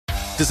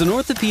Does an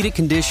orthopedic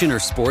condition or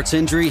sports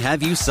injury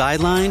have you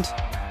sidelined?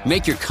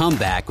 Make your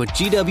comeback with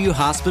GW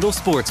Hospital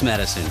Sports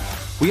Medicine.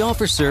 We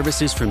offer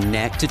services from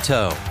neck to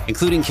toe,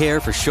 including care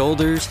for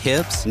shoulders,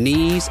 hips,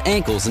 knees,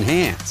 ankles, and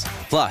hands.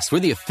 Plus, we're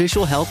the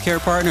official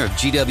healthcare partner of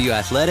GW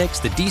Athletics,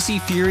 the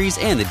DC Furies,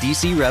 and the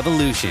DC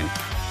Revolution.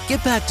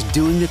 Get back to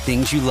doing the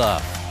things you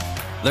love.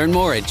 Learn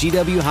more at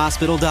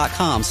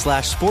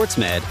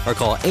gwhospital.com/sportsmed or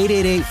call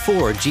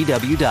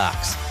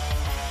 888-4GW-DOCS.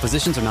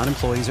 Physicians are not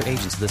employees or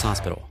agents of this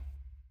hospital.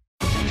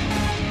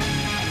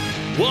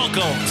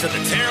 Welcome to the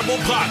Terrible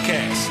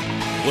Podcast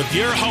with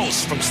your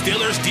hosts from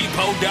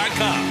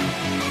SteelersDepot.com,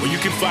 where you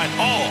can find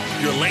all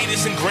your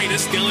latest and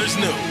greatest Steelers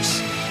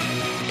news.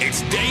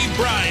 It's Dave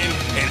Bryan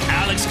and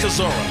Alex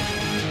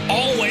Kozora,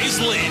 always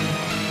lit,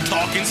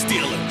 talking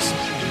Steelers.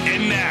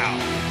 And now,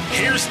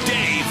 here's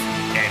Dave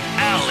and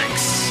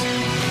Alex.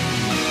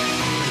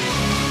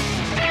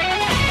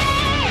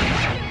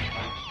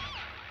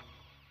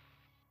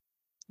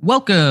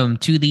 Welcome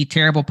to the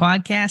Terrible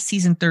Podcast,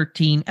 Season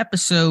 13,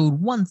 Episode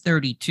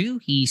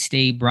 132. He's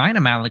Dave Bryan.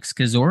 I'm Alex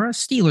Kozora,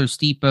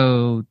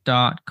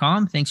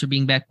 SteelersDepot.com. Thanks for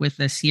being back with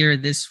us here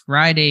this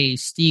Friday,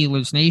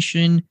 Steelers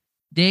Nation.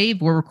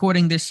 Dave, we're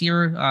recording this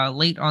here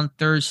late on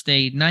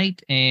Thursday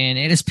night, and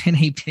it has been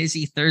a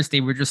busy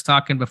Thursday. We were just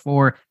talking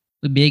before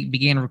we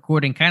began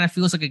recording. Kind of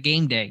feels like a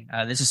game day.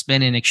 This has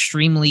been an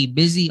extremely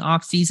busy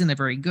offseason, a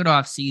very good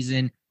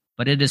offseason.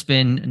 But it has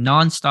been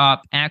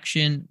nonstop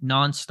action,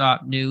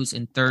 nonstop news,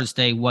 and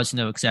Thursday was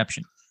no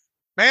exception.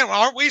 Man,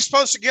 aren't we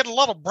supposed to get a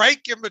little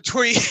break in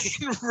between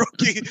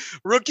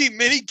rookie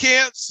mini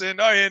camps and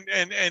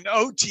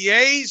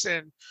OTAs?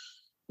 And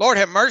Lord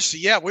have mercy,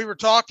 yeah, we were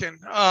talking.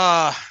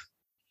 I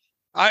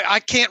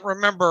can't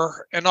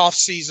remember an off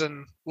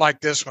season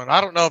like this one. I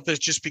don't know if it's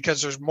just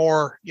because there's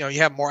more, you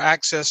have more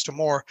access to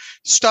more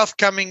stuff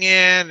coming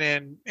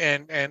in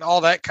and all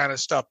that kind of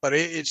stuff. But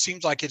it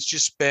seems like it's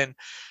just been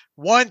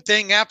one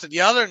thing after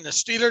the other, and the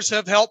Steelers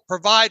have helped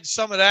provide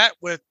some of that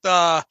with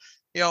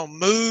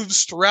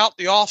moves throughout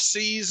the off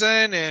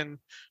season. And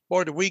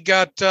boy, do we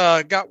got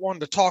one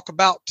to talk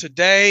about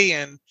today,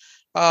 and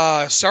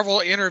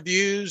several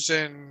interviews,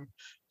 and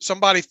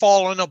somebody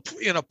falling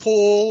in a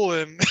pool,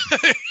 and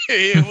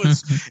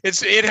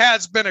it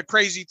has been a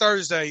crazy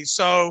Thursday.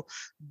 So,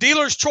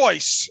 dealer's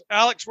choice.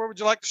 Alex, where would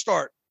you like to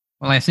start?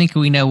 Well, I think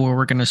we know where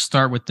we're going to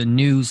start with the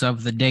news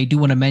of the day. Do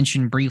want to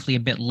mention briefly a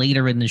bit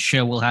later in the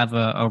show, we'll have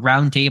a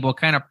roundtable,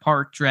 kind of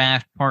part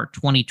draft, part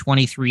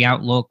 2023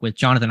 outlook with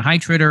Jonathan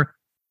Heitritter,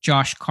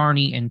 Josh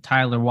Carney, and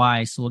Tyler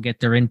Wise. So we'll get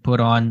their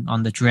input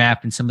on the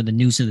draft and some of the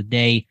news of the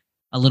day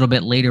a little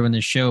bit later in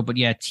the show. But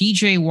yeah,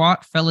 TJ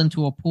Watt fell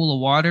into a pool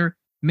of water.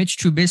 Mitch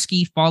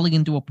Trubisky falling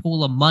into a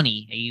pool of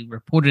money. A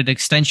reported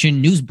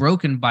extension, news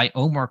broken by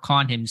Omar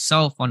Khan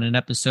himself on an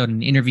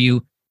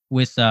interview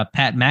with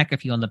Pat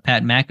McAfee on the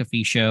Pat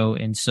McAfee show.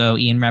 And so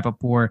Ian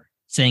Rappaport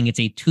saying it's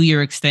a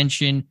 2-year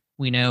extension.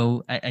 We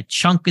know a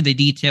chunk of the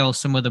details,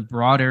 some of the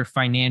broader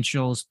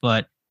financials,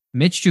 but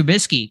Mitch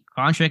Trubisky,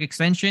 contract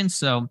extension.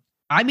 So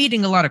I'm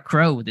eating a lot of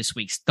crow this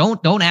week.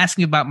 Don't ask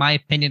me about my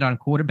opinion on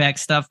quarterback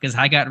stuff, because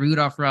I got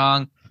Rudolph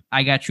wrong.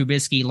 I got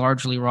Trubisky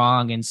largely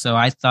wrong. And so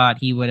I thought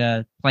he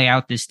would play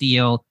out this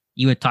deal.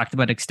 You had talked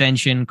about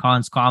extension,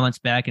 Khan's comments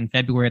back in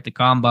February at the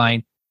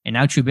Combine. And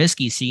now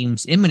Trubisky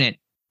seems imminent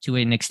to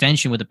an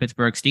extension with the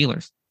Pittsburgh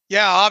Steelers.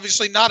 Yeah,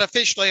 obviously not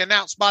officially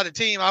announced by the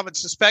team. I would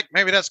suspect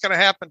maybe that's going to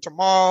happen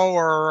tomorrow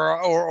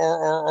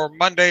or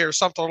Monday or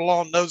something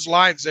along those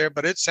lines there.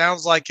 But it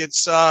sounds like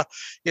it's a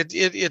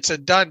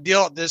done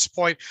deal at this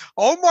point.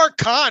 Omar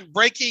Khan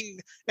breaking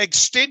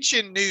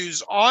extension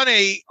news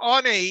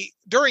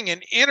during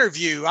an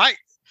interview.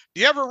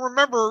 Do you ever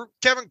remember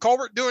Kevin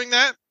Colbert doing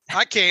that?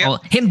 I can't. Well,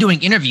 him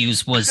doing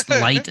interviews was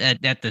light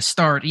at the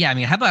start. Yeah, I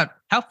mean,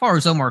 how far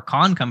has Omar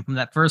Khan come from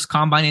that first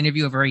Combine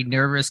interview? A very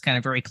nervous, kind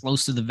of very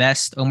close to the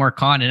vest, Omar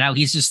Khan, and now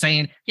he's just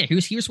saying, "Yeah,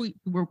 here's who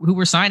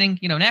we're signing,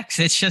 next."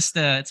 It's just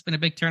it's been a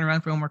big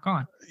turnaround for Omar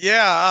Khan.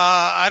 Yeah,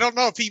 I don't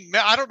know if he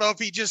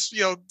just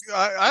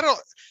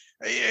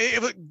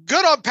it was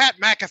good on Pat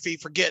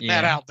McAfee for getting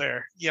that out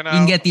there. You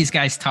can get these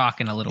guys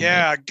talking a little bit.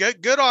 Yeah,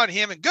 good on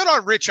him, and good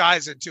on Rich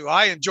Eisen too.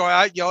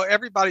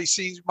 Everybody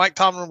sees Mike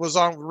Tomlin was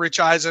on with Rich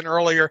Eisen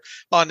earlier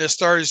on this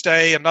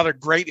Thursday. Another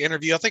great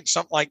interview. I think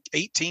something like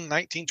 18,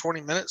 19,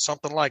 20 minutes,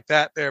 something like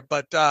that there.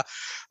 But all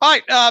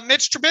right,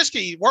 Mitch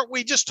Trubisky, weren't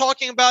we just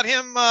talking about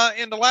him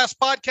in the last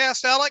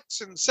podcast, Alex,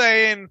 and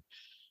saying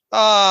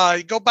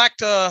go back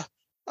to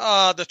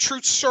the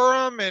truth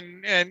serum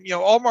and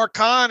Omar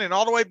Khan and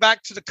all the way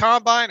back to the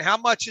Combine? How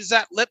much is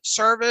that lip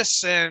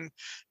service? And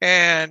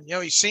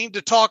he seemed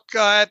to talk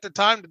at the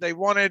time that they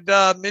wanted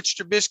Mitch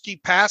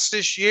Trubisky past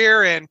this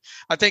year. And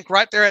I think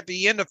right there at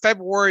the end of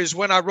February is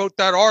when I wrote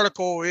that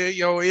article.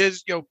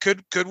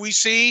 Could we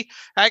see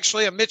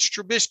actually a Mitch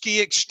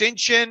Trubisky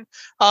extension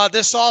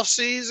this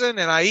offseason?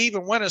 And I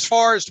even went as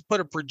far as to put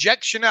a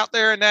projection out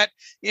there in that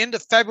end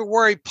of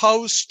February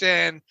post.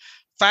 And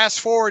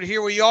fast forward,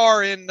 here we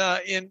are in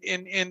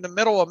the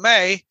middle of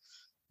May.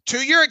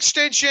 2-year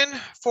extension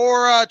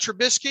for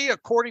Trubisky,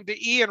 according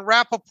to Ian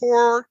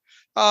Rappaport.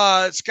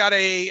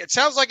 It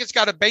sounds like it's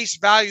got a base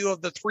value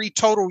of the 3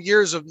 total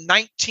years of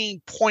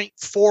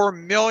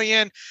 $19.4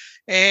 million,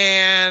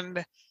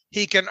 and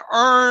he can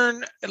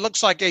earn, it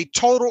looks like, a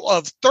total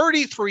of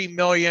 $33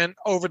 million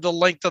over the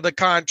length of the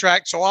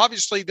contract. So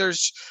obviously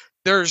there's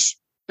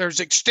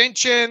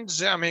extensions.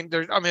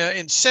 There's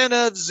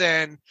incentives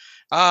and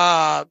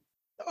a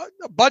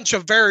bunch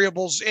of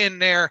variables in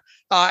there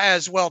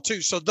as well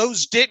too. So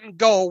those didn't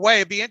go away.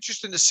 It'd be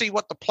interesting to see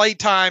what the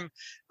playtime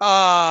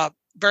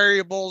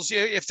variables,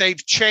 if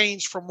they've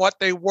changed from what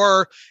they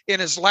were in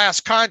his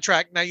last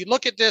contract. Now you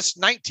look at this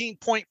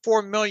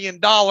 $19.4 million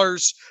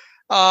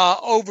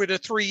over the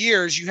 3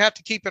 years. You have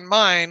to keep in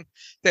mind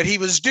that he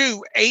was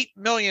due $8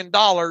 million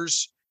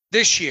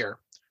this year.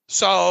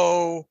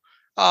 So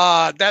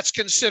that's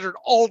considered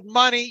old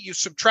money. You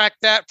subtract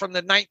that from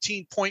the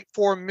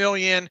 $19.4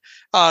 million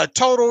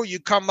total, you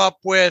come up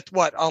with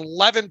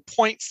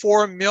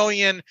 $11.4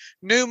 million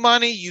new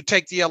money. You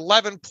take the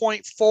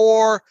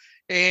 11.4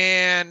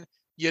 and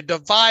you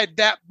divide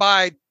that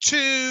by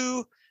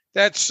 2.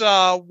 That's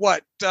 7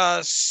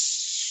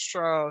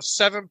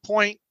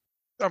 point.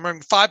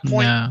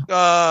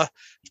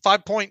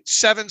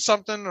 5.7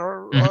 something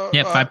or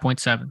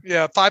 5.7.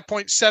 Yeah,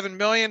 5.7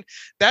 million.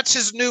 That's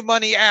his new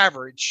money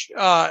average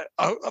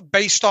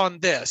based on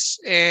this.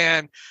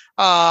 And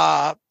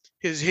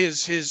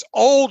his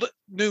old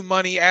new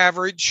money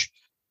average,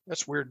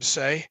 that's weird to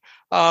say,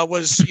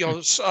 was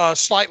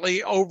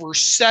slightly over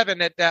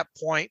 7 at that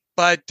point.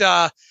 But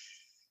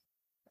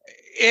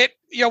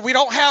we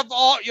don't have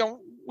all,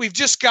 we've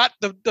just got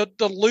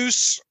the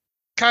loose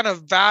kind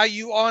of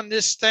value on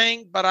this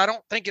thing, but I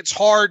don't think it's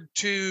hard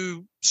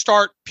to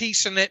start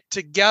piecing it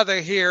together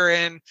here.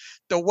 And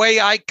the way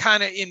I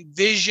kind of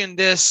envision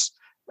this,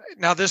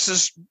 now this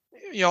is,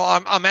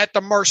 I'm at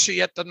the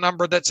mercy at the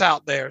number that's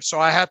out there. So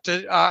I have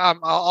to,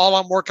 all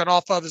I'm working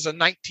off of is a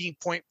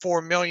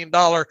 $19.4 million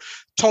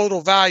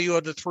total value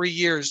of the 3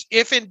 years.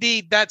 If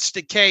indeed that's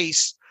the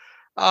case,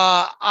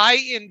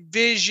 I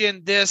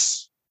envision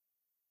this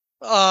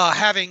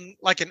having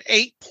like an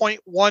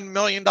 $8.1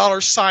 million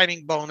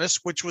signing bonus,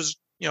 which was,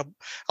 a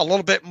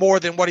little bit more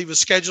than what he was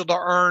scheduled to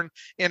earn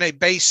in a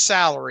base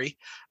salary,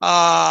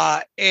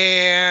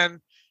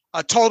 and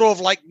a total of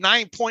like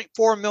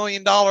 $9.4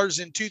 million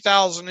in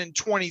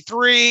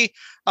 2023,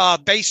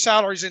 base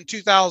salaries in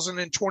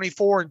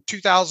 2024 and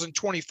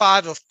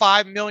 2025 of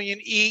 $5 million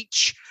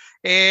each.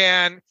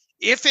 And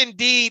if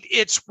indeed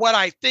it's what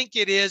I think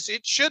it is,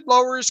 it should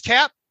lower his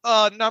cap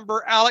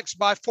number, Alex,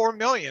 by $4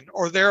 million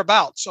or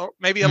thereabouts. So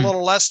maybe a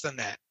little less than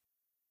that.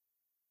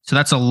 So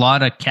that's a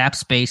lot of cap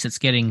space that's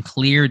getting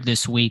cleared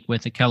this week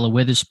with Akella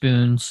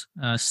Witherspoon's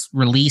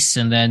release,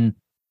 and then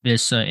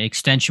this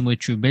extension with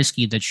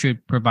Trubisky that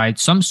should provide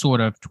some sort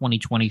of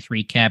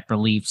 2023 cap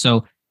relief.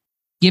 So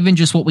given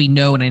just what we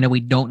know, and I know we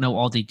don't know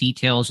all the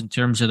details in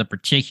terms of the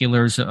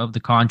particulars of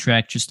the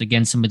contract, just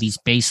again, some of these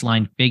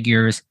baseline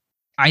figures,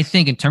 I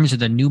think in terms of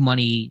the new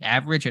money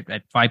average at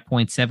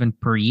 5.7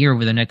 per year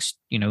over the next,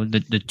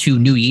 the 2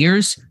 new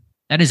years,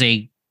 that is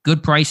a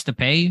good price to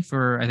pay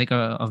for, I think,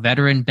 a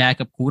veteran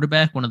backup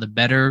quarterback, one of the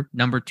better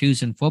number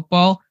 2s in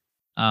football.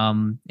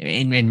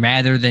 And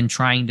rather than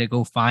trying to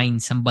go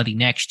find somebody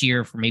next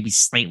year for maybe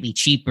slightly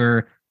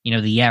cheaper,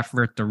 the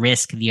effort, the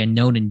risk, the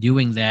unknown in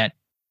doing that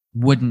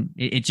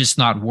it's just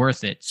not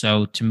worth it.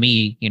 So to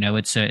me,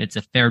 it's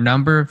a fair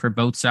number for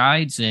both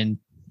sides. And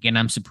again,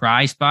 I'm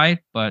surprised by it,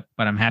 but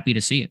I'm happy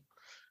to see it.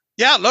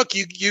 Yeah, look,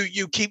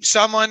 you keep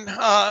someone,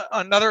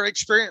 another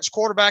experienced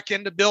quarterback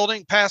in the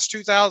building past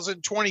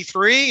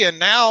 2023, and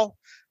now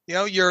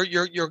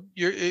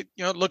it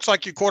looks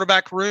like your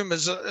quarterback room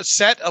is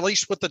set, at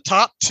least with the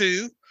top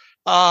 2,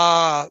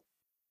 for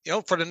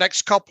the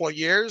next couple of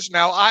years.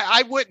 Now,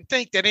 I wouldn't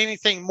think that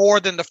anything more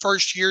than the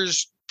first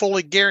year's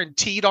fully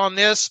guaranteed on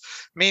this,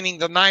 meaning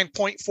the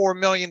 $9.4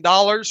 million.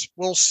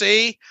 We'll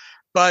see.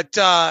 But,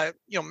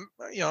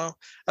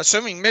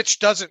 assuming Mitch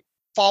doesn't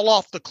fall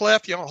off the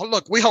cliff,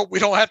 look, we hope we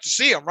don't have to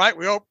see him, right?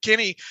 We hope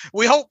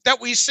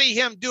that we see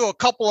him do a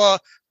couple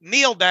of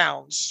kneel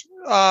downs,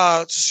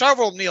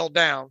 several kneel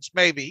downs,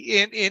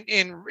 maybe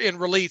in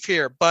relief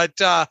here. But,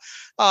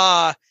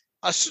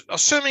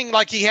 assuming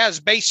like he has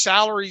base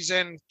salaries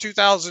in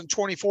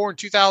 2024 and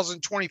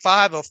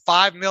 2025 of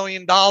 $5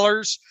 million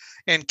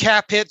and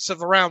cap hits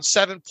of around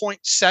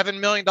 $7.7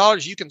 million,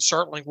 you can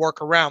certainly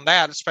work around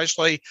that,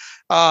 especially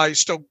you're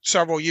still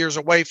several years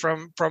away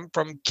from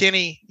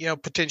Kenny,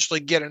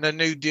 potentially getting a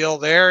new deal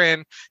there.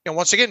 And,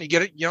 once again, you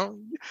get it,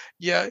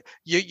 you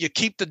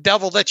keep the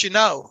devil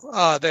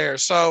that there.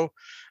 So,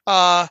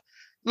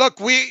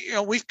 look,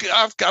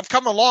 I've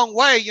come a long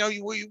way.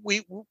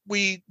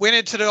 We went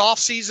into the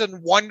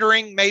offseason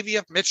wondering maybe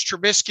if Mitch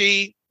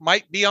Trubisky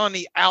might be on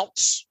the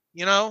outs,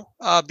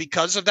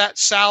 because of that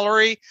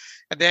salary.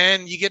 And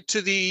then you get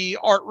to the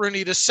Art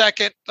Rooney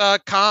II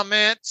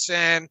comments,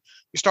 and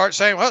you start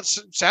saying, well, it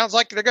sounds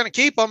like they're going to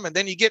keep him. And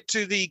then you get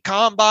to the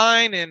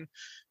combine and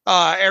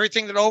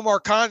everything that Omar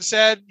Khan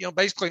said,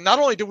 basically, not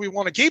only do we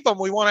want to keep him,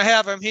 we want to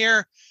have him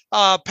here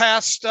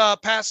past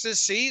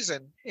this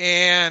season.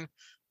 And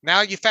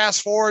Now you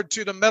fast forward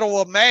to the middle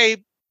of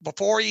May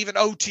before even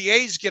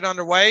OTAs get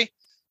underway,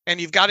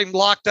 and you've got him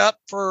locked up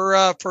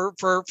for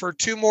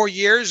 2 more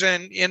years,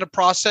 and in the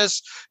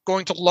process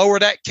going to lower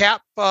that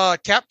cap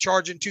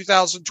charge in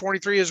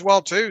 2023 as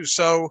well too.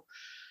 So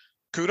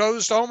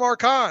kudos to Omar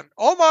Khan.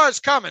 Omar's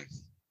coming.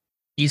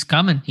 He's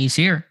coming. He's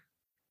here.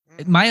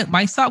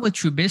 My thought with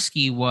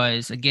Trubisky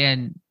was,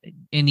 again,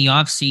 in the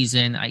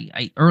offseason,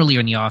 I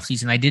earlier in the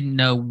offseason, I didn't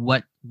know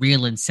what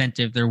real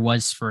incentive there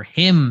was for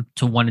him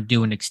to want to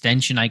do an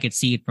extension. I could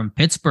see it from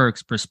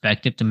Pittsburgh's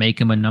perspective to make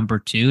him a number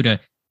 2, to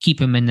keep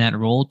him in that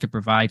role, to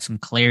provide some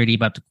clarity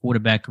about the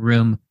quarterback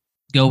room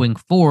going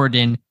forward.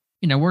 And,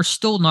 we're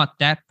still not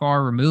that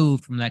far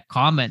removed from that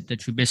comment that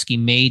Trubisky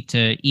made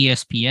to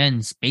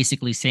ESPN's,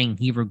 basically saying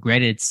he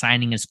regretted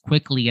signing as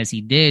quickly as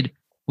he did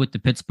with the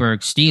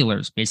Pittsburgh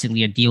Steelers,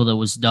 basically a deal that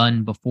was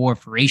done before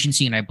free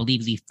agency. And I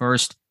believe the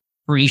first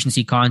free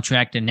agency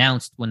contract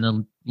announced when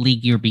the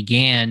league year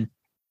began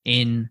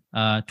in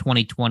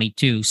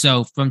 2022.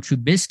 So from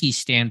Trubisky's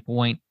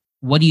standpoint,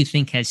 what do you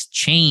think has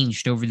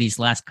changed over these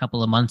last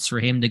couple of months for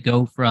him to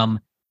go from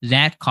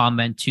that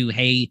comment to,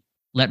 hey,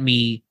 let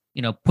me,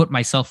 put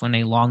myself on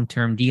a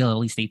long-term deal, at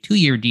least a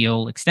 2-year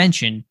deal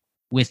extension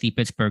with the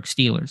Pittsburgh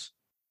Steelers?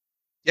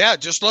 Yeah,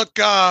 just look,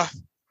 all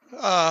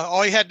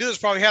he had to do is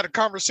probably had a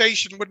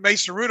conversation with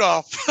Mason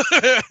Rudolph.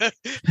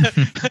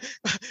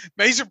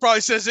 Mason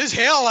probably says, "It's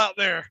hell out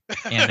there."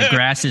 Yeah, the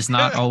grass is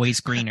not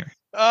always greener.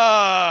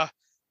 Now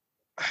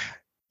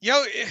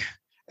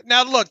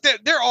look,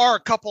 there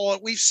are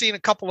we've seen a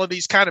couple of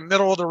these kind of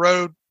middle of the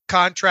road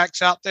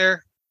contracts out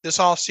there this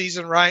off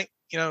season, right?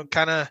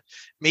 Kind of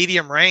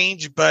medium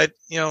range, but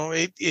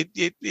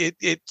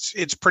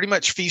it's pretty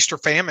much feast or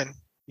famine,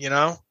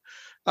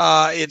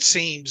 it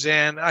seems.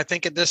 And I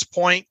think at this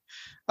point,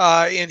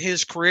 in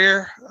his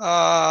career,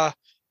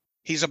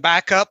 he's a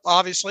backup,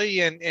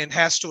 obviously, and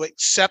has to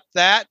accept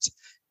that.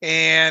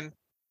 And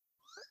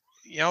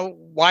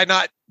why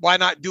not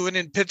do it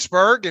in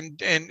Pittsburgh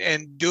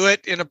and do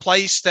it in a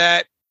place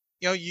that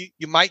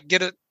you might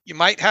get it. You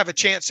might have a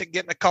chance at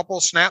getting a couple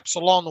of snaps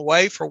along the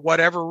way for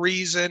whatever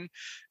reason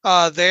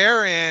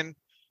there, and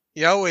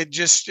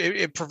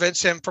it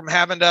prevents him from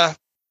having to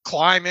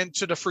climb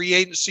into the free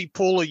agency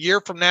pool a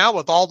year from now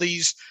with all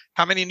these.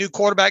 How many new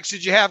quarterbacks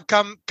did you have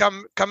come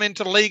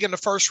into the league in the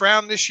first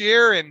round this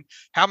year, and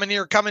how many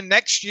are coming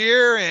next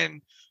year?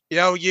 And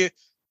you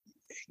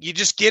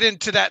just get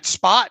into that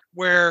spot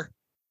where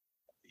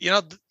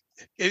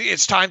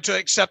it's time to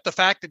accept the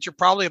fact that you're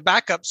probably a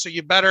backup. So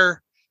you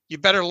better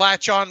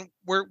latch on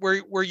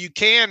where you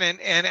can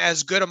and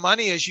as good a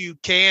money as you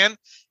can.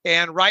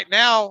 And right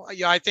now,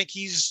 I think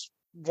he's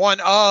one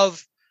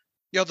of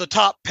the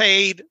top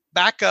paid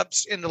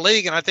backups in the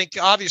league. And I think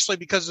obviously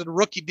because of the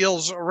rookie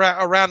deals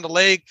around the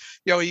league,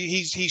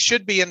 he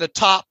should be in the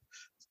top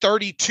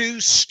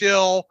 32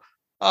 still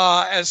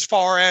as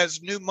far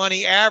as new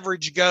money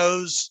average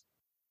goes,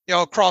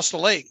 across the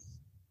league.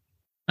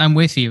 I'm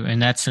with you.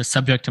 And that's a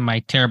subject to my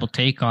terrible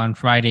take on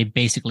Friday,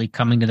 basically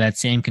coming to that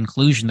same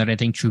conclusion that I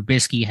think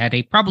Trubisky had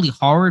a probably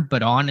hard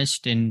but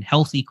honest and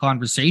healthy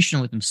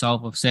conversation with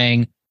himself of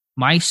saying,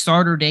 my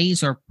starter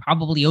days are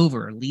probably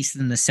over, at least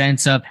in the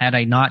sense of, had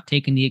I not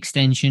taken the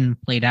extension,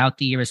 played out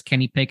the year as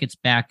Kenny Pickett's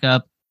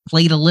backup,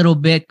 played a little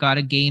bit, got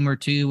a game or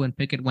two when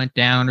Pickett went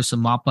down or some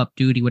mop-up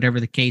duty, whatever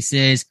the case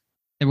is,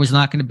 there was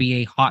not going to be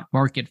a hot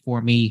market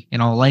for me in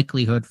all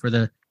likelihood for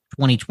the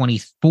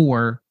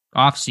 2024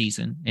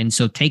 offseason. And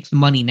so take the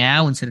money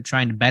now instead of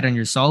trying to bet on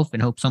yourself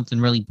and hope something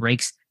really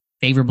breaks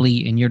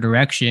favorably in your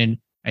direction.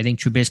 I think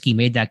Trubisky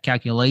made that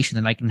calculation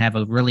that I can have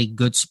a really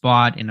good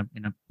spot in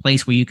a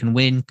place where you can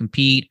win,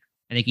 compete.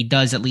 I think he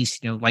does at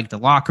least, like the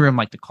locker room,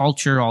 like the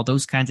culture, all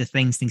those kinds of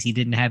things he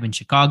didn't have in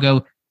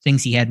Chicago,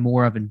 things he had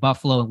more of in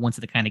Buffalo, and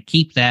wanted to kind of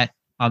keep that,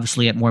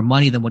 obviously at more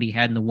money than what he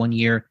had in the 1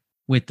 year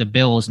with the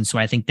Bills. And so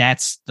I think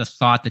that's the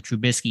thought that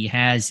Trubisky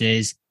has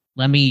is,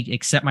 let me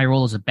accept my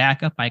role as a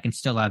backup. I can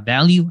still have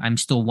value. I'm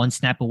still one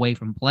snap away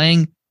from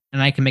playing,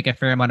 and I can make a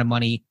fair amount of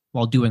money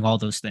while doing all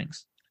those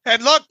things.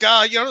 And look, the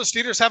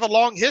Steelers have a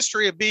long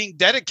history of being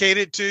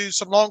dedicated to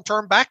some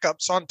long-term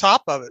backups on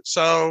top of it.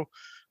 So,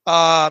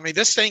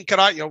 this thing could,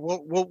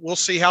 we'll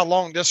see how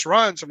long this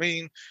runs.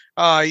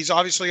 He's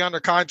obviously under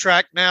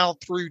contract now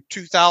through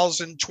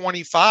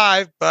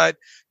 2025, but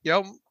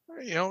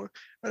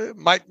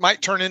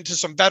might turn into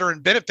some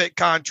veteran benefit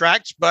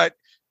contracts. But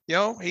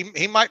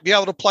he might be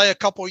able to play a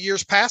couple of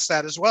years past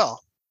that as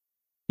well.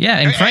 Yeah,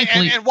 and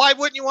frankly, and why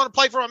wouldn't you want to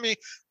play for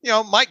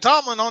Mike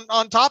Tomlin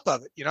on top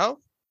of it?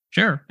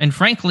 Sure. And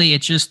frankly,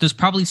 it's just, there's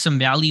probably some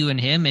value in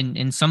him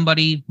and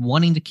somebody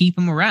wanting to keep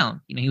him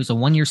around. He was a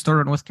 1-year starter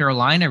at North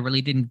Carolina,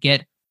 really didn't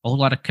get a whole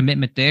lot of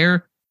commitment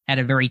there, had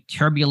a very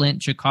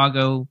turbulent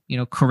Chicago,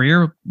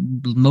 career,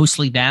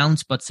 mostly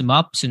downs, but some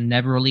ups, and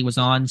never really was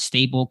on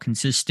stable,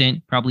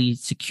 consistent, probably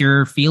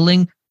secure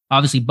feeling.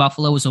 Obviously,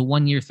 Buffalo was a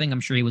 1-year thing. I'm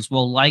sure he was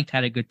well liked,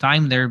 had a good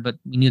time there, but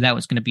we knew that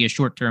was going to be a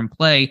short-term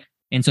play.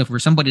 And so for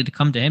somebody to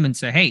come to him and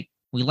say, hey,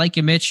 we like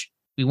you, Mitch,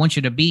 we want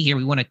you to be here,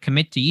 we want to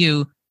commit to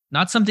you,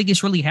 not something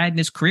he's really had in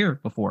his career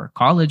before,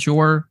 college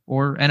or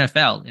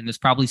NFL. And there's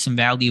probably some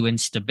value in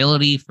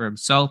stability for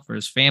himself, for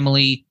his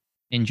family,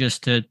 and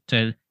just to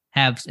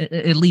have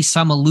at least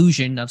some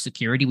illusion of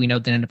security. We know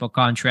that NFL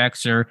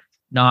contracts are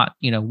not,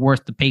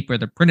 worth the paper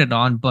they're printed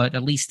on, but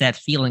at least that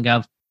feeling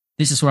of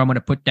this is where I'm going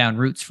to put down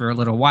roots for a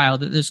little while.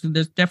 There's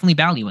definitely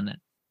value in that.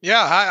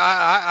 Yeah,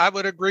 I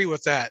would agree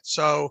with that.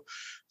 So,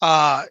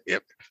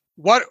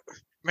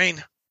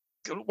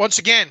 once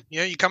again,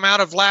 you come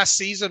out of last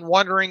season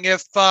wondering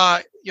if,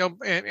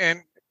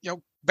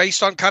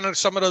 based on kind of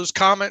some of those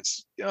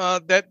comments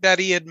that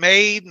he had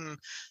made, and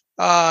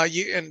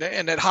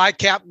that high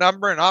cap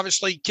number, and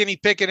obviously Kenny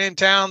Pickett in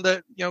town,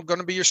 that going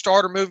to be your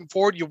starter moving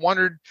forward. You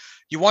wondered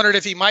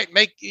if he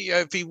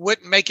if he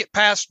wouldn't make it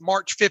past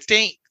March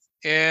 15th,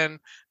 and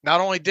not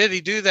only did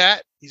he do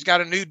that, he's got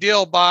a new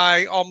deal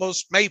by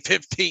almost May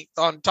 15th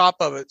on top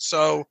of it.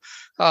 So,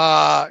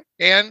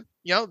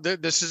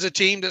 this is a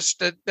team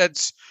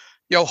that's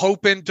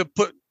hoping to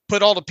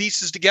put all the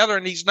pieces together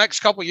in these next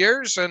couple of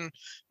years, and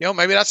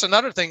maybe that's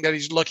another thing that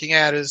he's looking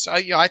at is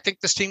I think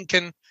this team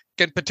can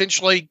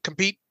potentially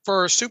compete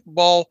for a Super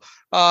Bowl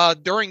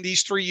during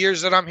these 3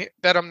 years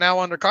that I'm now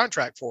under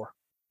contract for.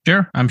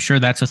 Sure. I'm sure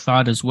that's a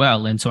thought as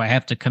well. And so I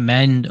have to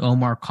commend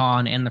Omar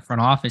Khan and the front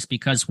office,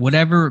 because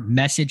whatever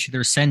message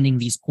they're sending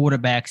these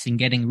quarterbacks and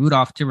getting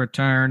Rudolph to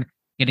return,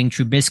 getting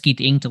Trubisky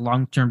to ink the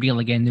long-term deal,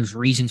 again, there's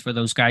reasons for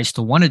those guys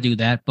to want to do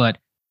that, but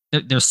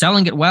they're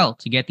selling it well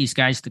to get these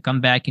guys to come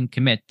back and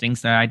commit,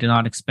 things that I did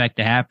not expect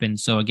to happen.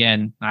 So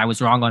again, I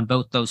was wrong on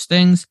both those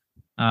things.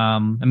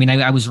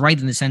 I was right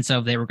in the sense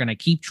of they were going to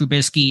keep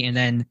Trubisky, and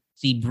then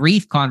the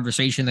brief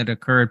conversation that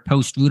occurred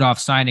post Rudolph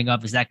signing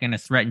up, is that going to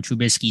threaten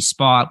Trubisky's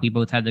spot? We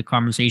both had the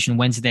conversation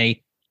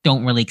Wednesday.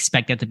 Don't really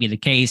expect that to be the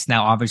case.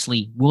 Now,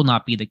 obviously, will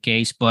not be the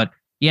case. But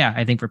yeah,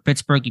 I think for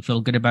Pittsburgh, you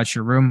feel good about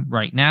your room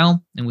right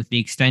now. And with the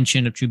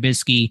extension of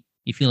Trubisky,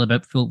 you feel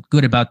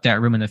good about that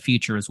room in the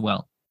future as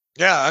well.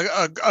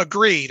 Yeah,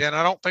 agreed. And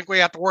I don't think we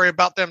have to worry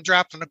about them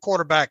drafting a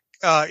quarterback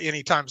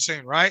anytime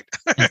soon, right?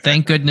 And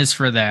thank goodness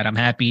for that. I'm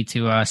happy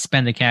to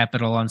spend the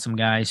capital on some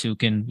guys who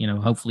can,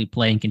 hopefully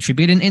play and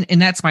contribute.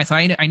 And that's my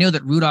thought. I know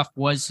that Rudolph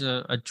was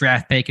a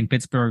draft pick and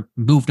Pittsburgh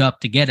moved up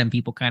to get him.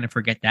 People kind of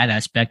forget that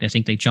aspect. I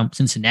think they jumped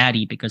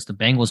Cincinnati because the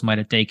Bengals might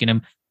have taken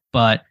him.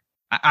 But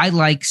I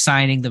like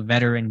signing the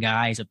veteran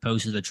guy as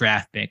opposed to the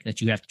draft pick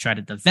that you have to try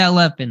to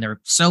develop, and they're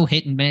so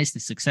hit and miss.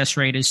 The success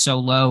rate is so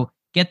low.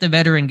 Get the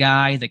veteran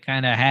guy that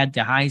kind of had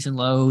the highs and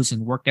lows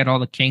and worked out all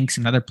the kinks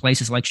in other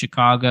places like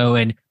Chicago,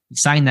 and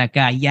sign that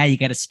guy. Yeah, you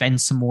got to spend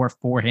some more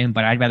for him,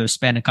 but I'd rather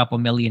spend a couple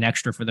million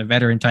extra for the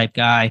veteran type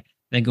guy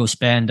than go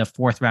spend a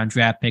 4th round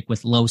draft pick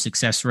with low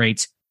success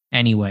rates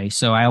anyway.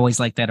 So I always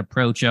like that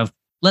approach of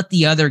let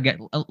the other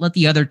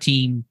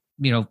team,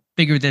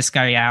 figure this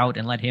guy out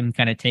and let him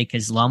kind of take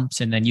his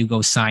lumps, and then you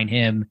go sign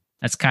him.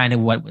 That's kind of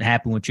what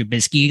happened with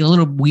Trubisky. A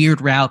little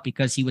weird route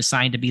because he was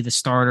signed to be the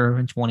starter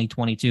in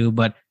 2022,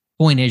 but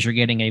point is, you're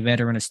getting a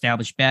veteran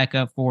established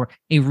backup for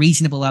a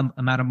reasonable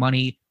amount of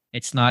money.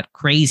 It's not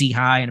crazy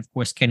high. And of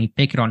course, Kenny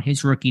Pickett on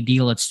his rookie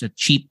deal, it's a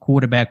cheap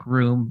quarterback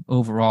room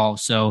overall.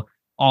 So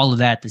all of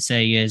that to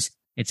say is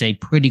it's a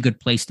pretty good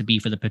place to be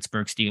for the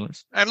Pittsburgh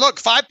Steelers. And look,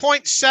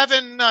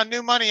 5.7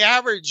 new money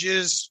average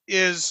is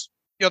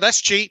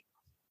that's cheap,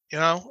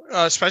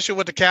 especially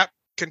with the cap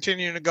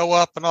continuing to go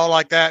up and all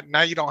like that.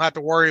 Now you don't have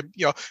to worry,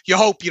 you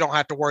hope you don't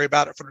have to worry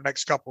about it for the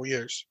next couple of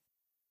years.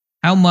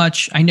 How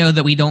much, I know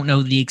that we don't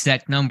know the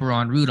exact number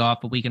on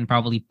Rudolph, but we can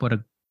probably put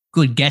a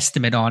good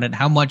guesstimate on it.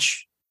 How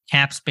much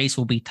cap space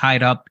will be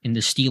tied up in the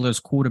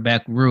Steelers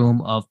quarterback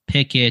room of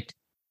Pickett,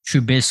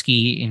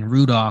 Trubisky, and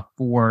Rudolph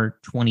for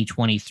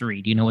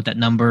 2023? Do you know what that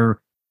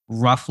number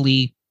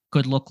roughly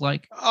could look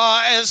like?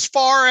 As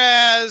far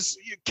as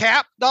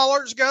cap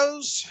dollars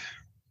goes?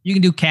 You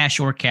can do cash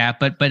or cap,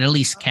 but at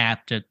least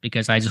capped it,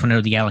 because I just want to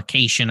know the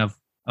allocation of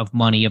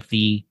money of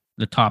the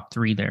top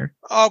 3 there.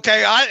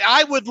 Okay,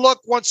 I would look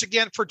once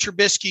again for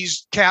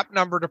Trubisky's cap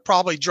number to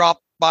probably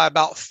drop by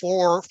about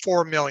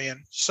 $4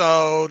 million.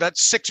 So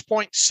that's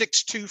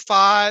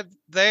 6.625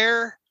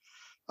 there.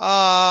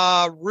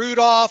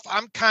 Rudolph,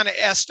 I'm kind of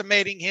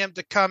estimating him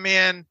to come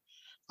in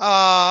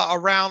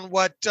around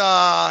what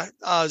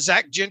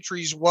Zach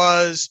Gentry's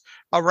was,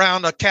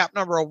 around a cap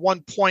number of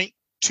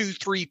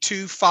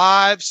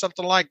 1.2325,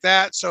 something like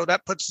that. So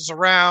that puts us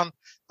around,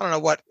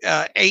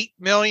 $8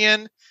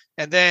 million.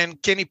 And then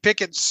Kenny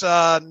Pickett's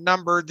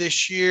number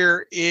this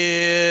year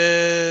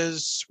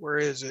is, where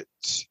is it?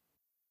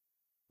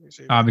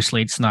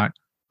 Obviously, it's not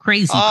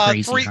crazy.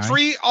 Almost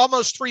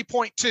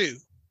 3.2.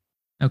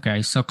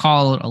 Okay, so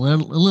call it a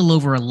little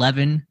over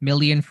 11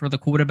 million for the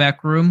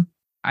quarterback room.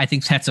 I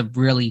think that's a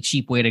really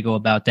cheap way to go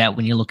about that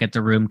when you look at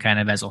the room kind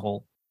of as a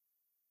whole.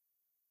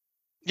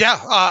 Yeah,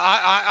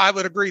 I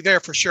would agree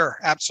there for sure.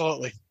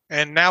 Absolutely.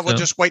 And now we'll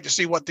just wait to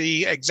see what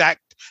the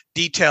exact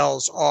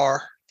details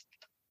are.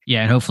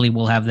 Yeah, and hopefully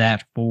we'll have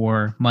that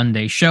for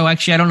Monday's show.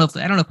 Actually, I don't know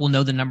if we'll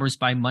know the numbers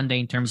by Monday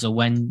in terms of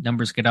when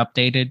numbers get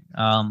updated,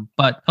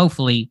 but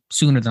hopefully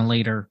sooner than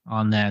later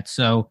on that.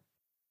 So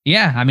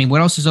Yeah, I mean,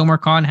 what else does Omar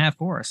Khan have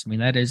for us? I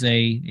mean, that is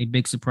a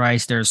big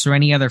surprise there. So,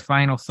 any other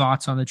final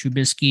thoughts on the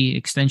Trubisky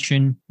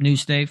extension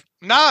news, Dave?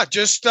 Nah,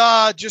 just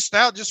now,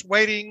 just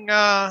waiting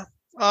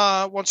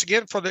once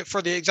again for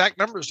the exact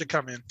numbers to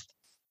come in.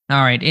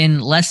 All right.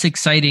 In less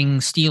exciting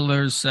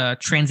Steelers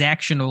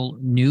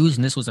transactional news,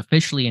 and this was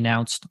officially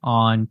announced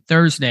on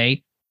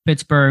Thursday,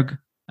 Pittsburgh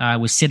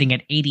was sitting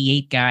at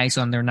 88 guys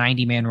on their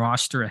 90-man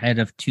roster ahead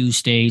of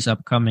Tuesday's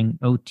upcoming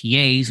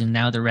OTAs, and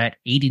now they're at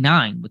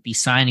 89 with the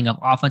signing of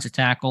offensive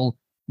tackle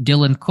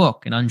Dylan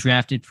Cook, an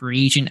undrafted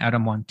free agent out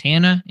of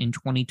Montana in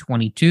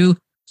 2022,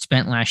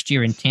 spent last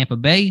year in Tampa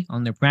Bay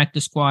on their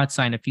practice squad,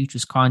 signed a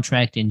futures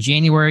contract in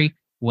January,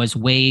 was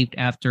waived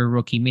after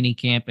rookie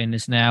minicamp, and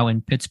is now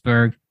in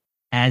Pittsburgh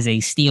as a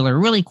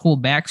Steeler. Really cool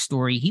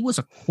backstory. He was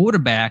a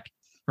quarterback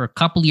for a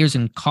couple years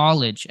in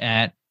college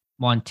at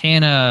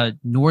Montana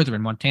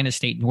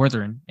State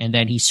Northern, and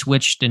then he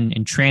switched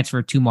and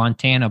transferred to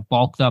Montana,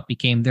 bulked up,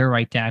 became their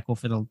right tackle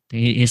for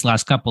his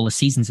last couple of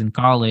seasons in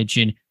college,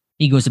 and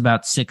he goes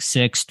about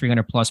 6'6",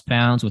 300 plus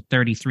pounds with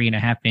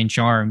 33.5-inch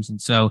arms,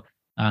 and so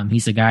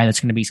he's a guy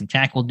that's going to be some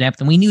tackle depth.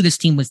 And we knew this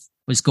team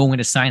was going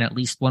to sign at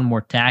least one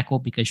more tackle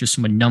because just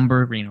from a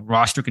number,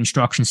 roster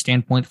construction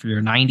standpoint for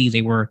your 90,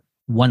 they were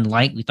one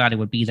light. We thought it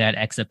would be that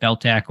XFL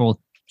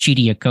tackle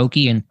Chidi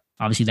Okogie, and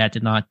obviously that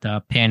did not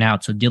pan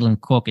out. So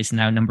Dylan Cook is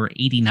now number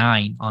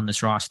 89 on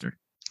this roster.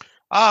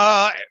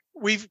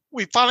 We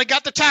finally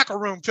got the tackle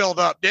room filled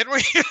up, didn't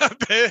we?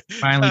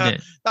 Finally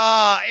did.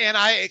 And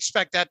I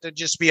expect that to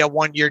just be a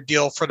 1-year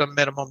deal for the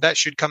minimum. That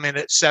should come in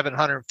at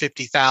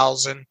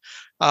 $750,000.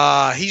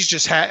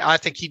 I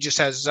think he just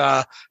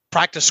has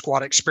practice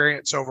squad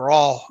experience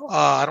overall.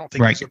 I don't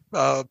think he's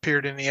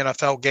appeared in the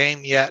NFL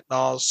game yet. And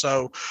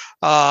also,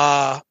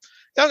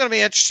 it's going to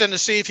be interesting to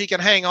see if he can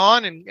hang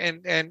on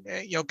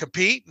and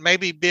compete,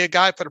 maybe be a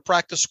guy for the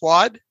practice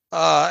squad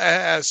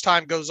as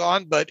time goes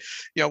on. But,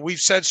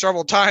 we've said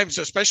several times,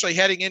 especially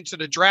heading into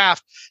the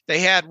draft, they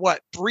had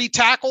 3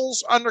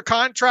 tackles under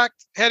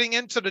contract heading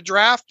into the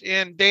draft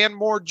in Dan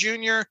Moore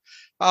Jr.,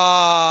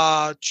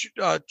 Chukwuma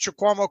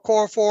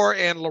Okorafor,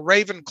 and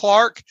LaRaven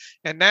Clark.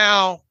 And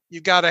now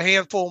you've got a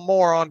handful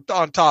more on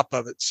top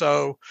of it.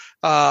 So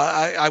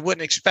I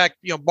wouldn't expect,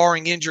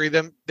 barring injury,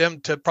 them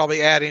to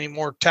probably add any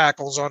more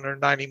tackles on their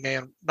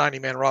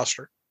 90-man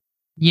roster.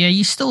 Yeah,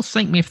 you still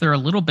think if they're a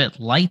little bit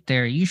light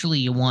there, usually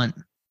you want,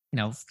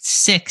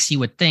 6, you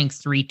would think,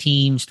 3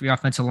 teams, 3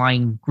 offensive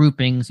line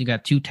groupings. You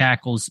got 2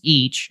 tackles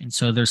each. And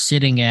so they're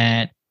sitting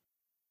at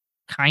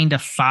kind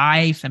of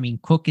 5. I mean,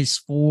 Cook is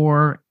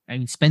 4. I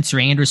mean, Spencer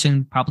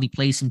Anderson probably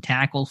plays some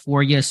tackle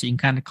for you, so you can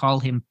kind of call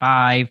him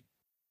 5.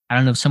 I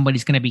don't know if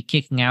somebody's going to be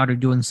kicking out or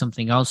doing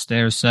something else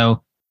there.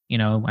 So,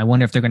 I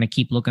wonder if they're going to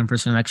keep looking for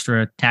some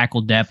extra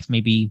tackle depth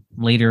maybe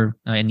later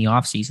in the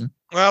offseason.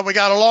 Well, we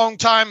got a long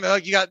time.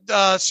 You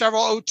got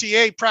several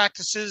OTA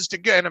practices to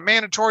go and a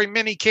mandatory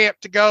mini camp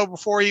to go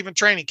before even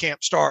training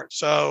camp starts.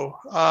 So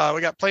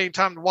we got plenty of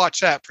time to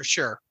watch that for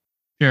sure.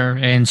 Sure.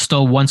 And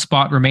still 1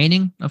 spot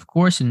remaining, of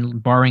course,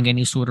 and barring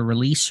any sort of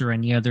release or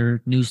any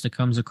other news that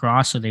comes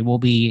across. So they will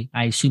be,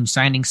 I assume,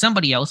 signing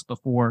somebody else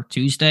before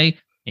Tuesday.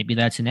 Maybe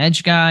that's an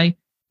edge guy.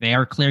 They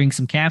are clearing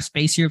some cap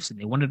space here. So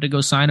they wanted to go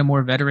sign a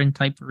more veteran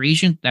type free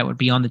agent. That would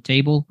be on the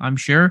table, I'm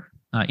sure.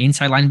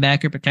 Inside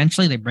linebacker,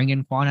 potentially. They bring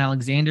in Quan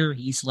Alexander.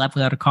 He's left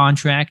without a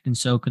contract. And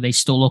so could they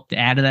still look to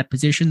add to that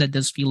position? That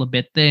does feel a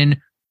bit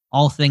thin.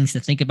 All things to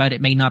think about.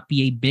 It may not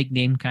be a big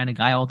name kind of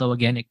guy, although,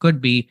 again, it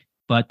could be.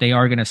 But they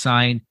are going to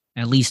sign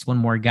at least one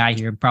more guy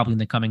here, probably in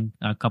the coming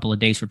couple of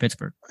days for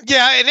Pittsburgh.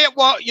 Yeah, and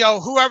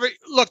whoever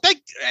look,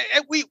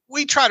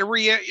 we try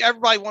to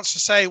everybody wants to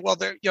say, well,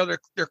 they're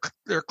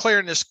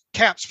clearing this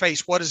cap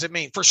space. What does it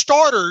mean? For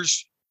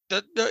starters,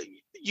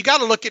 you got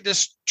to look at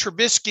this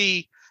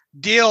Trubisky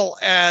deal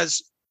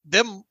as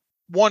them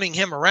wanting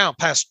him around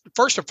past.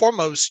 First and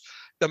foremost,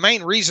 the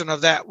main reason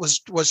of that was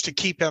to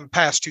keep him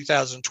past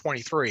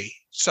 2023.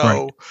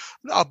 So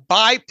a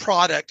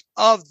byproduct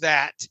of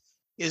that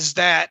is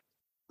that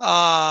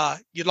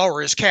you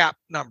lower his cap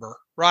number,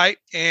 right?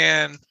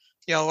 And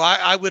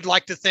I would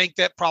like to think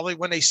that probably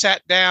when they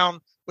sat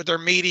down with their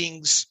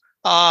meetings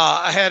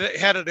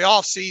ahead of the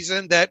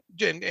offseason, that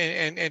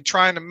and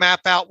trying to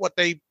map out what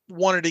they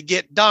wanted to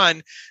get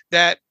done,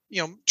 that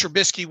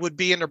Trubisky would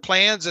be in their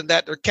plans, and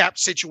that their cap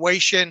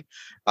situation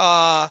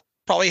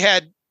probably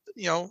had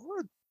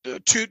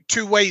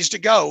two ways to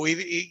go,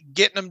 either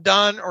getting them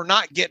done or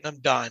not getting them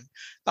done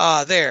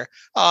there.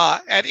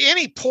 At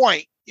any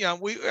point, I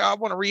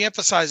want to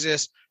reemphasize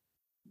this.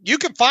 You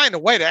can find a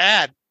way to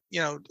add,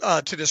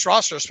 to this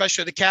roster,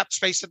 especially the cap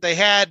space that they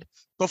had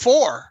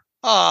before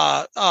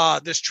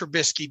this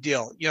Trubisky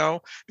deal,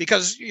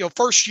 because,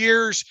 first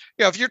years,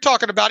 if you're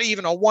talking about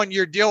even a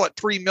 1-year deal at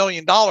 $3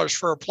 million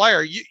for a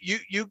player,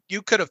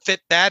 you could have fit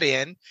that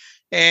in.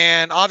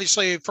 And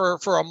obviously for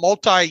a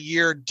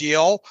multi-year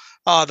deal,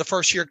 the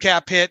first year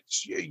cap hit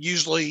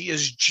usually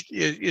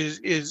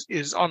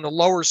is on the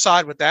lower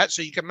side with that,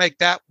 so you can make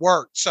that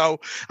work. So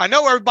I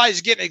know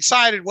everybody's getting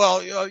excited.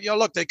 Well,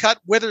 look, they cut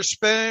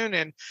Witherspoon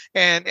and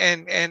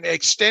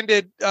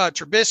extended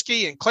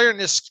Trubisky and clearing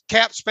this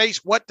cap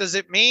space. What does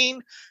it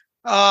mean?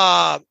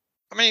 I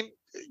mean,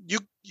 you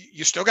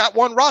still got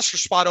one roster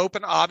spot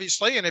open,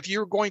 obviously, and if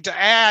you're going to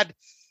add,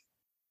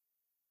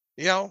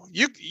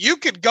 you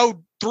could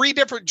go three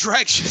different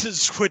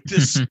directions with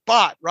this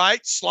spot,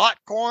 right? Slot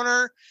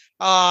corner,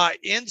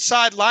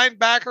 inside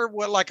linebacker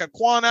with like a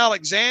Quan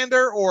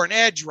Alexander or an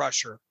edge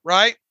rusher,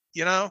 right?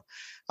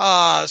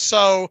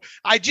 So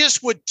I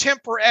just would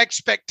temper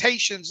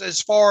expectations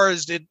as far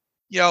as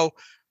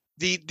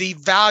the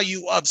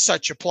value of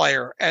such a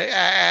player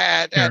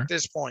at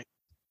this point.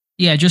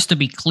 Yeah, just to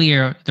be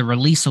clear, the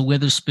release of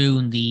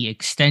Witherspoon, the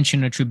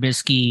extension of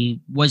Trubisky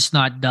was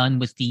not done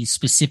with the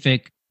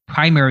specific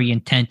primary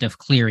intent of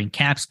clearing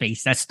cap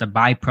space. That's the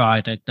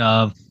byproduct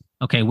of,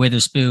 okay,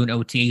 Witherspoon,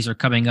 OTAs are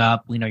coming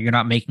up. We know you're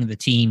not making the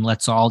team.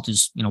 Let's all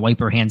just,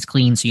 wipe our hands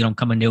clean so you don't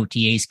come into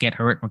OTAs, get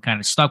hurt. We're kind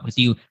of stuck with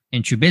you.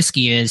 And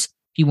Trubisky is,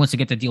 if he wants to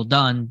get the deal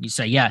done, you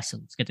say, yes,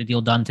 let's get the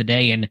deal done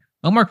today. And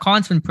Omar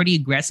Khan's been pretty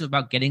aggressive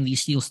about getting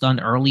these deals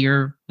done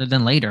earlier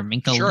than later.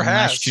 Minka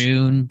last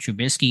June,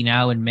 Trubisky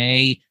now in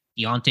May.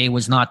 Deontay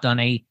was not done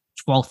a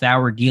 12th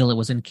hour deal. It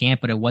was in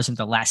camp, but it wasn't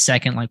the last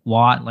second like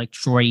Watt, like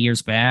Troy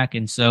years back.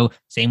 And so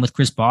same with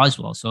Chris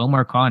Boswell. So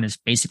Omar Khan is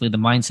basically the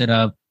mindset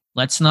of,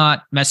 let's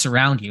not mess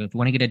around here. If you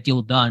want to get a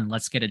deal done,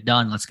 let's get it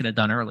done. Let's get it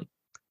done early.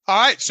 All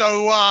right.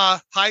 So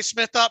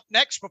Highsmith up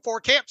next before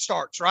camp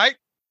starts, right?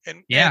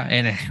 And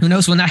who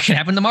knows when that could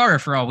happen tomorrow?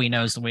 For all we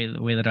know, is the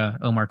way that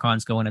Omar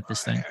Khan's going at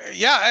this thing.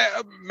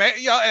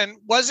 And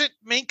was it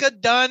Minka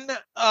done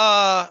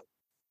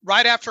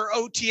right after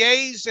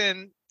OTAs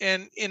and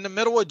in the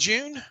middle of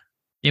June?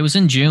 It was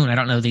in June. I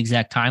don't know the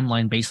exact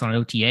timeline based on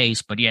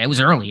OTAs, but yeah, it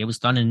was early. It was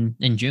done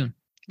in June.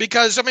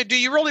 Because do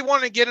you really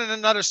want to get in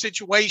another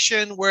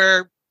situation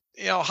where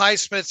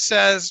Highsmith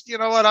says, you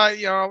know what,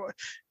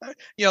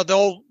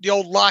 the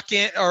old lock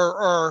in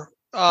or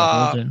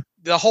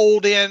the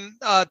hold in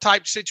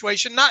type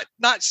situation.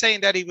 Not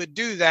saying that he would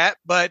do that,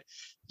 but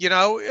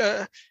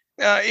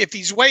if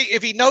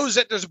he knows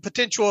that there's a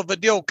potential of a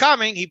deal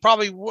coming, he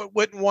probably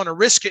wouldn't want to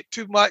risk it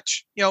too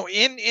much,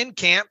 in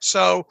camp.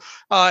 So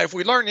if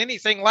we learned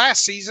anything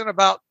last season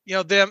about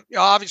them,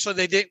 obviously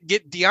they didn't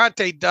get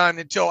Deontay done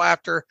until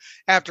after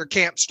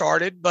camp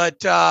started,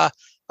 but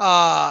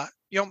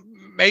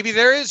maybe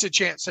there is a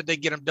chance that they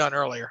get him done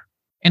earlier.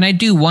 And I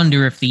do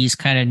wonder if these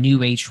kind of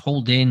new age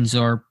hold-ins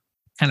are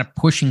kind of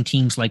pushing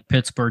teams like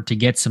Pittsburgh to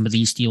get some of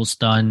these deals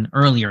done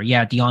earlier.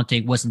 Yeah,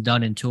 Deontay wasn't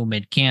done until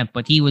mid-camp,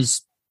 but he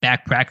was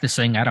back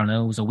practicing, I don't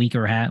know, it was a week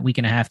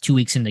and a half, 2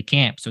 weeks into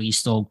camp. So he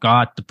still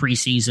got the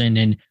preseason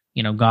and,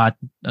 got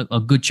a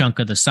good chunk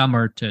of the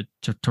summer to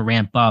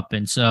ramp up.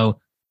 And so,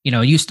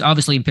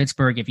 obviously in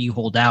Pittsburgh, if you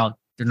hold out,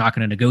 they're not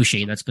going to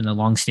negotiate. That's been the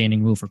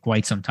longstanding rule for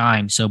quite some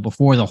time. So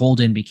before the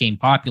hold-in became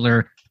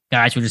popular,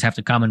 guys would just have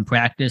to come and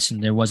practice,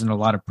 and there wasn't a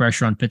lot of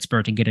pressure on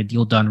Pittsburgh to get a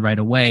deal done right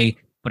away.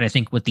 But I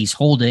think with these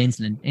hold-ins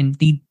and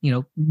the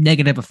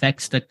negative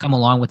effects that come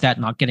along with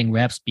that, not getting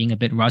reps, being a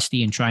bit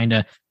rusty and trying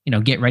to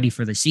get ready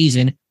for the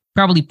season,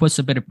 probably puts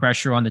a bit of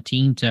pressure on the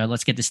team to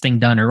let's get this thing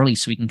done early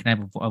so we can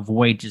kind of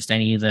avoid just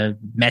any of the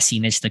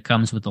messiness that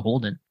comes with the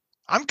hold-in.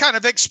 I'm kind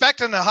of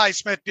expecting a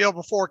Highsmith deal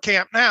before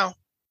camp now.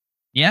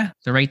 Yeah,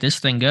 the rate this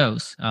thing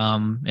goes.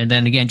 And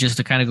then again, just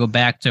to kind of go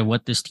back to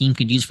what this team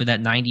could use for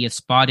that 90th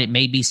spot, it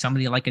may be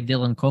somebody like a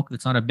Dylan Cook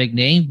that's not a big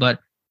name, but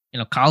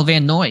Kyle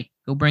Van Noy,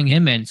 go bring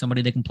him in.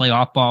 Somebody that can play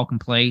off ball, can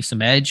play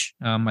some edge.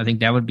 I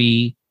think that would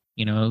be,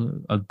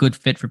 a good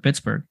fit for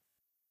Pittsburgh.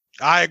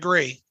 I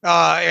agree.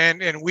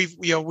 And we've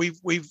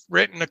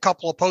written a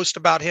couple of posts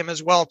about him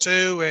as well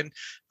too. And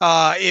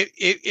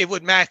it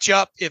would match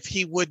up if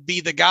he would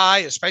be the guy,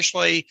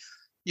 especially,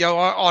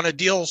 on a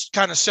deal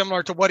kind of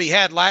similar to what he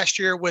had last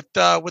year with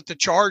the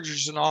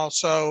Chargers and all.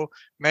 So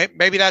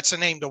maybe that's a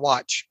name to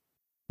watch.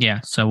 Yeah.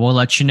 So we'll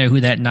let you know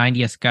who that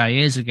 90th guy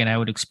is. Again, I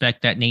would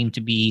expect that name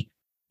to be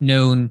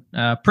known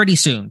pretty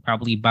soon,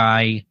 probably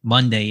by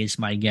Monday is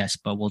my guess,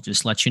 but we'll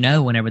just let you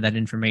know whenever that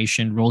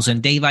information rolls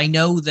in. Dave, I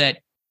know that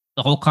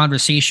the whole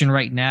conversation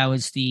right now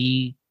is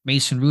the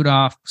Mason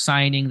Rudolph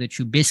signing, the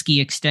Trubisky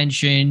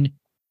extension,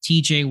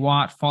 TJ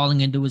Watt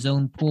falling into his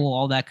own pool,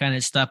 all that kind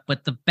of stuff.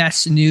 But the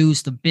best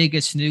news, the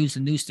biggest news,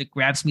 the news that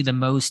grabs me the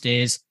most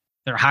is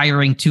they're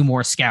hiring 2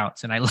 more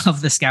scouts. And I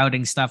love the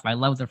scouting stuff. I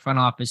love the front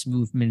office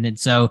movement. And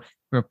so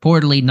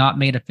reportedly not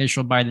made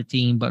official by the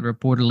team, but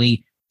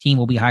reportedly team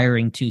will be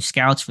hiring 2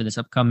 scouts for this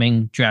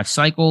upcoming draft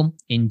cycle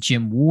in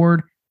Jim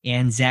Ward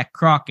and Zach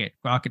Crockett.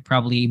 Crockett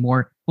probably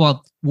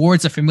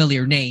Ward's a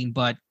familiar name,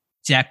 but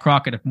Zach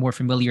Crockett, a more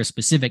familiar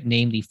specific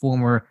name, the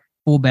former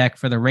fullback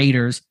for the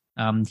Raiders.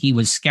 He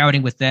was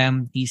scouting with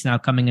them. He's now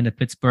coming into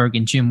Pittsburgh,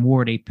 and Jim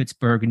Ward, a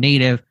Pittsburgh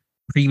native,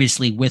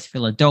 previously with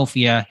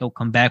Philadelphia. He'll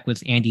come back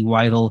with Andy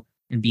Weidel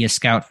and be a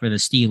scout for the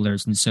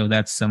Steelers. And so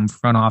that's some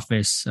front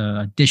office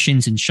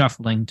additions and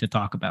shuffling to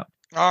talk about.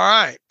 All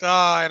right.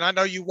 And I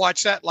know you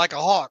watch that like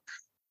a hawk.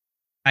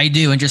 I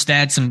do. And just to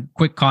add some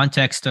quick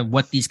context of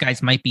what these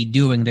guys might be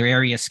doing. They're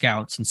area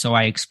scouts. And so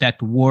I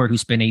expect Ward,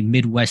 who's been a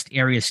Midwest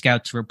area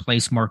scout, to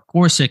replace Mark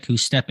Gorsick,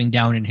 who's stepping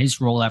down in his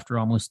role after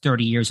almost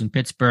 30 years in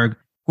Pittsburgh.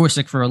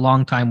 Gorsick for a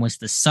long time was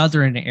the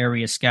Southern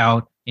area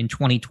scout. In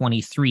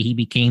 2023, he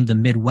became the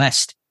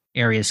Midwest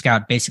area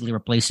scout, basically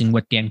replacing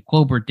what Dan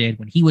Colbert did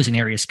when he was an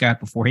area scout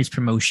before his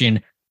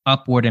promotion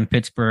upward in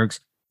Pittsburgh's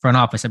front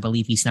office. I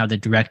believe he's now the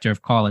director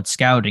of college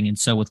scouting. And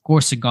so with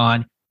Gorsick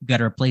gone, you got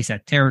to replace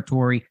that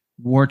territory.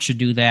 Ward should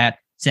do that.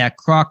 Zach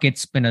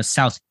Crockett's been a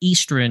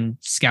Southeastern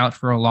scout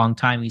for a long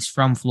time. He's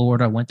from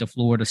Florida, went to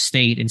Florida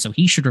State, and so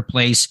he should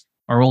replace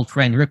our old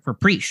friend Rick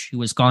Verpreech, who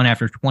was gone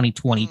after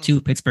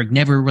 2022. Pittsburgh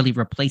never really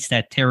replaced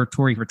that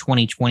territory for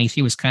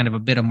 2023. It was kind of a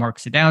bit of Mark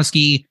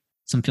Sadowski,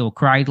 some Phil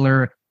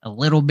Kreidler, a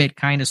little bit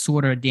kind of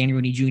sort of Dan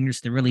Rooney Jr.,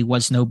 so there really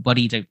was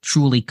nobody to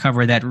truly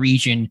cover that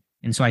region.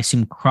 And so I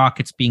assume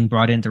Crockett's being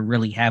brought in to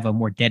really have a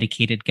more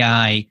dedicated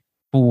guy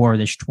for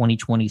this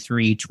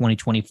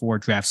 2023-2024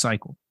 draft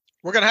cycle.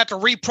 We're going to have to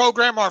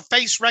reprogram our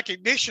face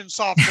recognition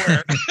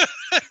software.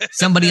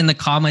 Somebody in the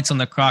comments on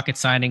the Crockett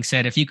signing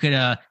said, if you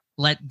could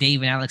let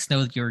Dave and Alex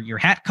know your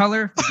hat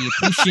color, would be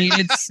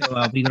appreciated.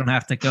 So we don't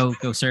have to go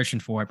searching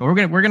for it. But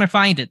we're gonna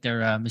find it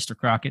there, Mr.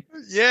 Crockett.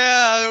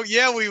 Yeah,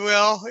 we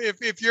will.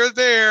 If you're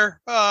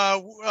there,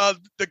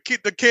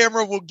 the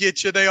camera will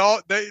get you.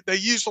 They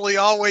usually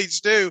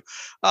always do.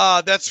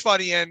 That's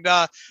funny. And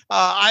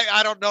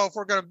I don't know if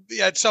we're gonna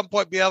at some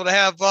point be able to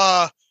have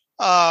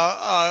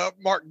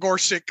Mark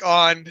Gorsick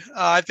on.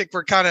 I think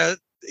we're kind of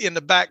in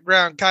the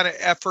background, kind of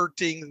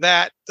efforting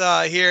that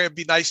here. It'd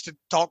be nice to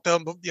talk to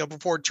him,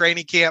 before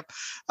training camp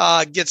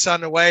gets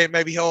underway, and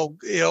maybe he'll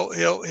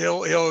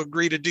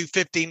agree to do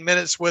 15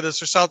 minutes with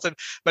us or something.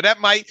 But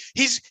that might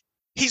he's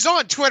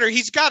on Twitter.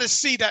 He's got to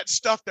see that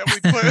stuff that we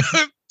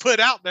put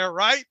out there,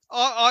 right?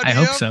 I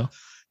hope so.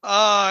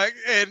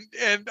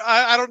 And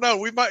I don't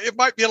know. It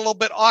might be a little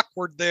bit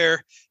awkward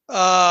there.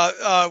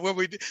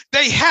 When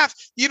they have,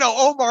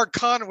 Omar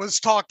Khan was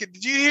talking.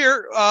 Did you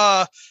hear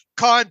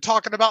Khan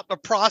talking about the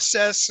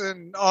process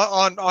and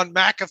on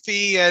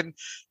McAfee and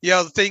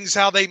things,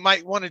 how they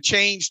might want to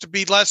change to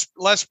be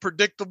less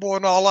predictable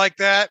and all like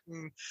that?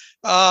 And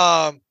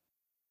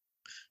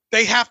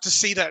they have to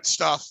see that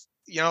stuff,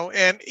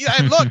 and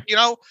look,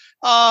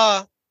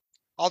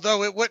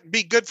 although it wouldn't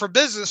be good for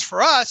business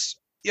for us,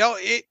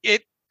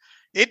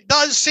 it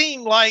does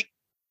seem like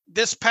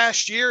this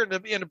past year in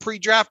the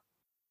pre-draft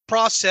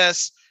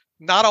process,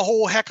 not a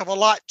whole heck of a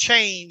lot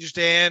changed,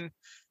 and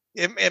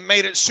it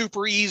made it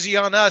super easy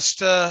on us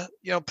to,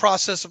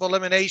 process of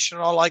elimination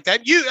and all like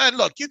that. You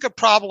could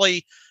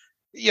probably,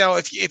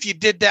 if you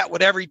did that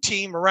with every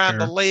team around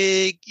the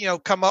league,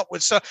 come up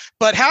with stuff.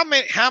 But how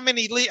many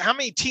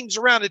teams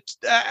around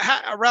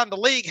the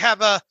league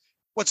have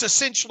what's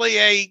essentially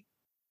a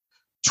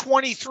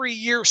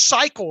 23-year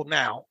cycle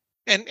now?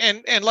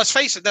 And let's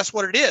face it, that's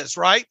what it is,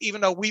 right?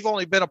 Even though we've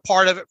only been a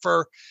part of it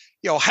for,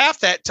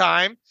 half that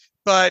time,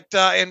 but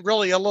and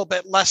really a little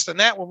bit less than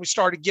that when we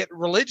started getting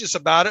religious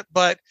about it.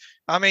 But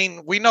I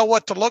mean, we know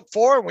what to look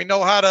for, and we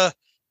know how to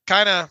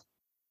kind of,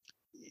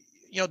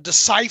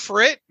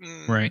 decipher it,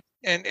 and, right,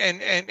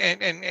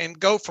 and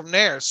go from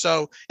there.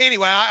 So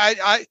anyway,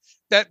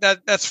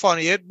 that's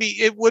funny.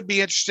 It would be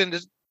interesting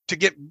to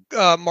get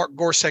Mark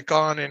Gorsick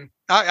on, and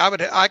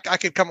I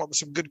could come up with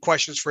some good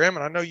questions for him,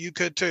 and I know you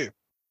could too.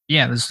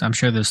 Yeah, I'm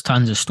sure there's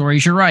tons of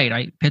stories. You're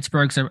right.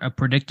 Pittsburgh's a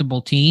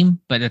predictable team,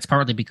 but it's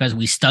partly because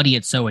we study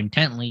it so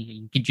intently.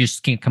 You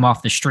just can't come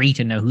off the street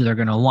and know who they're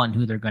going to want,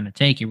 who they're going to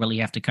take. You really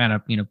have to kind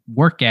of,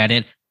 work at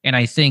it. And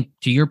I think,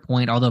 to your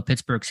point, although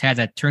Pittsburgh's had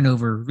that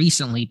turnover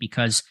recently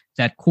because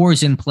that core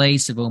is in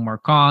place of Omar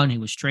Khan, who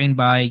was trained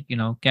by,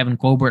 Kevin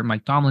Colbert and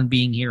Mike Tomlin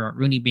being here, Art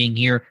Rooney being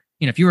here.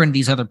 If you're in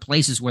these other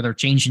places where they're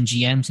changing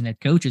GMs and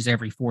head coaches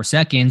every 4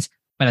 seconds,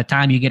 by the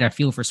time you get a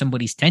feel for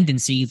somebody's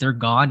tendency, they're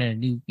gone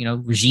and a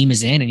new, regime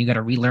is in, and you got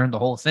to relearn the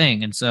whole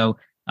thing. And so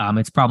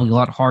it's probably a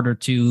lot harder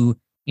to,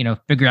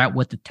 figure out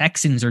what the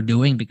Texans are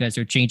doing because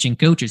they're changing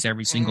coaches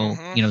every single,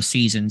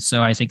 season.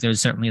 So I think there's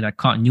certainly that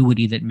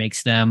continuity that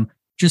makes them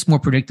just more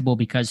predictable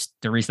because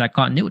there is that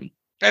continuity.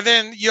 And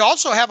then you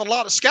also have a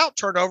lot of scout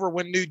turnover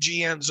when new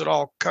GMs at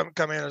all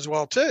come in as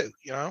well too,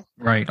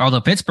 Right.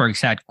 Although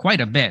Pittsburgh's had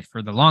quite a bit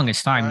for the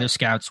longest time. Right. Their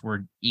scouts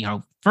were,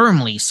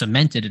 firmly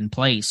cemented in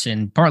place,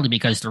 and partly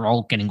because they're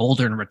all getting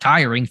older and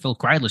retiring. Phil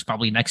Kreidler's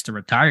probably next to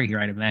retire here,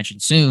 I'd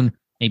imagine soon,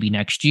 maybe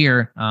next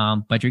year.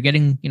 But you're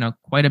getting,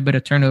 quite a bit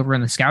of turnover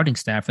in the scouting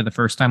staff for the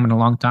first time in a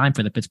long time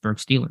for the Pittsburgh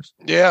Steelers.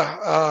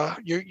 Yeah,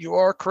 you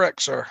are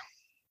correct, sir.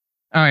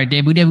 All right,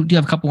 Dave, we do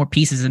have a couple more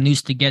pieces of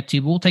news to get to.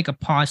 We'll take a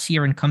pause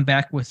here and come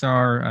back with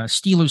our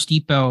Steelers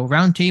Depot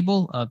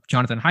roundtable of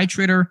Jonathan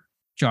Heitritter,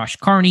 Josh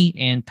Carney,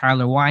 and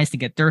Tyler Wise to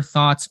get their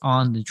thoughts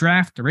on the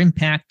draft, their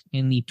impact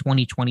in the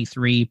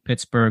 2023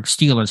 Pittsburgh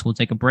Steelers. We'll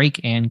take a break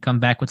and come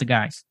back with the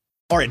guys.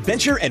 Are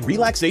adventure and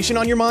relaxation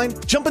on your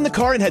mind? Jump in the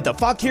car and head to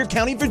Fauquier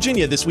County,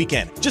 Virginia this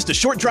weekend. Just a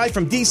short drive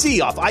from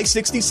D.C. off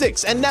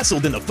I-66 and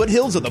nestled in the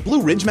foothills of the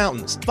Blue Ridge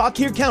Mountains.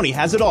 Fauquier County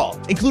has it all,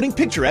 including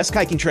picturesque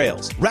hiking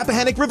trails,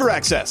 Rappahannock River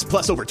access,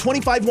 plus over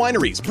 25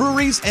 wineries,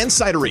 breweries, and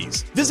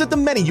cideries. Visit the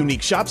many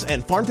unique shops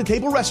and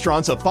farm-to-table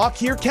restaurants of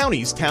Fauquier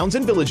County's towns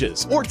and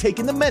villages, or take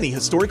in the many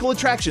historical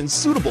attractions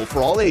suitable for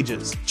all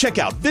ages. Check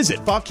out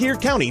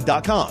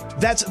visitfauquiercounty.com.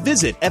 That's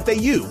visit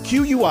FAUQUIER.com.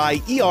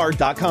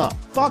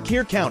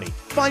 Fauquier County.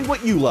 Find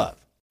what you love.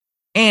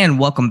 And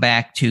welcome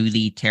back to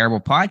the Terrible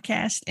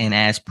Podcast. And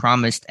as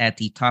promised at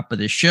the top of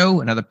the show,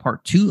 another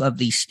part 2 of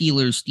the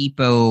Steelers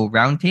Depot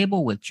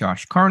Roundtable with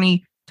Josh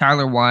Carney,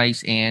 Tyler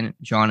Wise, and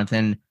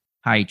Jonathan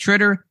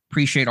Heitritter.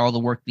 Appreciate all the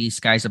work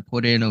these guys have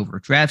put in over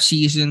draft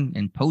season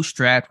and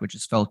post-draft, which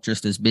has felt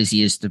just as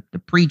busy as the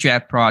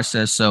pre-draft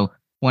process. So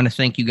want to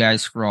thank you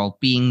guys for all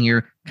being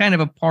here. Kind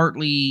of a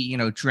partly,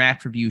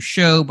 draft review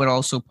show, but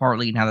also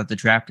partly now that the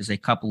draft is a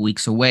couple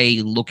weeks away,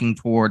 looking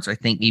towards, I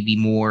think, maybe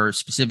more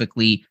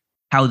specifically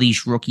how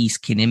these rookies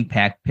can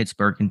impact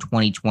Pittsburgh in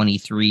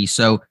 2023.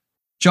 So,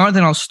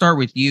 Jonathan, I'll start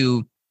with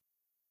you.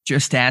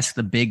 Just ask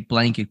the big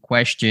blanket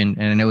question,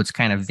 and I know it's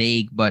kind of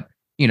vague, but,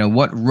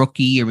 what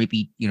rookie or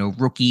maybe,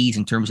 rookies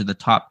in terms of the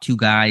top 2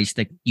 guys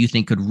that you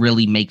think could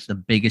really make the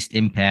biggest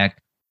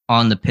impact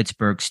on the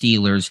Pittsburgh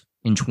Steelers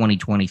in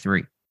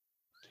 2023?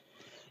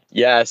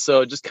 Yeah,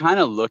 so just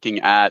kind of looking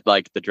at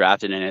like the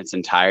draft in its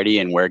entirety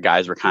and where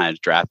guys were kind of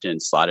drafted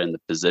and slotted in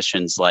the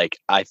positions, like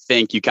I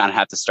think you kind of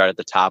have to start at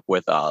the top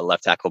with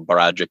left tackle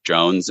Broderick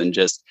Jones, and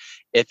just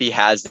if he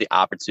has the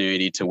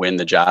opportunity to win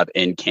the job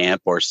in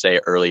camp or say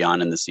early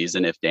on in the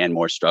season, if Dan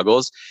Moore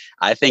struggles,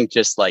 I think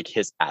just like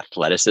his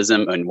athleticism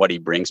and what he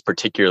brings,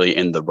 particularly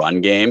in the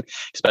run game,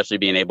 especially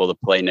being able to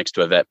play next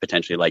to a vet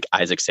potentially like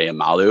Isaac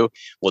Seumalo,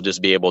 will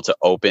just be able to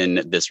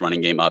open this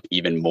running game up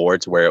even more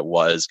to where it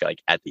was like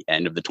at the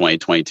end of the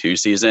 2022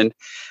 season.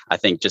 I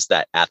think just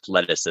that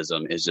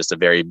athleticism is just a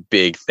very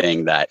big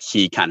thing that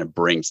he kind of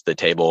brings to the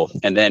table.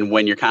 And then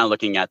when you're kind of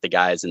looking at the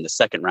guys in the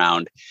second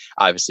round,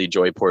 obviously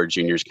Joey Porter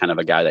Jr. is kind of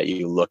a guy that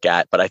you look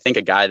at, but I think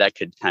a guy that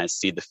could kind of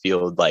see the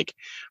field like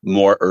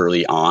more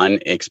early on,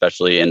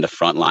 especially in the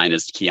front line,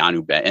 is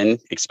Keanu Benton,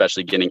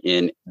 especially getting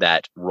in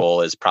that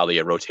role as probably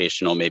a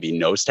rotational, maybe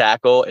nose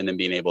tackle, and then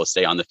being able to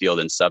stay on the field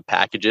in sub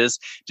packages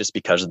just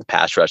because of the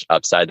pass rush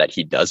upside that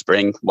he does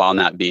bring, while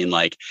not being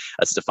like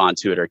a Stephon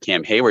Tuitt or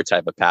Cam Hayward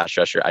type of pass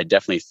rusher. I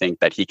definitely think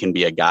that he can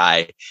be a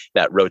guy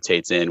that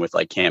rotates in with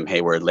like Cam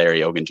Hayward, Larry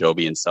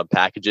Ogunjobi and sub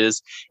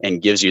packages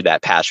and gives you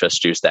that pass rush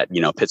juice that,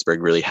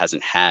 Pittsburgh really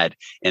hasn't had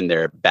in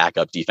their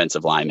backup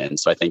defensive linemen.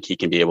 So I think he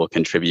can be able to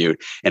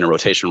contribute in a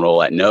rotation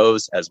role at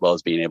nose, as well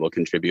as being able to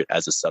contribute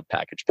as a sub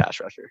package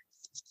pass rusher.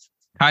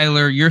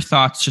 Tyler, your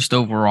thoughts just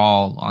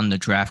overall on the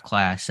draft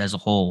class as a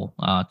whole,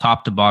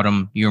 top to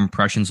bottom, your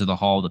impressions of the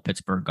haul that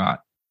Pittsburgh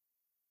got.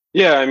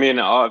 Yeah, I mean,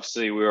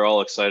 obviously we were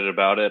all excited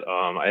about it.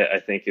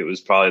 I think it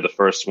was probably the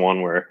first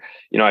one where,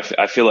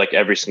 I feel like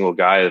every single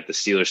guy that the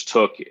Steelers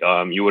took,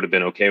 you would have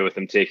been okay with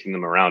them taking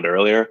them around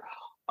earlier.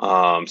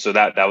 So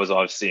that was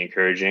obviously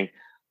encouraging.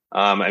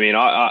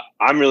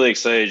 I'm really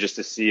excited just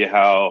to see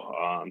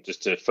how,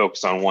 just to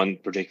focus on one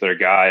particular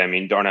guy. I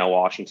mean, Darnell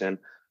Washington,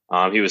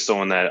 he was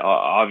someone that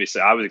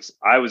obviously I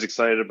was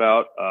excited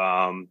about.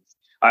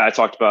 I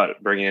talked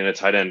about bringing in a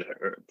tight end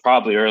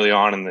probably early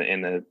on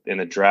in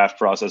the draft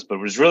process, but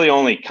was really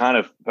only kind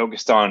of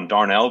focused on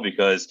Darnell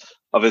because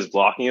of his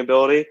blocking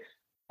ability.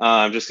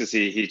 Just because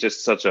he's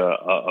just such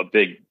a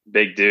big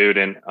dude.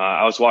 And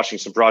I was watching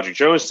some Broderick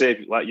Jones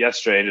tape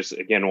yesterday, and just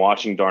again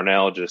watching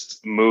Darnell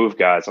just move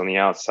guys on the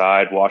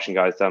outside, watching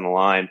guys down the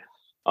line,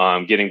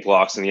 getting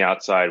blocks on the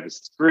outside with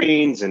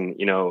screens and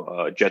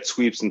jet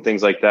sweeps and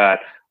things like that.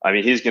 I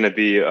mean, he's going to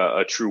be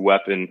a true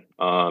weapon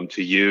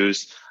to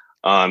use.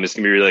 It's going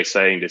to be really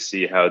exciting to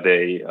see how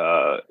they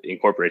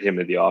incorporate him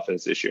into the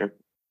offense this year.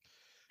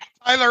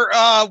 Tyler,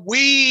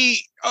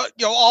 we,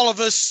 all of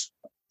us,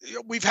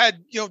 we've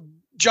had,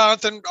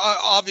 Jonathan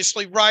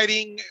obviously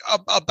writing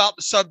about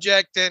the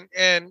subject,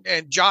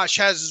 and Josh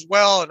has as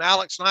well, and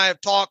Alex and I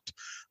have talked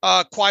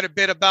quite a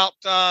bit about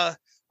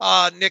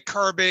Nick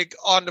Herbig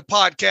on the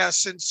podcast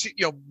since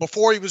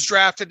before he was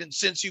drafted and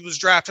since he was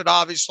drafted,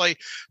 obviously.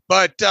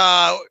 But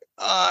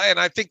and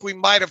I think we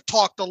might have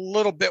talked a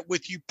little bit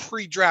with you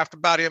pre-draft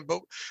about him.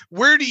 But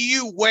where do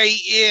you weigh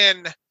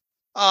in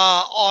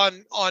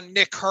on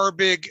Nick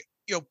Herbig,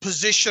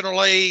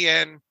 positionally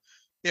and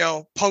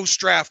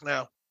post-draft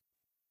now?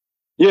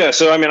 Yeah,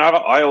 so I mean,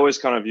 I always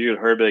kind of viewed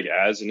Herbig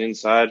as an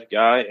inside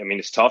guy. I mean,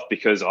 it's tough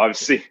because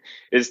obviously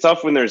it's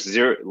tough when there's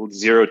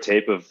zero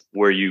tape of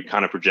where you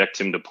kind of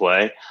project him to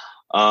play.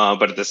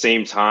 But at the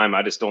same time,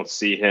 I just don't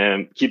see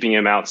keeping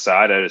him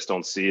outside. I just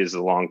don't see as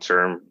a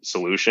long-term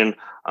solution.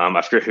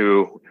 I forget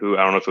who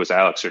I don't know if it was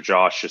Alex or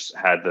Josh just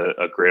had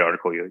a great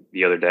article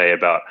the other day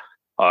about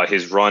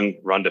his run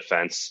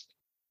defense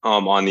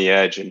on the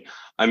edge. And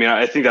I mean,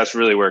 I think that's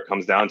really where it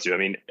comes down to. I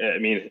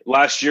mean,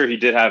 last year he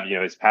did have,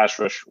 his pass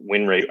rush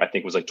win rate, I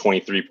think was like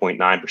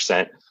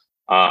 23.9%.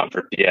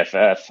 for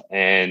PFF.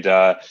 And,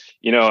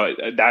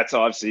 that's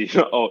obviously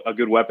a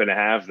good weapon to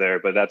have there,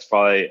 but I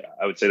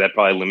would say that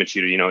probably limits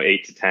you to,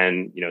 8 to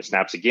 10,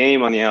 snaps a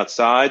game on the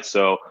outside.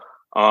 So,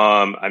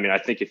 I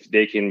think if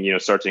they can,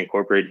 start to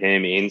incorporate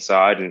him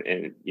inside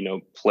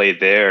and play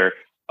there,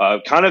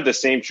 kind of the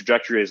same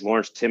trajectory as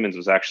Lawrence Timmons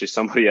was actually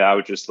somebody I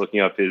was just looking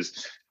up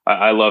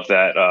I love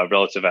that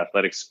relative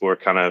athletic score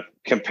kind of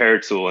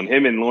compared to, and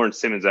him and Lawrence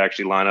Timmons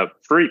actually line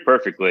up pretty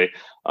perfectly.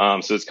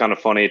 So it's kind of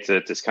funny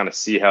to just kind of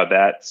see how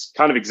that's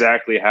kind of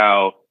exactly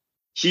how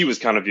he was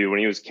kind of viewed when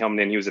he was coming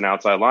in. He was an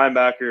outside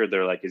linebacker.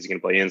 They're like, is he going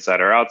to play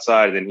inside or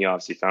outside? And then he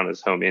obviously found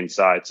his home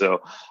inside.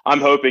 So I'm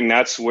hoping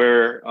that's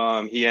where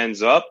he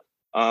ends up.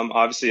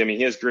 Obviously,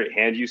 he has great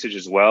hand usage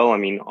as well.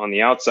 On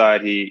the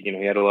outside, he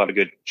had a lot of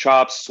good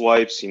chops,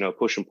 swipes,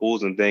 push and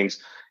pulls and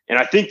things. And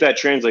I think that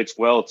translates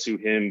well to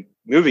him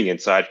moving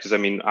inside because,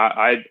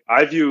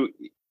 I view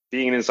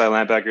being an inside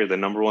linebacker, the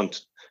number one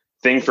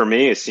thing for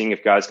me is seeing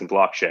if guys can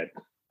block shed.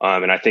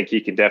 And I think he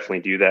can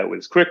definitely do that with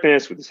his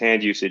quickness, with his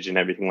hand usage and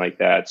everything like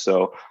that.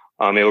 So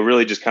it will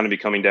really just kind of be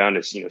coming down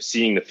to,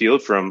 seeing the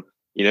field from,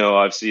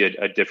 obviously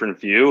a different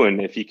view.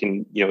 And if he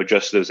can,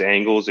 adjust those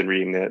angles and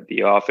reading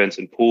the offense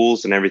and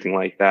pulls and everything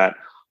like that,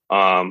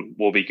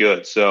 will be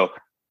good. So,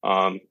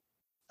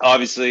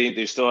 obviously,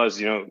 there still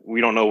has, we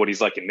don't know what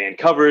he's like in man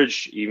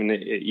coverage. Even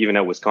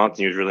at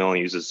Wisconsin, he was really only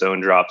uses zone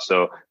drop.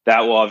 So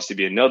that will obviously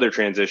be another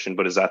transition,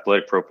 but his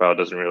athletic profile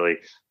doesn't really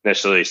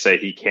necessarily say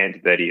he can't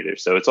do that either.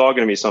 So it's all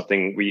going to be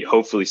something we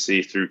hopefully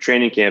see through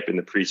training camp in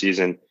the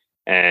preseason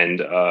and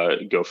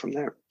go from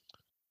there.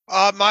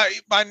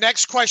 My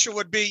next question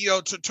would be,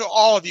 to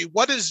all of you,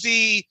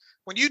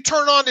 when you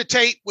turn on the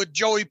tape with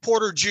Joey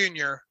Porter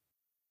Jr.,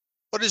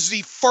 what is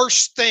the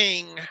first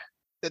thing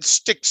that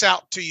sticks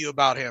out to you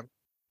about him?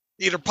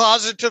 Either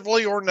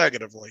positively or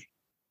negatively.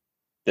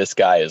 This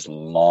guy is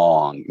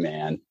long,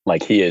 man.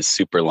 Like he is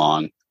super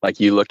long. Like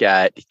you look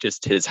at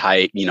just his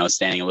height,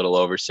 standing a little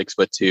over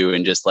 6'2",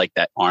 and just like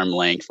that arm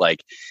length.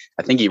 Like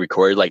I think he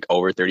recorded like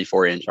over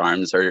 34-inch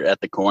arms or at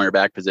the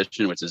cornerback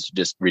position, which is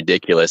just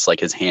ridiculous.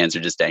 Like his hands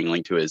are just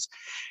dangling to his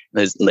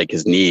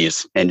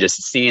knees, and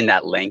just seeing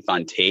that length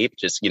on tape,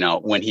 just,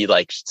 when he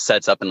like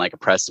sets up in like a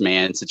press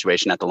man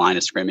situation at the line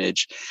of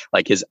scrimmage,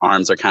 like his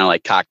arms are kind of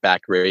like cocked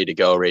back, ready to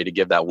go, ready to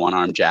give that one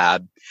arm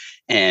jab.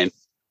 And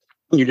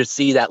you just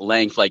see that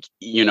length, like,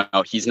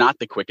 he's not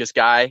the quickest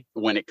guy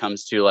when it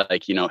comes to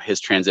like, his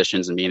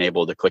transitions and being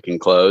able to click and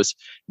close.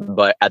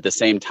 But at the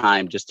same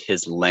time, just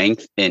his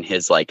length and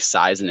his like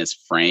size and his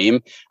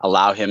frame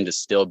allow him to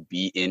still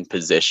be in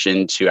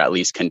position to at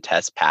least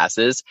contest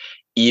passes,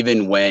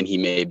 even when he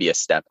may be a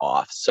step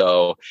off.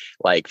 So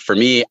like for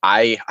me,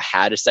 I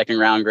had a second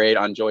round grade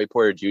on Joey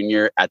Porter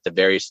Jr. at the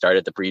very start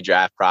of the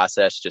pre-draft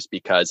process, just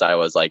because I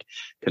was like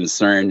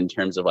concerned in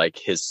terms of like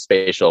his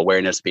spatial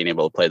awareness, being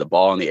able to play the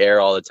ball in the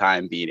air all the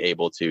time, being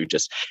able to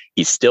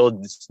he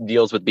still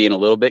deals with being a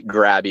little bit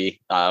grabby,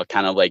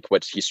 kind of like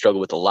what he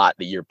struggled with a lot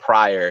the year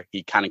prior.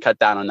 He kind of cut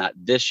down on that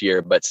this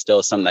year, but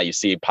still something that you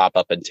see pop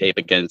up in tape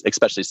against,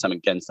 especially some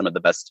of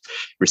the best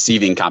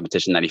receiving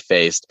competition that he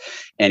faced.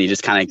 And he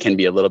just kind of can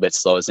be a little bit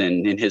slow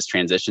in his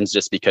transitions,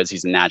 just because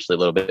he's naturally a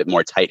little bit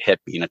more tight hip,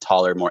 being a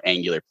taller, more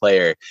angular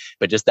player.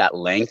 But just that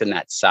length and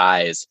that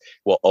size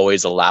will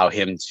always allow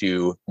him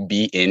to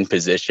be in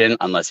position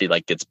unless he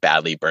like gets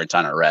badly burnt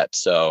on a rep.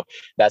 So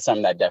that's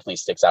something that definitely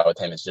sticks out with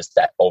him, is just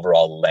that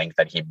overall length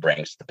that he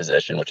brings to the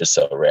position, which is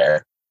so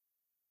rare.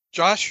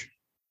 Josh?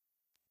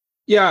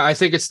 Yeah, I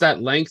think it's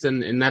that length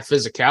and that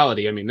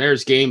physicality.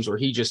 There's games where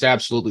he just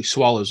absolutely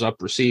swallows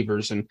up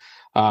receivers. And,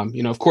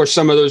 of course,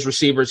 some of those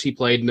receivers he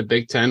played in the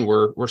Big Ten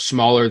were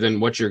smaller than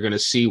what you're going to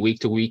see week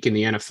to week in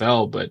the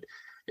NFL. But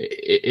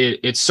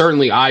it's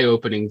certainly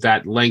eye-opening,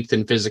 that length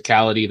and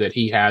physicality that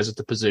he has at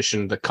the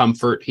position, the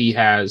comfort he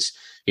has,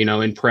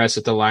 in press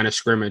at the line of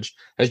scrimmage.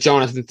 As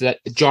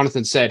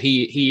Jonathan said,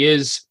 he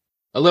is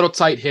a little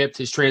tight-hipped.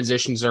 His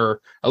transitions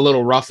are a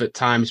little rough at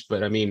times,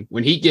 but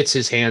when he gets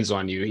his hands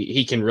on you,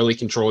 he can really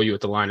control you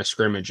at the line of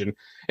scrimmage and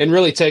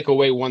really take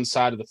away one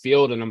side of the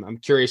field. And I'm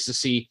curious to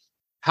see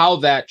how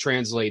that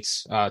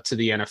translates to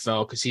the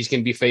NFL, because he's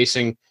going to be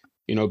facing,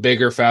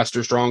 bigger,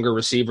 faster, stronger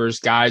receivers,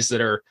 guys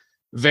that are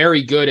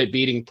very good at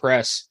beating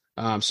press.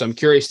 So I'm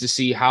curious to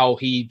see how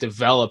he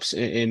develops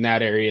in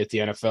that area at the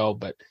NFL.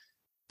 But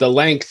the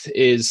length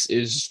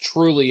is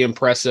truly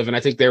impressive. And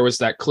I think there was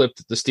that clip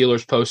that the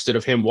Steelers posted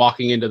of him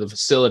walking into the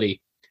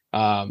facility,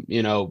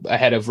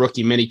 ahead of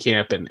rookie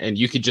minicamp, and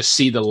you could just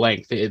see the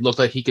length. It looked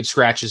like he could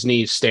scratch his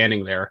knees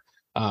standing there.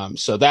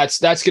 So that's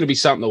going to be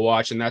something to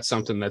watch. And that's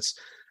something that's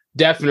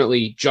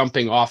definitely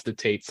jumping off the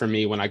tape for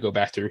me when I go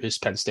back through his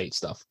Penn State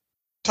stuff.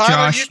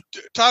 Tyler,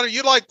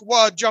 you like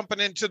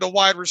jumping into the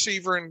wide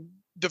receiver and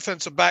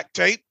defensive back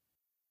tape?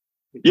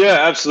 Yeah,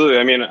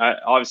 absolutely.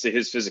 Obviously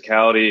his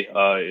physicality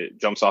it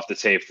jumps off the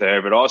tape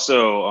there, but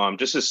also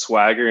just his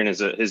swagger and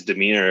his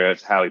demeanor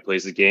of how he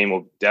plays the game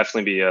will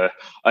definitely be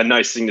a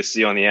nice thing to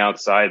see on the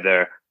outside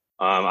there.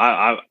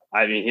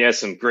 He has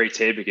some great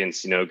tape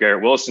against,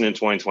 Garrett Wilson in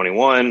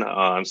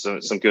 2021,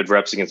 some good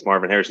reps against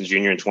Marvin Harrison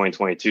Jr. in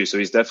 2022. So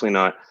he's definitely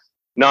not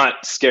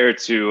not scared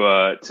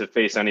to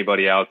face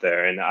anybody out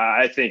there. And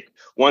I think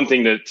one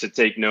thing to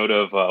take note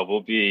of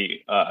will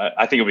be,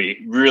 I think it'll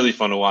be really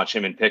fun to watch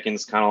him and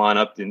Pickens kind of line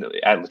up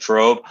at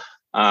Latrobe.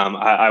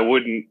 I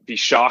wouldn't be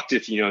shocked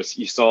if, you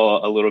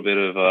saw a little bit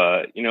of,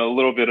 a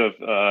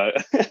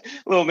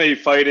little maybe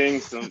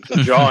fighting, some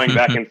jawing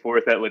back and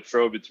forth at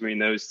Latrobe between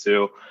those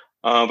two.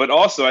 But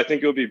also, I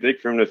think it would be big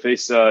for him to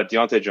face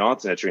Deontay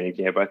Johnson at training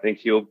camp. I think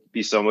he'll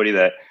be somebody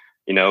that,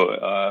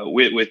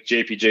 with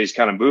JPJ's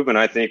kind of movement,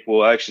 I think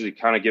will actually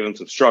kind of give him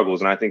some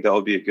struggles. And I think that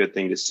would be a good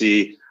thing to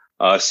see,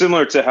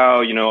 similar to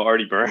how,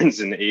 Artie Burns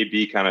and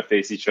AB kind of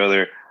face each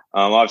other.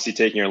 Obviously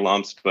taking your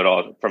lumps,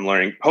 but from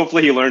learning,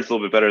 hopefully he learns a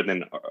little bit better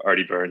than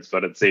Artie Burns.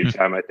 But at the same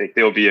time, I think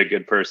they'll be a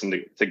good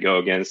person to go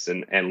against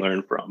and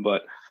learn from.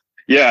 But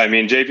yeah, I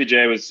mean,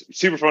 JPJ was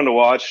super fun to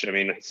watch. I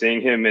mean,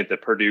 seeing him at the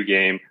Purdue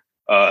game,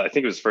 I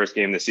think it was the first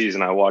game this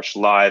season I watched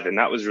live, and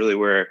that was really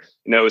where,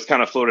 it was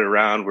kind of floated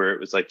around where it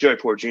was like Joey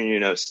Porter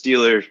Jr.,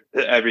 Steelers,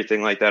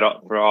 everything like that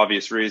for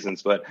obvious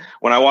reasons. But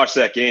when I watched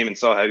that game and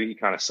saw how he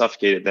kind of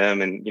suffocated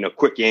them and,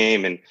 quick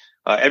game, and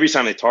every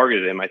time they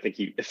targeted him, I think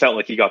it felt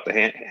like he got the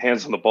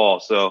hands on the ball.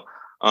 So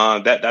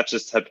that's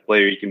just the type of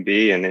player he can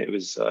be, and it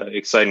was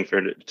exciting for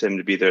him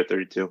to be there at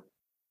 32.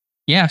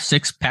 Yeah,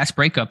 6 pass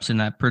breakups in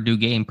that Purdue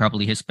game,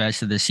 probably his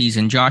best of the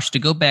season. Josh, to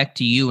go back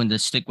to you and to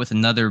stick with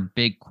another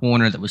big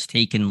corner that was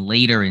taken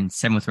later in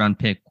 7th round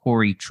pick,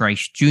 Corey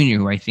Trice Jr.,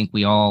 who I think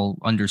we all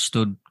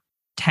understood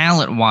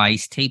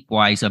talent-wise,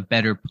 tape-wise, a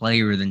better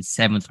player than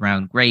 7th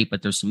round great,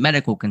 but there's some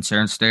medical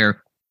concerns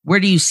there. Where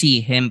do you see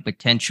him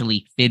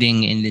potentially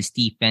fitting in this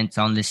defense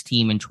on this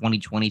team in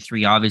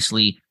 2023?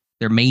 Obviously,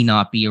 there may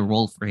not be a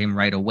role for him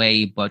right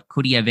away, but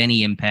could he have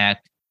any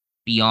impact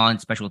beyond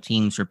special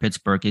teams for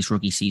Pittsburgh his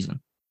rookie season?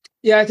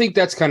 Yeah, I think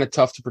that's kind of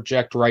tough to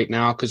project right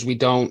now because we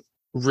don't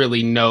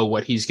really know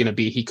what he's going to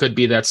be. He could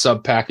be that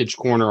sub-package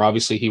corner.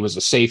 Obviously, he was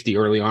a safety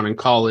early on in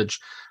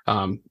college,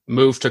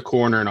 moved to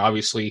corner, and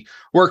obviously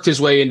worked his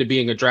way into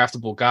being a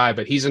draftable guy.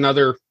 But he's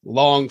another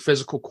long,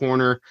 physical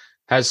corner,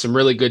 has some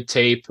really good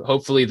tape.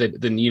 Hopefully,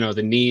 the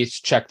knee is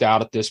checked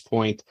out at this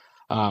point.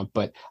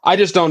 But I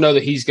just don't know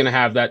that he's going to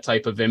have that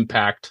type of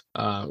impact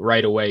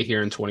right away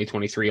here in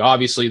 2023.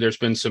 Obviously, there's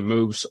been some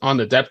moves on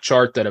the depth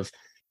chart that have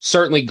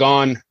certainly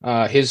gone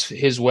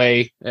his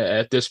way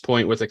at this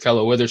point, with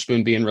Ahkello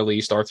Witherspoon being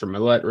released, Arthur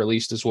Millette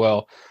released as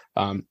well.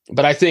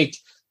 But I think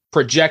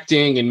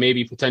projecting and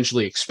maybe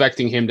potentially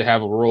expecting him to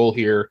have a role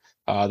here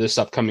this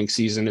upcoming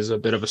season is a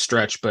bit of a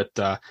stretch. But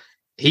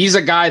he's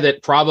a guy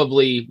that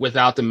probably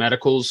without the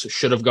medicals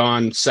should have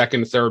gone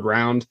 2nd, 3rd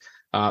round.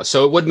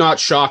 So it would not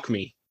shock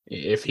me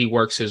if he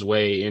works his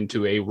way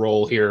into a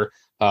role here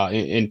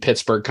in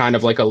Pittsburgh, kind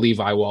of like a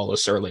Levi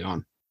Wallace early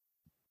on.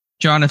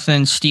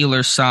 Jonathan,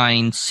 Steelers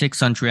signed 6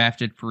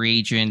 undrafted free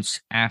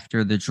agents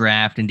after the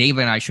draft. And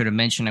David and I should have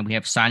mentioned that we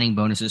have signing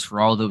bonuses for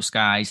all those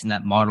guys, and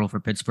that model for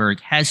Pittsburgh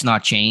has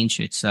not changed.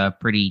 It's a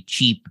pretty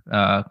cheap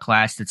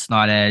class that's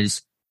not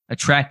as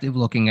attractive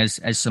looking as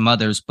some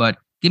others. But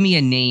give me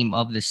a name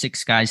of the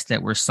 6 guys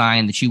that were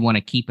signed that you want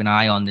to keep an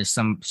eye on this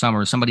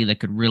summer, somebody that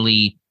could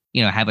really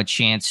have a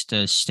chance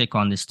to stick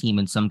on this team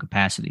in some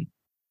capacity.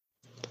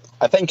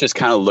 I think just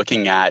kind of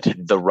looking at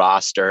the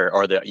roster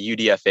or the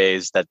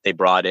UDFAs that they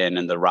brought in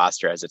and the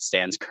roster as it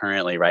stands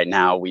currently right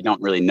now, we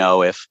don't really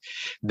know if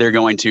they're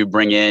going to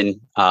bring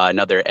in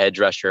another edge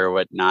rusher or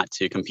whatnot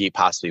to compete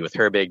possibly with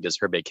Herbig. Does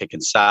Herbig kick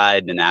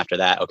inside? And after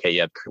that, okay,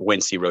 you have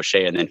Quincy Roche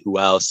and then who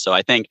else? So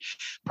I think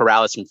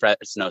Perales from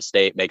Fresno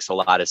State makes a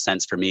lot of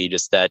sense for me.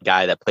 Just that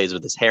guy that plays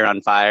with his hair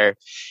on fire.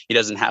 He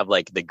doesn't have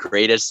like the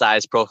greatest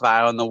size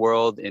profile in the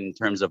world in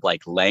terms of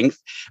like length,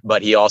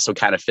 but he also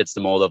kind of fits the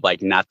mold of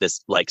like not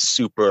this like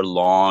super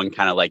long,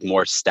 kind of like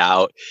more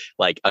stout,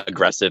 like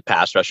aggressive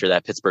pass rusher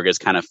that Pittsburgh has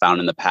kind of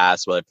found in the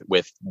past with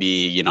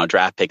the,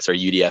 draft picks or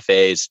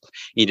UDFAs.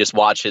 You just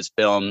watch his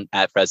film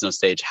at Fresno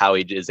State, how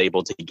he is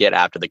able to get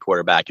after the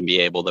quarterback and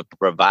be able to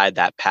provide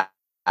that pass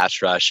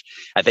rush.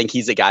 I think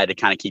he's a guy to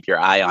kind of keep your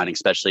eye on,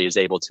 especially is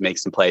able to make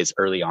some plays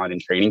early on in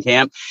training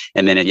camp.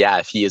 And then,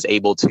 if he is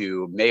able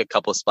to make a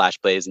couple of splash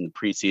plays in the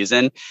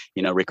preseason,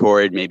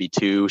 record maybe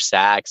 2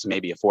 sacks,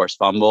 maybe a forced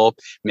fumble,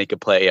 make a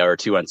play or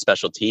 2 on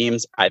special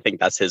teams, I think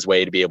that's his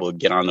way to be able to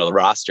get onto the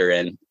roster.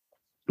 And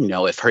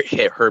if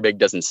Herbig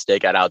doesn't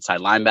stick at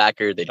outside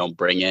linebacker, they don't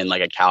bring in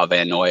like a Cal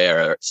Van Noy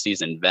or a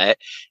seasoned vet,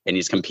 and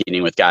he's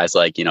competing with guys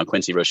like,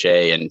 Quincy Roche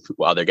and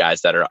other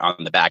guys that are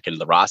on the back end of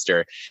the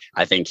roster,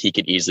 I think he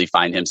could easily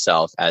find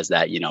himself as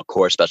that,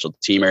 core special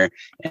teamer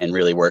and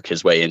really work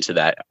his way into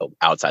that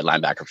outside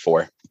linebacker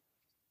 4.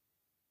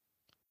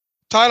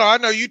 Tyler, I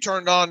know you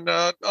turned on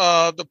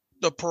the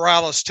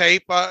Perales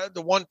tape.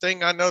 The one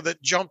thing I know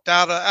that jumped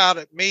out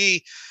at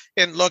me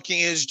in looking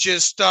is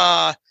just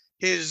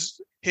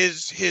his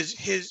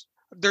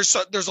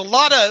there's a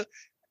lot of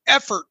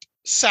effort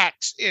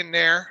sacks in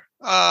there.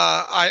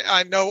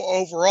 I know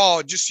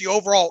overall, just the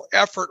overall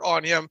effort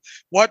on him.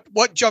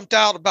 What jumped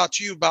out about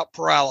you about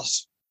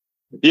Perales?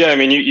 Yeah, I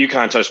mean, you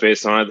kind of touched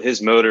base on it.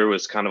 His motor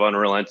was kind of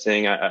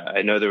unrelenting.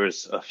 I know there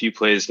was a few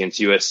plays against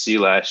USC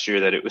last year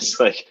that it was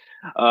like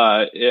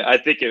I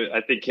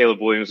think Caleb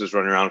Williams was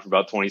running around for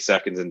about 20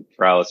 seconds, and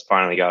Morales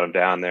finally got him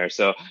down there.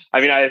 So,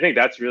 I mean, I think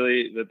that's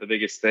really the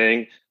biggest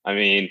thing. I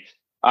mean,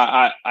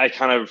 I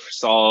kind of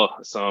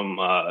saw some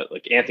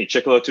like Anthony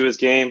Chickalo to his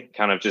game,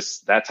 kind of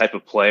just that type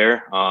of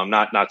player.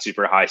 Not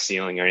super high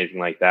ceiling or anything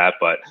like that,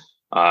 but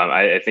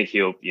I think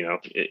he'll,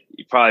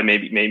 he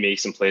probably may make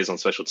some plays on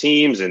special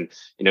teams, and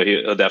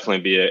he'll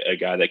definitely be a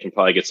guy that can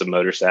probably get some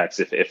motor sacks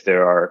if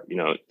there are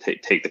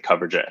take the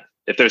coverage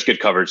if there's good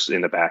coverage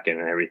in the back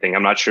end and everything.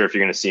 I'm not sure if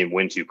you're going to see him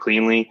win too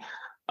cleanly.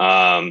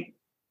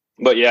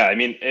 But yeah, I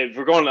mean, if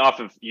we're going off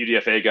of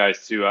UDFA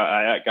guys too,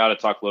 I got to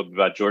talk a little bit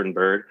about Jordan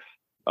Byrd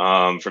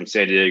from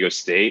San Diego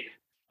State.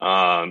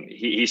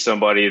 He's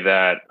somebody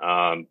that,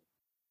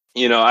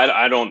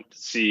 I don't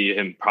see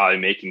him probably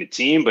making the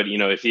team, but,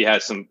 if he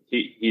has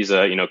he's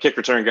a, kick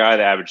return guy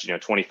that averaged,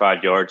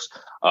 25 yards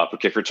per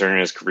kick return in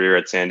his career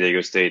at San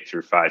Diego State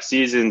through 5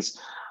 seasons.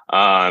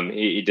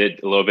 He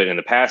did a little bit in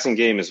the passing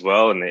game as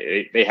well, and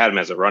they had him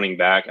as a running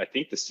back. I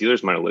think the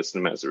Steelers might have listed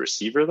him as a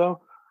receiver,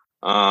 though.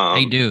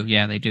 They do.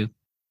 Yeah, they do.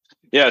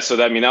 Yeah, so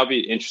that'll be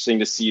interesting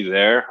to see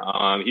there.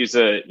 He's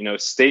a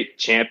state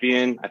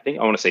champion. I think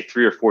I want to say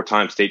 3 or 4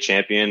 times state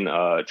champion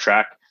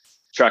track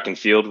and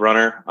field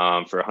runner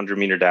for a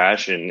 100-meter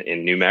dash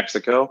in New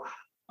Mexico.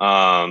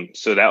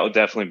 So that will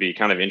definitely be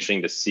kind of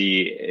interesting to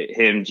see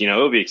him.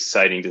 It'll be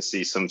exciting to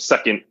see some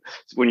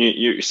when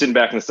you're sitting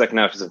back in the second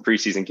half of some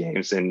preseason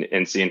games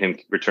and seeing him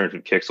return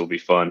from kicks will be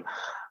fun.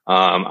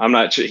 I'm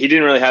not sure. He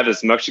didn't really have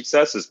as much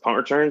success as punt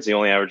returns. He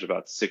only averaged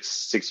about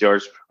six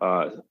yards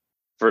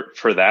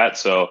for that.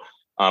 So,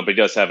 but he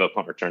does have a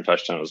punt return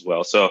touchdown as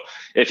well. So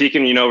if he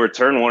can,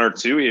 return 1 or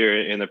 2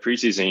 here in the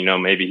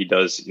preseason, maybe he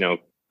does,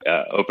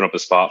 open up a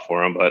spot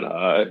for him.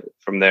 But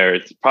from there,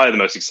 it's probably the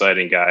most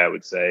exciting guy, I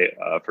would say,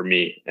 for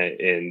me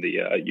in the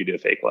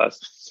UDFA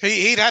class.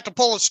 He'd have to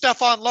pull a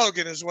Stephon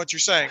Logan is what you're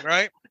saying,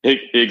 right?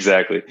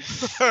 Exactly.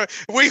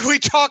 we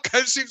talk,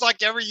 it seems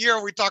like every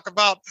year we talk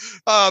about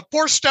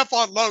poor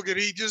Stephon Logan.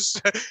 He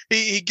just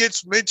he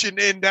gets mentioned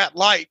in that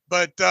light,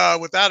 but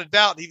without a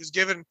doubt he was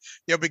given,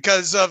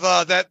 because of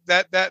that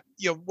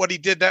what he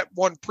did that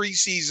one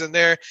preseason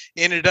there,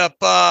 ended up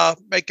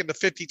making the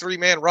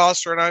 53-man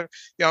roster, and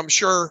I'm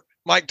sure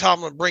Mike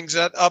Tomlin brings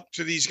that up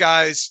to these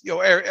guys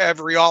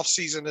every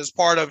offseason as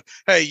part of,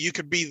 hey, you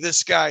could be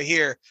this guy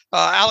here.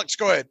 Alex,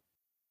 go ahead.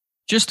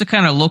 Just to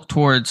kind of look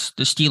towards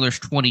the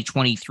Steelers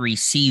 2023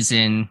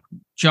 season,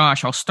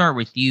 Josh, I'll start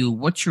with you.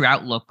 What's your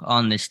outlook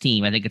on this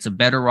team? I think it's a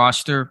better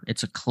roster.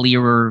 It's a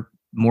clearer,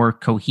 more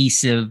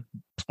cohesive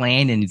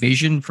plan and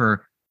vision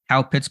for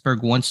how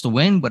Pittsburgh wants to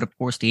win. But of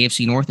course, the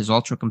AFC North is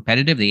ultra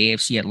competitive. The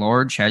AFC at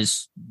large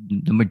has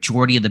the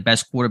majority of the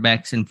best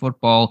quarterbacks in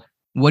football.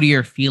 What are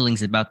your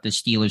feelings about the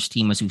Steelers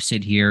team as we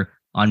sit here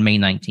on May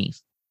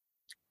 19th?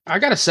 I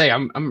got to say,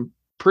 I'm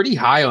pretty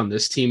high on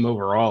this team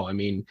overall. I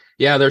mean,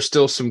 yeah, there's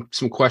still some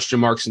question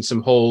marks and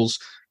some holes,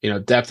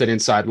 depth at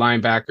inside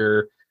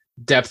linebacker,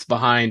 depth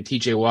behind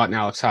TJ Watt and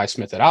Alex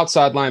Highsmith at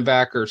outside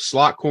linebacker,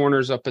 slot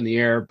corners up in the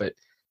air. But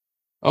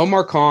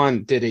Omar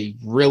Khan did a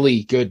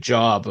really good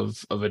job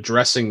of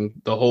addressing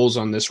the holes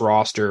on this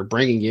roster,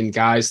 bringing in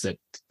guys that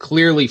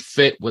clearly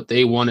fit what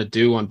they want to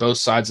do on both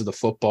sides of the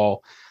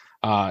football.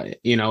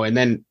 And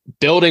then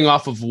building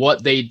off of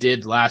what they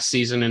did last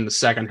season in the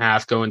second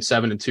half, going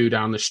 7-2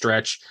 down the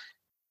stretch.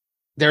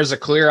 There's a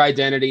clear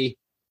identity.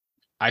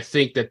 I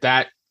think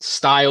that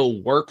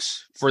style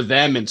works for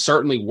them and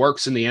certainly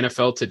works in the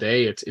NFL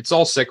today. It's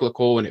all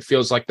cyclical, and it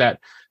feels like that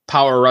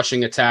power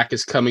rushing attack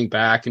is coming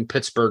back, and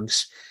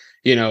Pittsburgh's,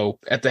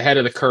 at the head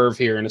of the curve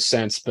here in a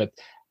sense. But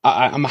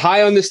I'm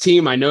high on this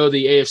team. I know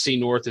the AFC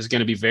North is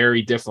going to be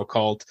very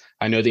difficult.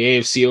 I know the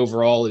AFC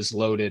overall is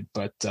loaded,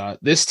 but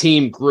this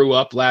team grew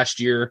up last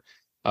year.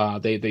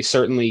 They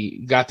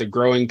certainly got the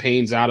growing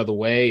pains out of the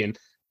way, and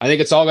I think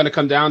it's all going to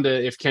come down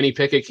to if Kenny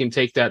Pickett can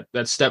take that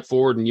step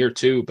forward in year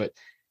 2. But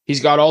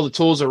he's got all the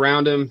tools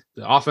around him.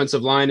 The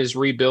offensive line is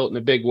rebuilt in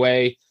a big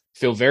way.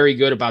 Feel very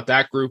good about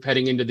that group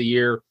heading into the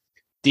year.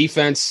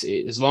 Defense,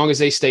 as long as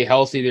they stay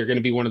healthy, they're going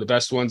to be one of the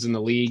best ones in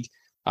the league.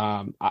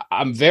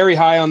 I'm very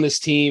high on this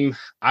team.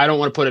 I don't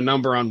want to put a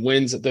number on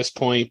wins at this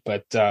point,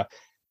 but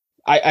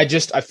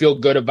I feel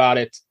good about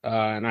it.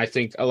 And I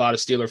think a lot of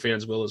Steeler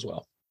fans will as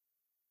well.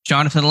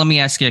 Jonathan, let me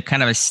ask you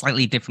kind of a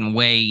slightly different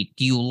way.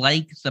 Do you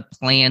like the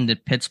plan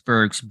that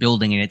Pittsburgh's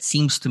building? And it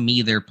seems to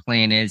me their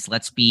plan is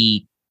let's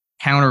be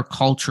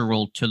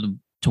countercultural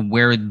to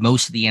where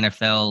most of the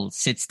NFL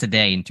sits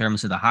today in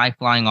terms of the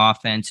high-flying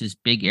offenses,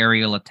 big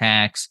aerial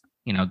attacks,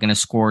 going to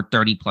score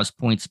 30-plus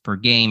points per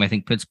game. I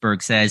think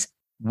Pittsburgh says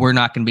we're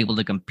not going to be able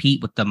to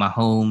compete with the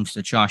Mahomes,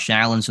 the Josh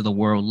Allens of the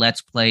world.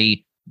 Let's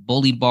play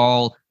bully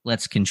ball.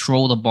 Let's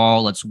control the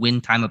ball. Let's win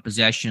time of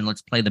possession.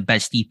 Let's play the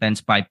best defense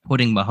by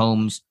putting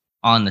Mahomes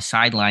on the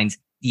sidelines.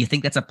 Do you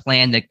think that's a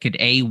plan that could,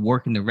 A,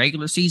 work in the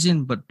regular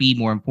season, but B,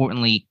 more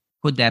importantly,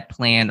 could that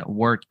plan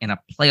work in a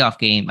playoff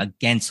game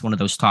against one of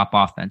those top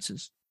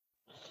offenses?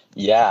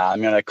 Yeah,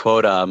 I'm going to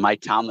quote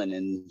Mike Tomlin,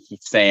 and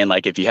he's saying,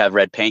 like, if you have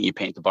red paint, you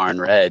paint the barn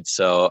red.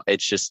 So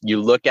it's just,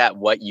 you look at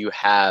what you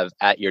have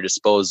at your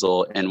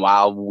disposal. And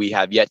while we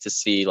have yet to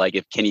see, like,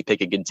 if Kenny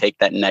Pickett can take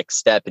that next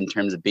step in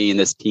terms of being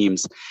this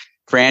team's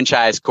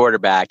franchise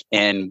quarterback,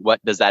 and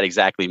what does that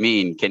exactly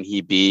mean? Can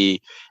he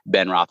be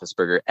Ben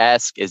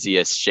Roethlisberger-esque? Is he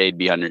a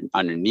shade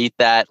underneath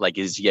that? Like,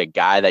 is he a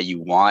guy that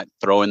you want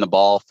throwing the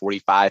ball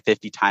 45,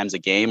 50 times a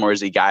game? Or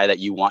is he a guy that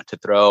you want to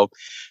throw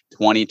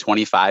 20,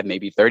 25,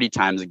 maybe 30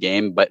 times a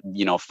game, but,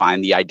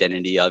 find the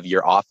identity of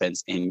your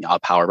offense in a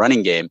power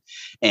running game?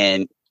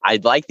 And I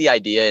like the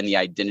idea and the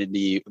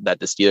identity that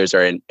the Steelers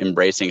are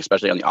embracing,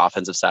 especially on the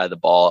offensive side of the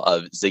ball,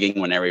 of zigging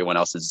when everyone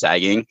else is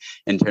zagging,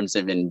 in terms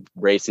of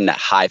embracing that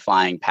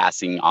high-flying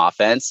passing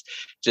offense,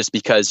 just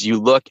because you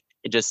look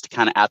just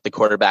kind of at the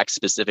quarterback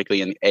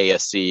specifically in the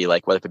AFC,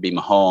 like whether it be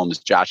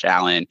Mahomes, Josh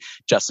Allen,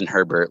 Justin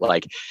Herbert,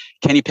 like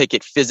Kenny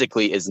Pickett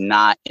physically is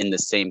not in the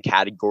same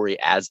category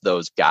as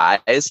those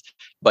guys.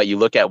 But you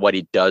look at what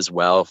he does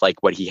well,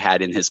 like what he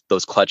had in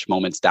those clutch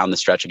moments down the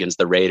stretch against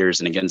the Raiders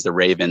and against the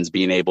Ravens,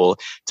 being able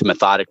to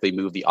methodically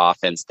move the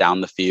offense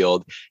down the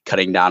field,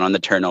 cutting down on the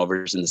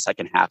turnovers in the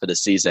second half of the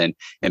season,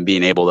 and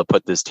being able to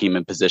put this team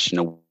in position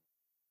to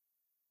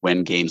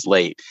win games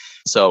late.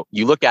 So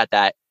you look at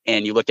that,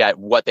 and you look at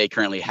what they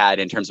currently had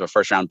in terms of a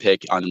first-round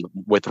pick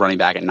with running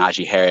back at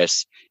Najee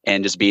Harris,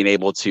 and just being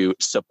able to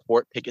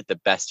support Pickett the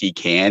best he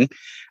can.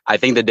 I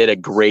think they did a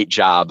great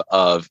job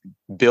of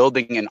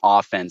building an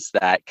offense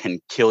that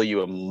can kill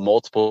you in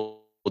multiple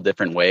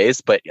different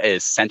ways, but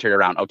is centered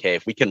around, okay,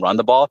 if we can run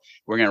the ball,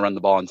 we're going to run the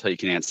ball until you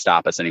can't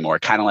stop us anymore.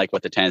 Kind of like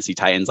what the Tennessee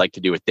Titans like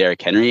to do with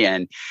Derrick Henry.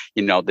 And,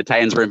 the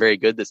Titans weren't very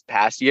good this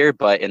past year,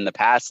 but in the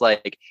past,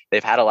 like,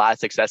 they've had a lot of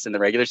success in the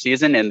regular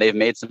season, and they've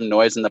made some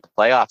noise in the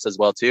playoffs as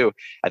well, too.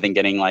 I think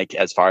getting like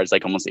as far as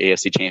like almost the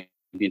AFC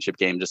championship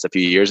game just a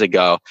few years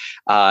ago.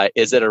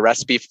 Is it a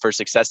recipe for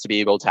success to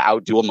be able to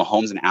outduel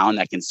Mahomes and Allen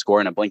that can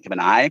score in a blink of an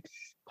eye?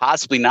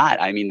 Possibly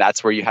not. I mean,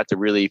 that's where you have to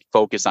really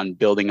focus on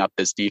building up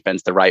this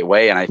defense the right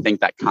way. And I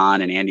think that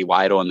Khan and Andy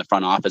Weidel in the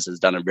front office has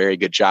done a very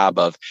good job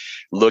of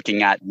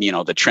looking at,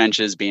 the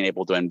trenches, being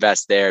able to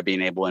invest there,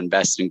 being able to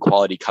invest in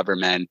quality cover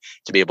men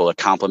to be able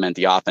to complement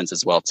the offense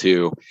as well,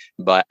 too.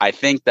 But I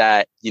think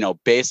that,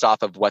 based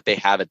off of what they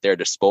have at their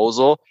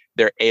disposal,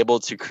 they're able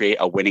to create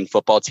a winning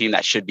football team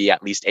that should be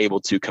at least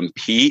able to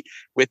compete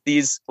with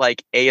these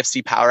like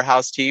AFC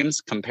powerhouse teams,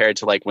 compared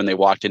to like when they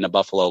walked into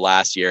Buffalo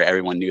last year.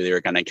 Everyone knew they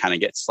were going to kind of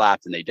get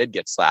slapped, and they did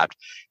get slapped.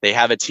 They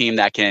have a team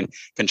that can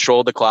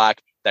control the clock,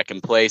 that can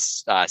play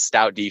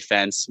stout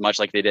defense, much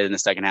like they did in the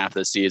second half of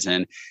the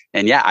season.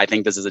 And yeah, I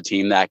think this is a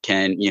team that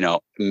can,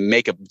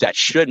 that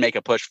should make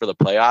a push for the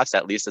playoffs,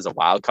 at least as a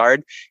wild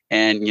card.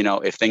 And,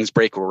 if things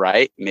break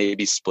right,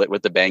 maybe split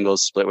with the Bengals,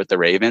 split with the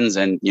Ravens,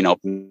 and,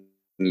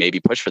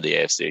 maybe push for the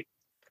AFC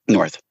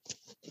North.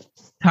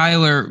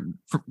 Tyler,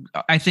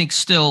 I think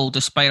still,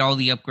 despite all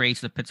the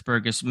upgrades that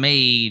Pittsburgh has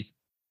made,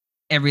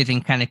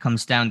 everything kind of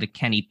comes down to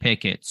Kenny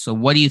Pickett. So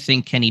what do you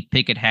think Kenny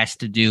Pickett has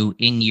to do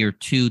in year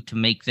 2 to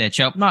make that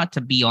jump? Not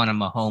to be on a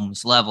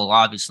Mahomes level,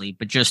 obviously,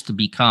 but just to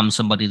become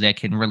somebody that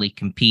can really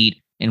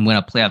compete and win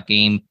a playoff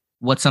game.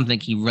 What's something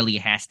he really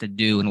has to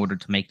do in order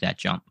to make that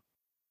jump?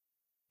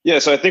 Yeah,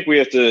 so I think we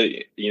have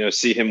to,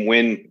 see him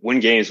win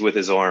games with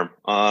his arm.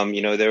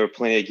 There were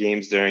plenty of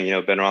games during,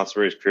 Ben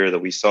Roethlisberger's career that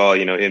we saw,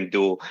 him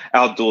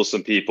outduel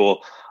some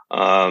people.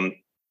 And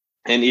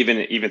even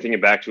thinking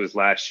back to his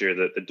last year,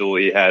 the duel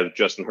he had with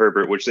Justin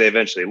Herbert, which they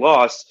eventually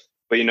lost.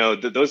 But,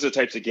 those are the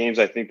types of games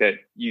I think that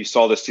you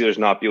saw the Steelers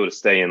not be able to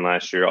stay in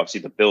last year.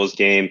 Obviously, the Bills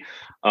game,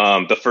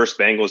 the first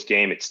Bengals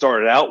game, it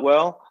started out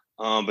well,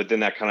 but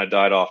then that kind of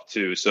died off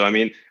too. So, I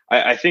mean,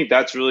 I think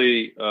that's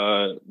really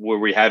where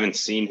we haven't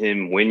seen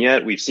him win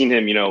yet. We've seen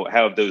him,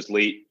 have those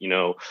late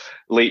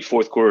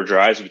fourth quarter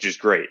drives, which is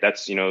great.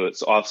 That's,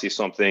 it's obviously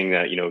something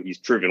that, he's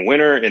proven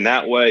winner in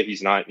that way.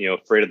 He's not,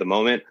 afraid of the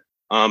moment.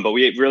 But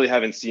we really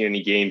haven't seen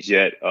any games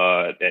yet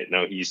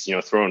that, he's,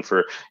 throwing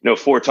for,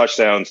 4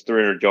 touchdowns,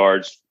 300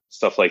 yards,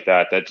 stuff like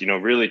that,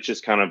 really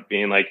just kind of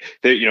being like,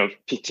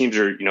 teams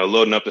are,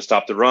 loading up to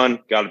stop the run,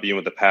 got to be in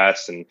with the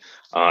pass. And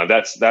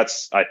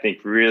that's, I think,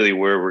 really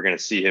where we're going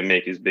to see him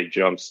make his big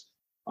jumps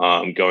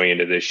going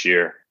into this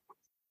year.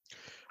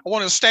 I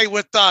want to stay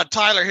with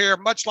Tyler here,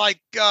 much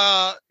like,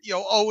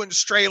 Owen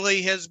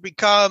Straley has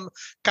become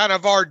kind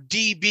of our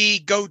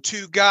DB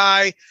go-to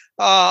guy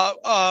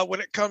when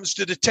it comes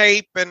to the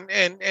tape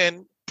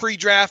and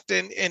pre-draft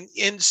and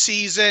in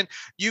season.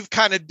 You've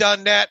kind of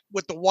done that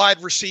with the wide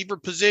receiver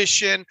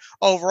position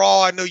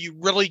overall. I know you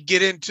really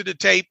get into the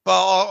tape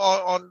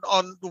on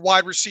the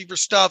wide receiver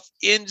stuff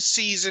in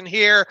season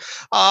here.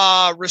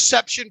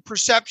 Reception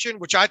perception,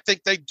 which I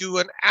think they do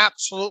an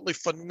absolutely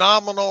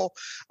phenomenal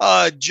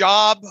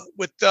job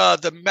with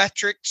the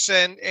metrics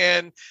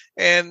and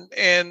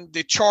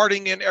the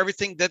charting and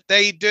everything that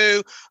they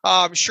do.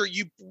 I'm sure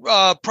you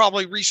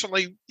probably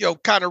recently,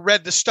 kind of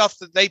read the stuff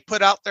that they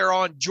put out there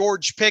on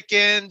George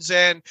Pickens,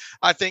 and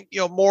I think,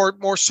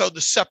 more so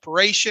the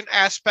separation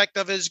aspect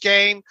of his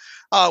game.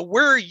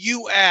 Where are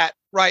you at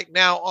right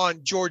now on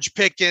George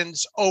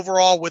Pickens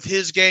overall with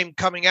his game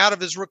coming out of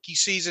his rookie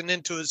season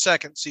into his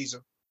second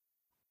season?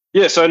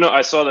 Yeah, so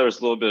I saw there was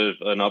a little bit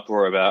of an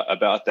uproar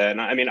about that,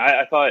 and I mean,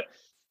 I thought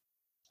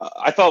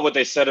what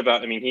they said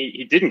about, I mean,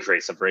 he didn't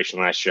create separation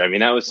last year. I mean,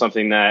 that was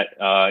something that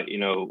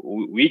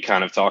we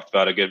kind of talked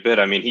about a good bit.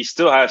 I mean, he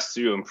still has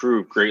to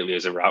improve greatly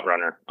as a route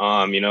runner.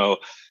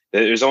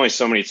 There's only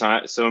so many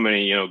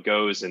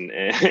goes and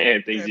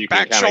things you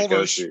can kind of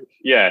go through.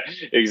 Yeah,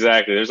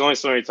 exactly. There's only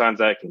so many times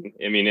that can.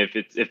 I mean,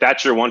 if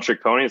that's your one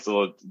trick pony,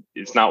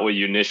 it's not what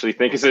you initially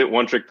think is it,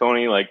 one trick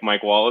pony like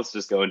Mike Wallace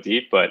just going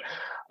deep. But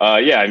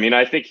I mean,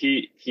 I think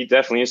he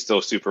definitely is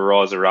still super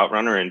raw as a route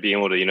runner, and being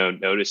able to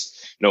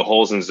notice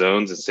holes in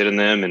zones and sit in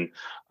them, and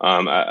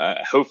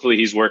hopefully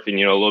he's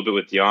working a little bit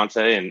with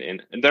Deontay,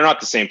 and they're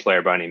not the same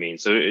player by any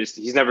means. So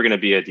he's never going to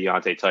be a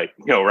Deontay type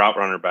route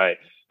runner by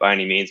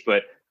any means,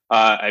 but.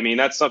 I mean,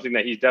 that's something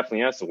that he definitely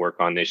has to work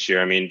on this year.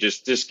 I mean,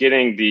 just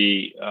getting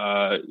the,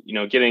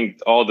 getting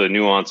all the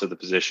nuance of the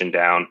position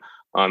down.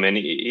 And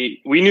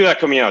we knew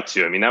that coming out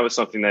too. I mean, that was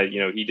something that,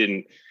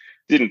 he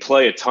didn't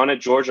play a ton at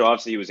Georgia.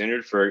 Obviously he was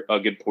injured for a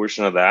good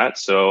portion of that.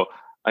 So,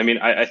 I mean,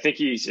 I think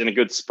he's in a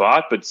good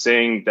spot, but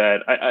saying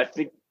that, I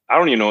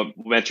don't even know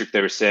what metric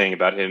they were saying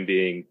about him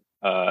being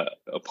a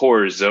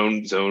poor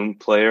zone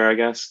player, I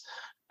guess.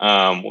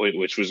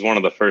 Which was one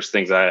of the first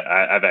things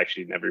I've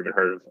actually never even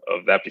heard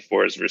of that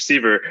before as a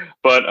receiver.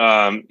 But,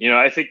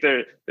 I think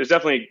there's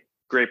definitely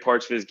great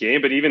parts of his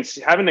game, but even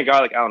having a guy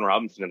like Allen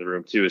Robinson in the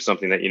room too is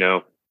something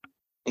that,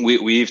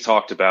 we've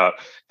talked about,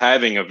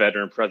 having a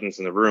veteran presence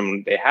in the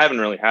room. They haven't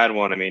really had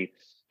one. I mean, I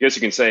guess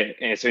you can say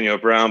Antonio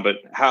Brown, but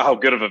how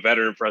good of a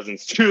veteran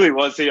presence truly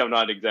was he? I'm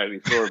not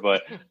exactly sure,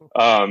 but,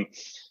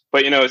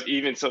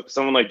 even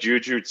someone like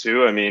Juju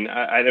too. I mean,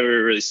 I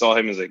never really saw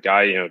him as a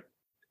guy,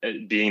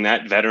 being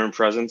that veteran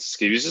presence.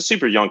 He was a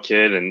super young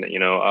kid, and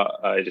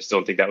I just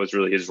don't think that was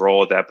really his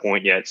role at that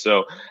point yet.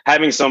 So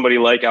having somebody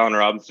like Allen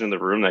Robinson in the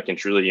room that can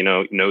truly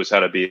knows how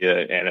to be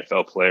an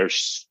NFL player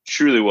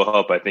truly will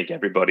help, I think,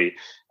 everybody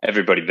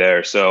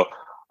there. So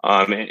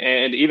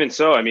and even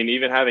so, I mean,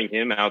 even having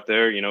him out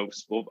there,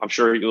 I'm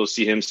sure you'll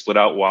see him split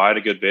out wide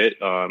a good bit,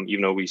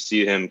 even though we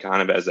see him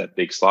kind of as that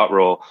big slot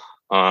role.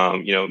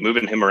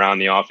 Moving him around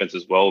the offense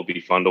as well will be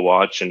fun to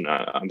watch, and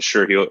I'm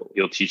sure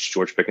he'll teach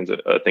George Pickens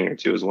a thing or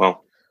two as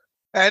well.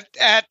 At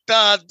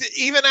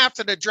even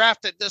after the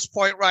draft at this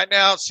point right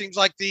now, it seems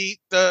like the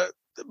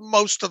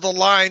most of the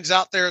lines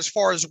out there as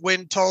far as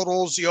win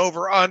totals, the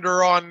over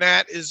under on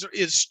that is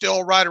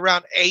still right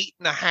around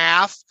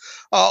 8.5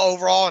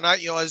 overall. And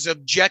as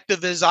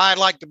objective as I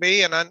like to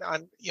be, and I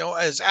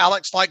as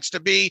Alex likes to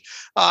be,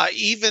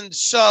 even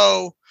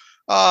so.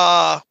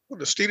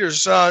 The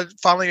Steelers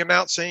finally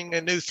announcing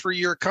a new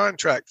 3-year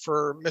contract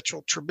for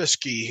Mitchell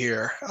Trubisky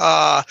here.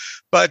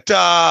 But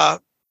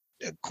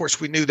of course,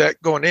 we knew that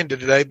going into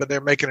today, but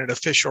they're making it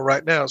official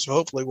right now. So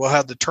hopefully we'll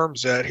have the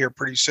terms of that here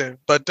pretty soon.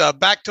 But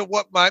back to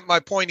what my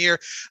point here,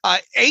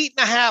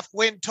 8.5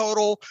 win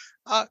total.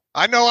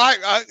 I know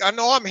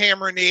I'm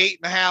hammering the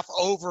 8.5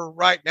 over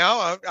right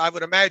now. I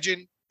would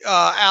imagine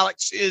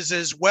Alex is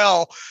as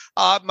well.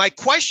 My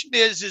question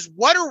is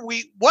what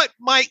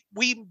might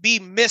we be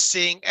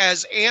missing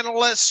as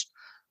analysts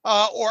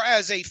or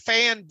as a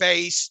fan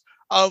base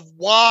of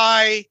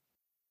why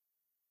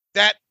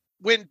that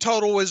win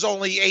total is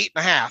only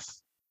 8.5?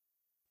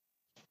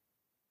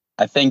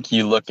 I think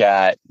you look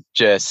at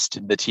just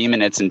the team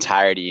in its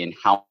entirety and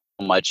how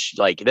much,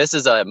 this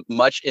is a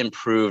much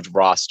improved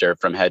roster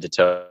from head to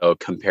toe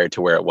compared to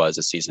where it was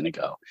a season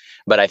ago.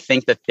 But I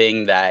think the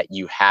thing that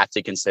you have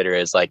to consider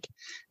is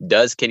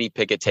does Kenny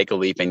Pickett take a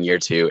leap in year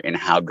 2, and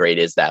how great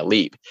is that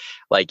leap?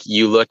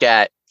 You look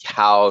at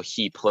how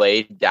he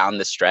played down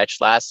the stretch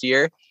last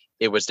year,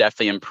 it was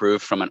definitely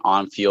improved from an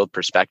on-field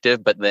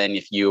perspective. But then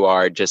if you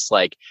are just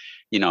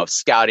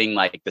scouting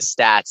the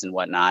stats and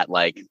whatnot,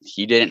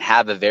 he didn't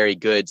have a very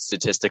good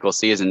statistical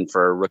season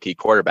for rookie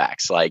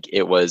quarterbacks.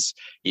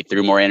 He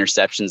threw more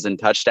interceptions than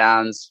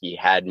touchdowns. He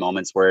had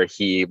moments where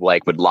he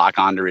would lock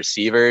onto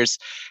receivers.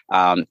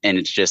 And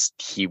it's just,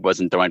 he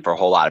wasn't throwing for a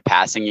whole lot of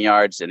passing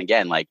yards. And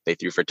again, they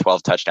threw for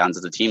 12 touchdowns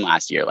as a team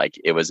last year.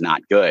 It was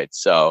not good.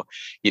 So,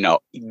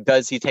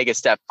 does he take a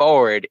step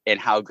forward, and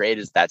how great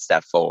is that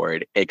step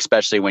forward?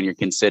 Especially when you're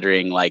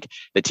considering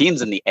the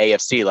teams in the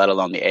AFC, let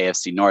alone the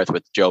AFC North,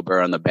 with Joe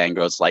Burrow and the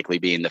Bengals likely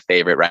being the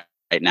favorite right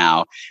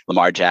now,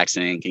 Lamar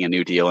Jackson inking a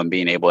new deal and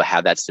being able to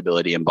have that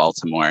stability in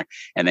Baltimore.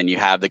 And then you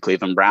have the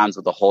Cleveland Browns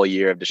with a whole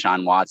year of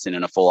Deshaun Watson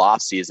and a full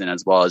offseason,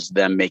 as well as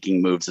them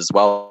making moves as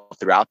well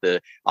throughout the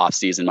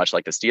offseason, much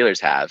like the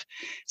Steelers have.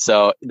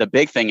 So the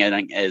big thing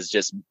is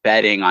just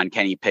betting on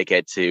Kenny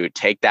Pickett to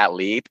take that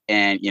leap.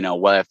 And,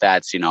 what if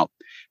that's,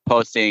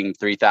 posting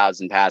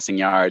 3,000 passing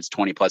yards,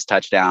 20 plus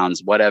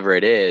touchdowns, whatever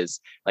it is.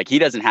 He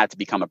doesn't have to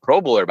become a Pro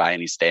Bowler by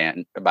any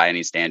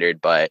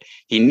standard, but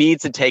he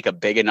needs to take a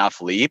big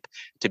enough leap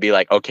to be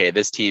okay,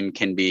 this team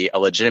can be a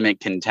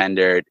legitimate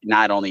contender,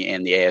 not only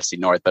in the AFC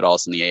North, but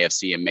also in the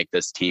AFC, and make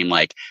this team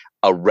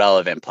a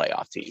relevant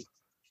playoff team.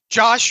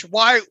 Josh,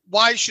 why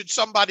should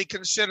somebody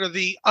consider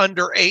the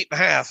under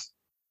 8.5?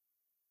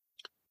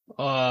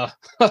 That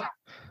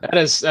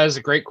is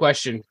a great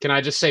question. Can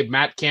I just say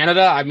Matt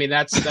Canada? I mean,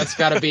 that's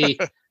got to be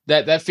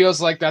that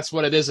feels like that's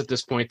what it is at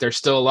this point. There's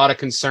still a lot of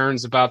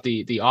concerns about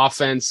the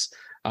offense,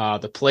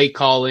 the play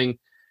calling.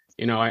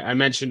 You know, I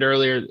mentioned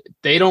earlier,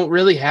 they don't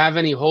really have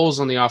any holes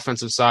on the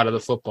offensive side of the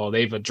football.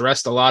 They've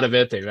addressed a lot of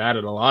it. They've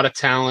added a lot of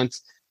talent,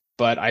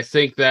 but I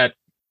think that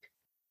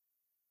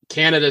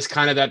Canada's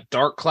kind of that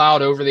dark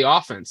cloud over the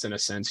offense in a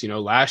sense. You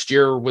know, last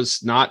year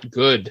was not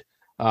good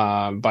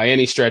by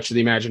any stretch of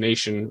the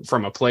imagination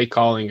from a play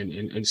calling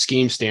and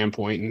scheme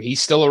standpoint, and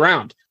he's still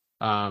around.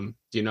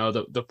 You know,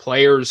 the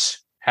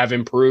players have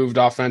improved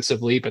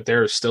offensively, but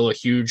there is still a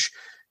huge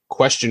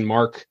question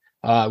mark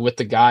with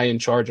the guy in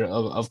charge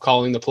of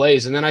calling the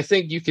plays. And then I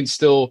think you can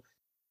still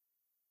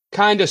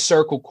kind of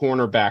circle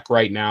cornerback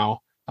right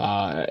now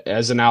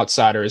as an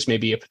outsider is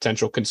maybe a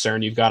potential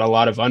concern. You've got a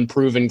lot of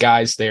unproven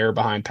guys there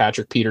behind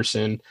Patrick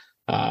Peterson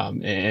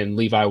and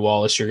Levi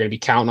Wallace. You're going to be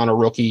counting on a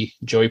rookie,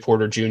 Joey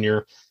Porter Jr.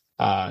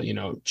 You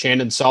know,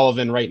 Chandon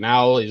Sullivan right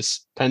now is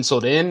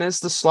penciled in as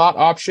the slot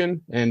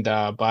option. And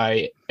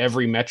by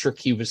every metric,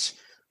 he was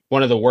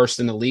one of the worst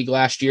in the league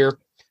last year.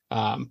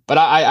 But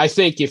I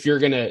think if you're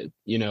going to,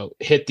 you know,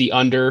 hit the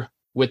under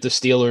with the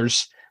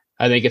Steelers,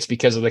 I think it's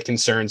because of the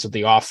concerns of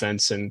the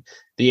offense and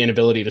the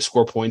inability to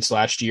score points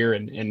last year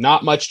and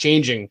not much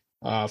changing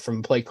from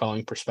a play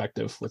calling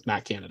perspective with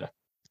Matt Canada.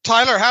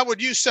 Tyler, how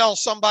would you sell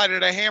somebody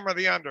to hammer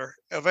the under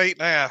of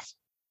 8.5?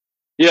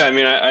 Yeah, I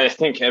mean, I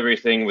think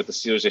everything with the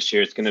Steelers this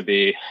year, it's not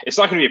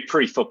going to be a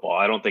pretty football.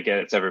 I don't think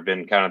it's ever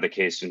been kind of the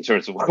case in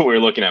terms of what we're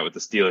looking at with the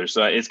Steelers.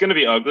 So it's going to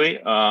be ugly,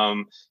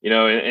 you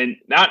know, and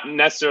not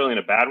necessarily in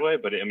a bad way,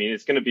 but I mean,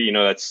 it's going to be, you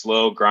know, that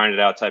slow, grinded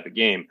out type of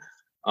game.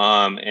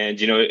 And,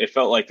 you know, it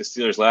felt like the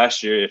Steelers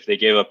last year, if they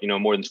gave up, you know,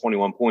 more than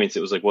 21 points,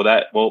 it was like,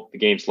 well, the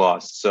game's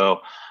lost. So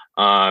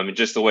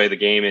just the way the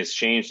game has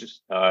changed.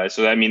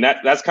 So, I mean,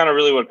 that's kind of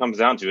really what it comes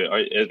down to.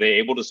 Are they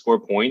able to score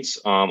points?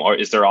 Or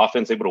is their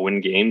offense able to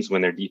win games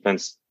when their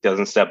defense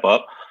doesn't step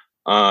up?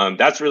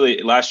 That's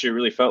really, last year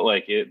really felt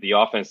like the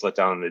offense let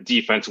down the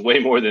defense way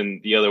more than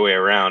the other way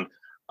around.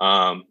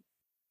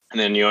 And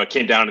then, you know, it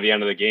came down to the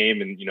end of the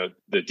game and, you know,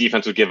 the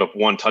defense would give up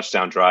one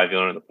touchdown drive, you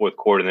know, in the fourth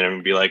quarter, and then everyone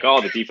would be like,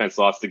 oh, the defense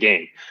lost the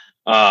game.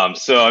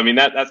 So, I mean,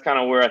 that's kind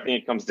of where I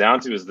think it comes down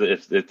to is that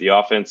if the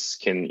offense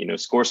can, you know,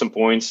 score some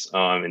points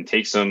and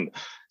take some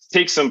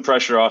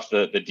pressure off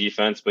the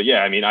defense. But,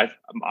 yeah, I mean,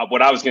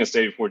 what I was going to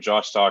say before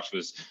Josh talked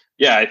was,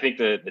 yeah, I think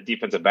the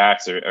defensive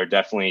backs are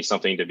definitely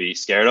something to be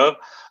scared of.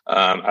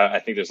 I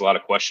think there's a lot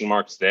of question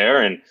marks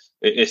there. And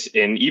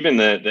even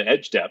the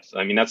edge depth.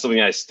 I mean, that's something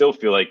I still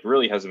feel like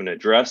really hasn't been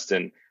addressed.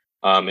 And,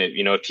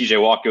 you know, if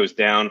TJ Watt goes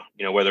down,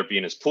 you know, whether it be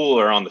in his pool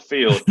or on the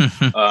field,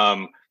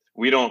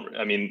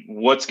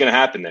 what's going to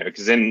happen there?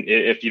 Because then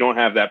if you don't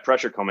have that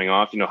pressure coming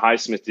off, you know,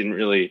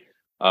 Highsmith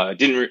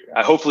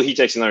hopefully he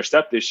takes another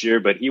step this year,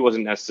 but he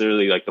wasn't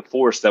necessarily like the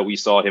force that we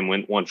saw him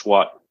once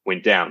Watt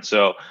went down.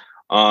 So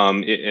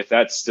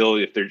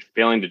if they're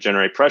failing to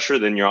generate pressure,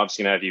 then you're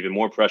obviously going to have even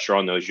more pressure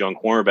on those young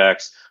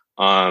cornerbacks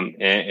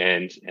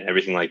and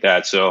everything like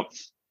that. So,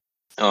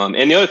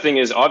 and the other thing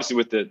is obviously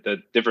with the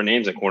different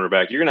names at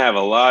cornerback, you're going to have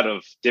a lot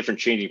of different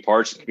changing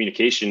parts and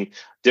communication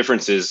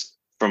differences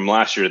from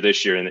last year to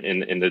this year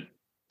in the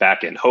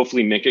back end.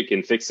 Hopefully Minka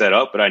can fix that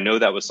up, but I know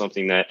that was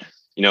something that,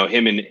 you know,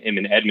 him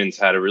and Edmonds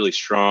had a really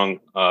strong,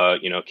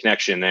 you know,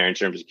 connection there in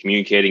terms of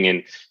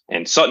communicating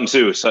and Sutton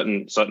too.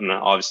 Sutton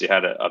obviously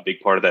had a big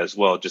part of that as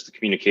well. Just the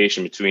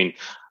communication between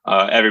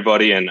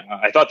everybody. And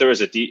I thought there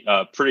was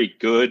a pretty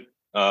good,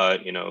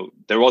 you know,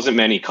 there wasn't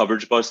many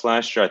coverage busts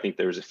last year. I think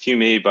there was a few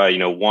made by, you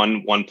know,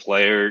 one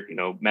player, you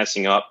know,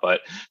 messing up, but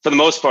for the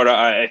most part,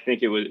 I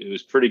think it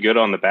was pretty good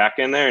on the back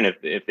end there. And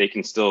if they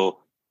can still,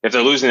 if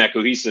they're losing that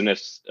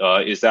cohesiveness,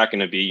 is that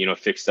going to be, you know,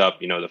 fixed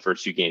up, you know, the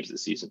first few games of the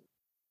season?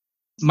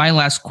 My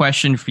last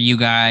question for you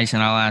guys,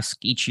 and I'll ask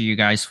each of you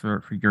guys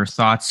for your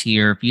thoughts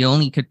here. If you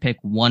only could pick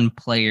one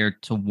player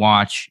to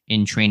watch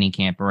in training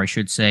camp, or I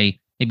should say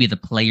maybe the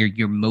player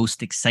you're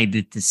most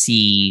excited to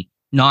see,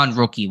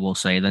 non-rookie, we'll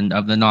say, then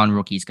of the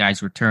non-rookies,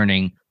 guys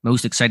returning,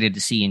 most excited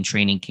to see in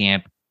training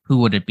camp, who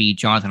would it be?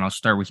 Jonathan, I'll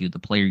start with you, the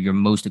player you're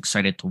most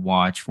excited to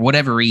watch for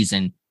whatever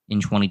reason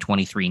in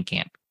 2023 in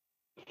camp.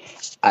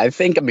 I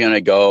think I'm going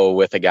to go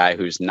with a guy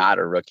who's not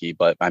a rookie,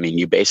 but I mean,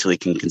 you basically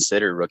can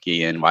consider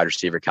rookie in wide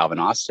receiver Calvin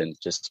Austin,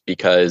 just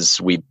because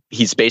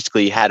he's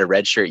basically had a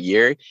redshirt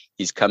year.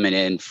 He's coming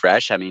in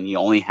fresh. I mean, he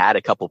only had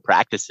a couple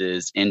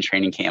practices in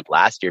training camp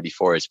last year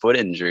before his foot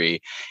injury.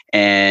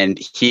 And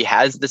he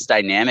has this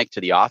dynamic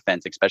to the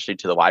offense, especially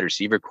to the wide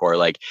receiver core.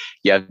 Like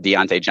you have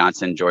Deontay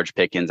Johnson, George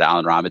Pickens,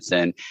 Allen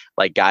Robinson,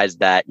 like guys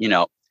that, you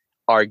know,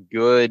 are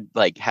good,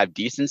 like have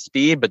decent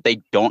speed, but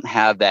they don't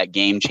have that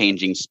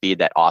game-changing speed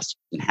that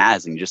Austin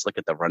has. And you just look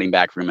at the running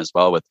back room as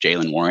well with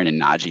Jaylen Warren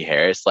and Najee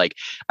Harris. Like,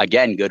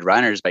 again, good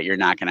runners, but you're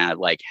not going to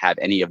like have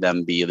any of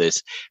them be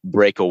this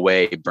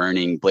breakaway,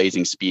 burning,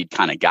 blazing speed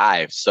kind of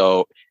guy.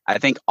 So, I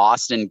think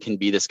Austin can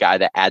be this guy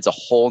that adds a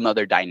whole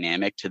nother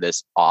dynamic to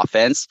this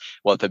offense,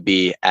 whether it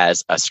be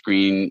as a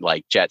screen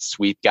like jet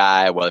sweep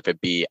guy, whether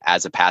it be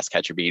as a pass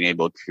catcher, being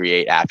able to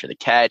create after the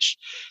catch,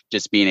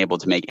 just being able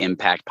to make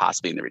impact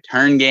possibly in the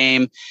return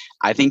game.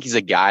 I think he's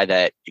a guy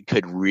that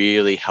could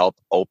really help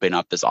open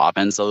up this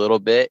offense a little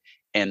bit.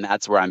 And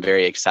that's where I'm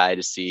very excited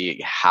to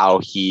see how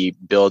he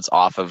builds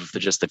off of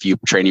just the few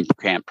training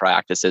camp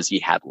practices he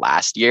had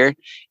last year,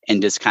 and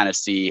just kind of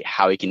see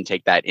how he can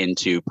take that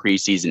into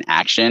preseason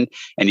action,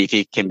 and if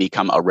he can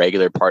become a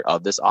regular part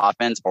of this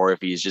offense, or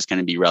if he's just going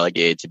to be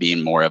relegated to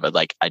being more of a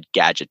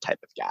gadget type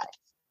of guy.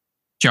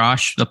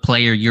 Josh, the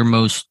player you're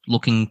most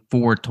looking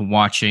forward to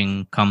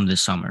watching come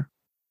this summer?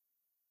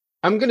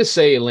 I'm going to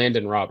say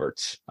Landon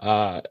Roberts.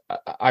 I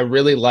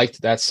really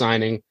liked that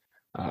signing.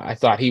 I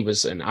thought he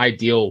was an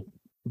ideal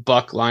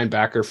buck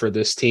linebacker for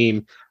this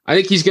team. I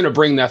think he's going to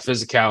bring that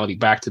physicality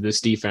back to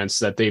this defense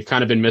that they've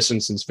kind of been missing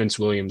since Vince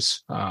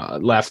Williams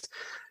left.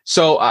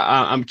 So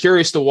I'm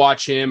curious to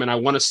watch him, and I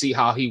want to see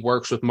how he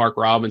works with Mark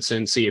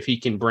Robinson, see if he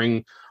can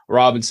bring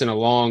Robinson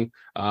along.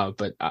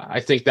 But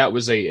I think that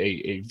was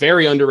a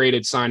very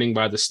underrated signing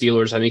by the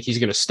Steelers. I think he's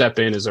going to step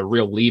in as a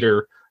real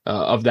leader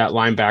of that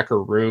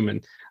linebacker room.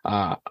 And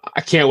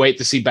I can't wait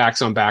to see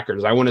backs on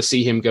backers. I want to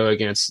see him go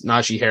against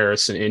Najee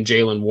Harris and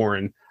Jalen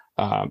Warren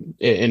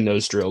in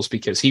those drills,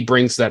 because he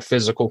brings that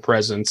physical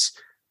presence.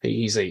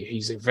 He's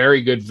a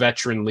very good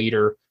veteran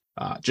leader.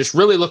 Just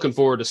really looking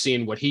forward to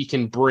seeing what he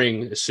can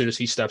bring as soon as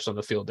he steps on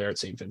the field there at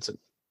St. Vincent.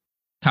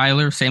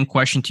 Tyler, same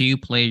question to you.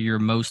 Player you're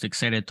most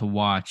excited to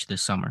watch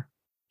this summer?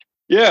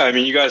 Yeah, I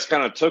mean, you guys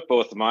kind of took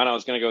both of mine. I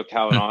was going to go with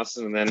Calvin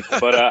Austin, and then,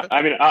 but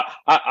I mean,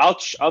 I'll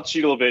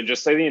cheat a little bit and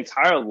just say the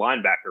entire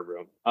linebacker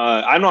room.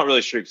 I'm not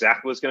really sure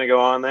exactly what's going to go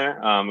on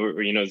there.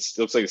 It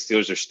looks like the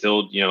Steelers are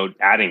still,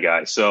 adding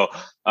guys. So,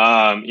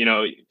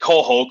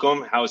 Cole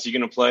Holcomb, how is he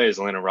going to play? Is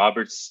Landon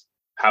Roberts,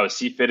 how does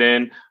he fit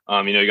in?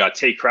 You got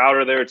Tate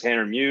Crowder there,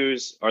 Tanner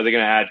Muse. Are they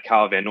going to add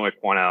Kyle Van Noy,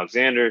 Quan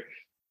Alexander?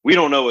 We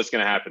don't know what's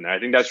going to happen there. I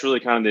think that's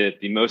really kind of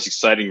the most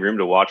exciting room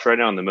to watch right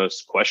now, and the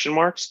most question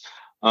marks.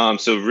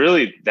 So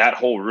really that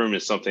whole room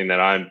is something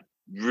that I'm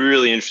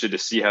really interested to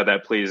see how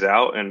that plays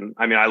out. And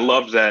I mean, I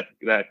loved that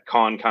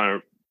Con kind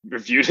of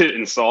reviewed it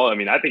and saw it. I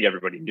mean, I think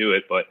everybody knew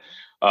it, but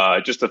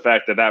just the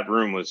fact that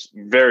room was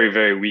very,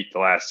 very weak the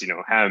last,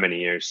 how many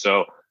years.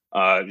 So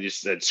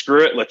just said,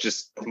 screw it. Let's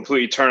just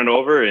completely turn it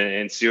over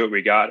and see what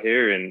we got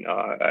here. And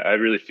I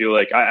really feel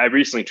like I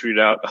recently tweeted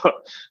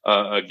out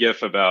a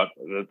GIF about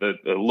the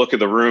look of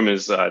the room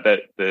is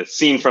that the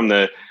scene from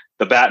the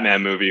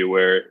Batman movie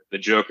where the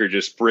Joker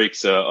just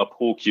breaks a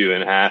pool cue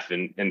in half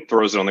and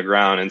throws it on the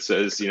ground and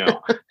says,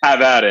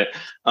 have at it.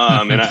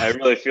 And I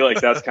really feel like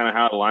that's kind of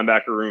how the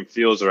linebacker room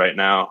feels right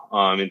now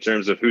in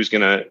terms of who's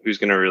gonna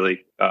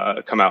really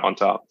come out on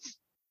top.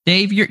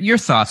 Dave, your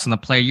thoughts on the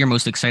player you're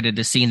most excited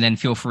to see, and then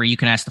feel free, you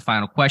can ask the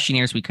final question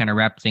here as we kind of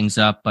wrap things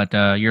up, but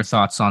your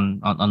thoughts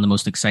on the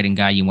most exciting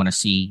guy you want to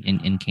see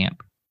in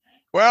camp.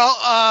 Well,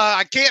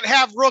 I can't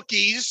have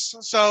rookies,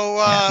 so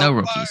no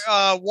rookies.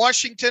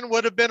 Washington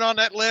would have been on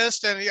that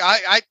list, and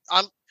I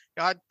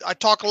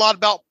talk a lot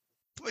about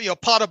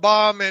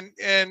Pottebaum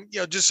and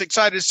just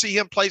excited to see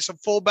him play some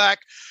fullback.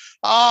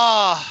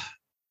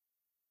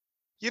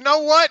 You know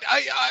what?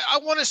 I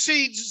want to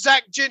see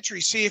Zach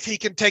Gentry, see if he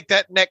can take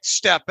that next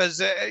step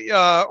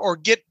or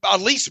get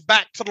at least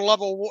back to the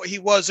level he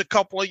was a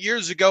couple of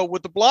years ago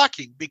with the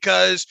blocking,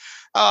 because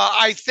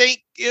I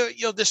think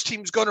this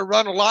team's going to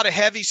run a lot of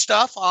heavy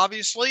stuff,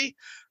 obviously,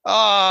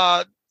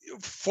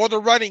 for the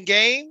running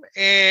game.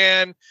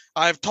 And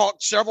I've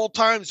talked several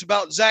times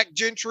about Zach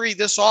Gentry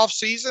this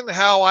offseason,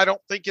 how I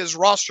don't think his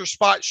roster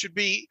spot should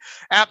be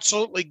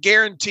absolutely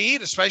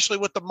guaranteed, especially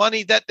with the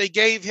money that they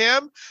gave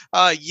him.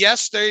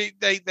 Yes, they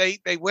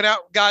went out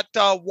and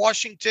got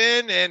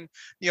Washington, and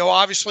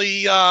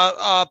obviously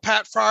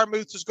Pat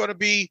Freiermuth is going to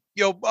be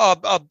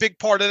a big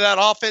part of that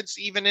offense,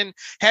 even in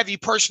heavy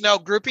personnel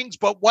groupings.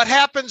 But what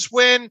happens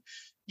when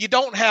you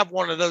don't have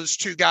one of those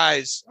two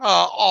guys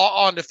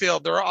on the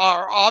field? There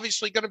are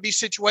obviously going to be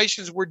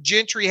situations where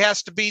Gentry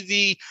has to be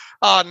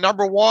the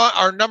number one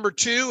or number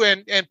two,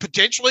 and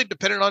potentially,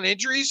 depending on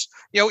injuries,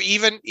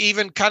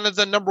 even kind of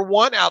the number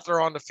one out there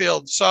on the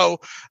field. So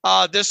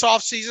this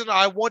offseason,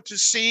 I want to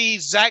see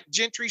Zach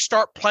Gentry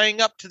start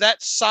playing up to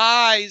that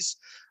size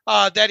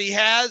that he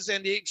has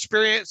and the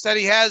experience that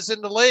he has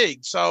in the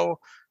league. So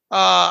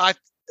I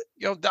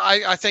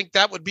think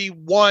that would be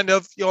one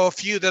of a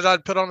few that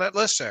I'd put on that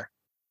list there.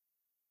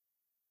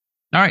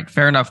 All right,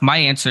 fair enough. My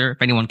answer,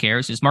 if anyone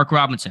cares, is Mark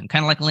Robinson.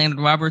 Kind of like Landon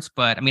Roberts,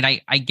 but I mean,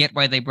 I get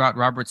why they brought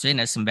Roberts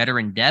in as some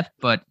veteran depth,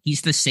 but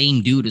he's the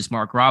same dude as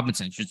Mark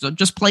Robinson.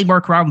 Just play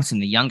Mark Robinson,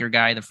 the younger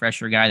guy, the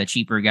fresher guy, the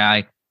cheaper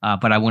guy.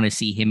 But I want to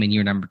see him in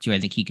year number two. I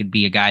think he could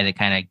be a guy that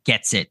kind of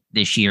gets it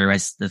this year,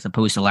 as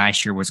opposed to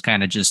last year was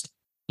kind of just,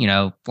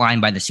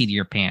 flying by the seat of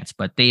your pants.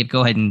 But Dave,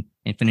 go ahead and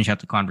finish out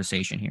the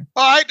conversation here.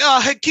 All right,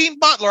 Hakeem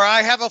Butler.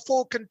 I have a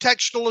full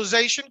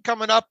contextualization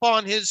coming up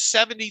on his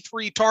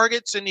 73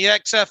 targets in the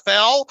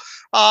XFL.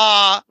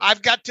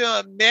 I've got to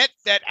admit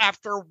that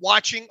after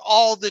watching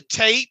all the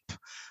tape,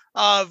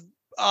 of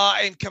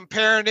and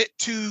comparing it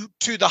to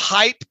the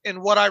hype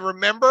and what I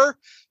remember,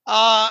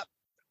 I'm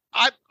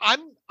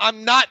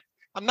not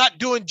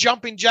doing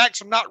jumping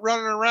jacks. I'm not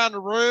running around the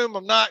room.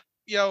 I'm not,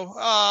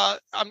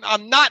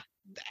 I'm not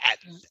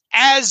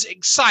as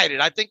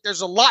excited. I think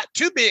there's a lot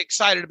to be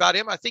excited about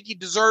him. I think he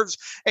deserves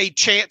a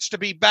chance to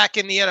be back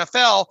in the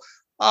NFL.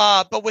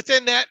 But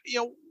within that,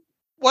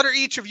 what are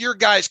each of your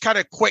guys' kind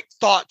of quick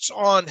thoughts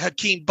on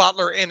Hakeem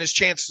Butler and his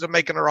chances of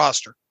making a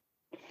roster?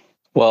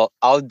 Well,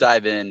 I'll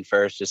dive in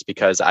first just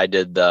because I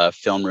did the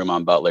film room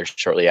on Butler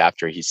shortly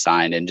after he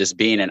signed, and just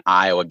being an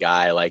Iowa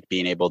guy, like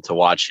being able to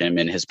watch him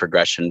and his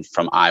progression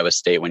from Iowa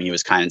State when he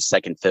was kind of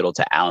second fiddle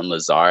to Alan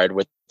Lazard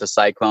with the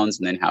Cyclones,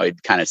 and then how he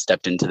kind of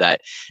stepped into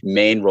that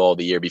main role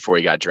the year before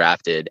he got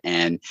drafted.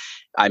 And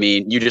I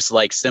mean, you just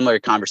like similar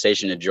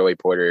conversation to Joey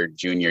Porter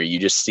Jr. You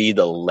just see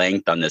the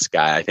length on this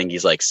guy. I think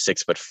he's like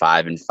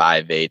 6'5" and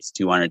 5'8",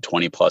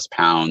 220 plus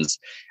pounds.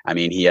 I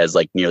mean, he has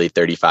like nearly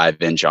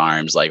 35-inch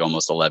arms, like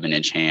almost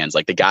 11-inch hands.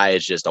 Like the guy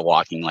is just a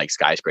walking like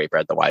skyscraper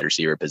at the wide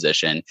receiver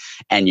position.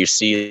 And you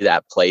see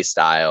that play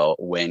style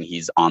when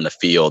he's on the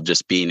field,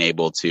 just being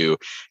able to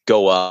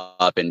go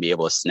up and be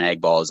able to snag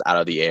balls out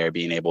of the air,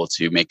 being able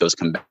to make those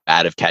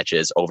combative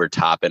catches over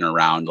top and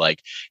around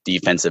like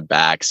defensive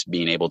backs,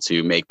 being able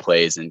to make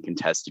plays in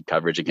contested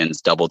coverage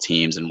against double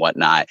teams and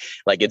whatnot.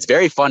 Like it's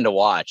very fun to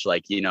watch.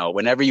 Like,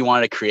 whenever you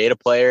want to create a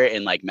player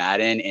in like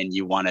Madden and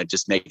you want to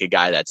just make a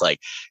guy that's like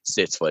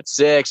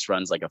 6'6",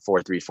 runs like a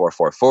 4.3,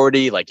 4.4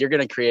 40, like you're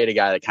going to create a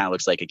guy that kind of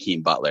looks like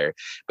Hakeem Butler.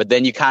 But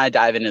then you kind of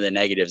dive into the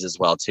negatives as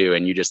well too.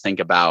 And you just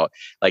think about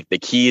like the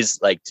keys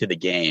like to the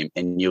game,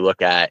 and you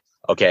look at,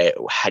 okay,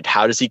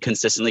 how does he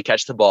consistently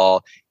catch the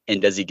ball?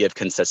 And does he give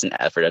consistent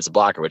effort as a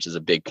blocker, which is a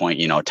big point,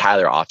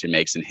 Tyler often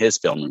makes in his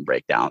film room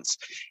breakdowns.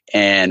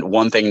 And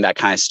one thing that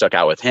kind of stuck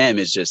out with him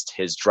is just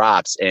his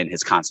drops and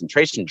his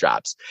concentration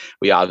drops.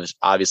 We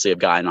obviously have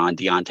gotten on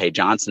Deontay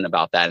Johnson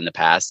about that in the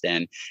past.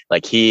 And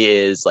like, he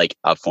is like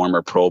a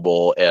former Pro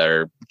Bowl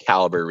or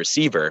caliber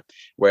receiver,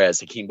 whereas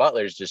Hakeem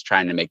Butler is just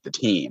trying to make the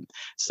team.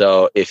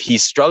 So if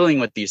he's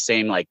struggling with these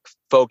same like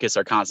focus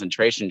or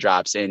concentration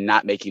drops and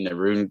not making the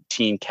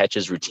routine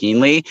catches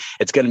routinely,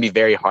 it's going to be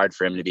very hard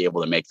for him to be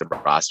able to make the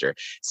roster.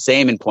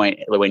 Same in point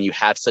when you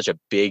have such a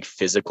big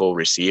physical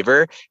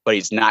receiver, but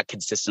he's not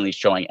consistently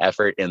showing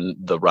effort in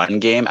the run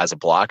game as a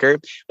blocker.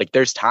 Like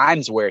there's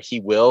times where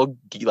he will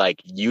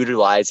like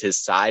utilize his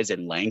size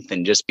and length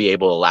and just be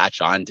able to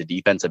latch on to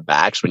defensive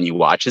backs when you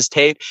watch his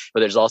tape. But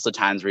there's also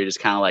times where he just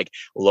kind of like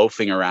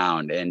loafing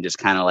around and just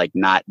kind of like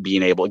not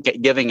being able,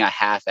 giving a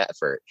half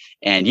effort.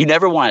 And you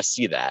never want to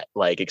see that.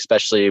 Like,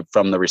 especially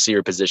from the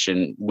receiver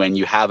position, when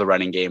you have a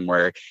running game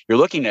where you're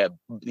looking to,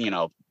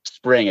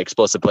 spring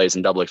explosive plays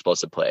and double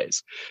explosive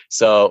plays.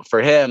 So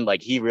for him,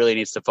 like he really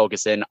needs to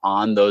focus in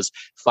on those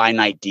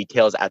finite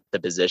details at the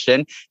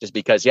position, just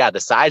because, the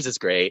size is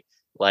great.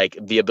 Like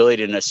the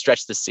ability to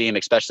stretch the seam,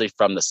 especially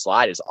from the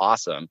slide, is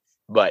awesome.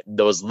 But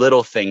those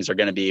little things are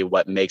going to be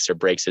what makes or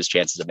breaks his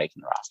chances of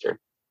making the roster.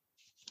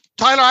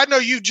 Tyler, I know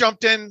you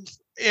jumped into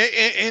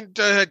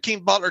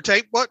Hakeem Butler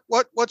tape.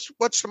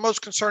 What's the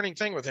most concerning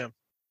thing with him?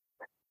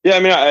 Yeah, I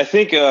mean, I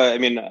think, a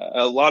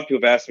lot of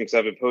people have asked me because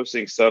I've been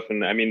posting stuff.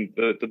 And I mean,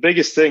 the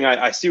biggest thing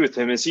I see with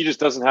him is he just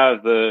doesn't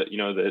have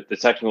the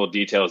technical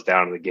details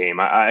down in the game.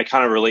 I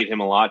kind of relate him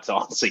a lot to,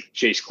 honestly,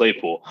 Chase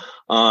Claypool,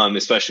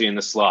 especially in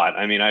the slot.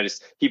 I mean,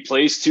 he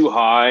plays too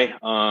high,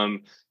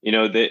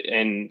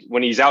 and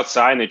when he's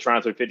outside and they try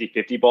to throw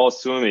 50-50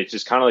 balls to him, it's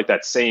just kind of like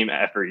that same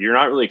effort. You're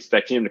not really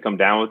expecting him to come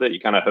down with it. You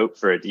kind of hope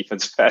for a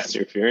defensive pass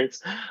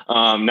interference.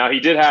 Now, he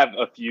did have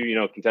a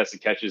few,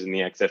 contested catches in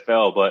the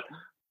XFL, but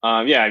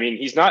I mean,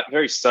 he's not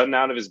very sudden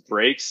out of his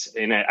breaks,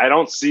 and I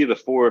don't see the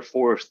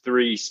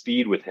 4.43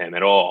 speed with him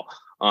at all.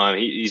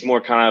 He's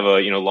more kind of a,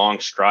 long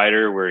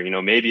strider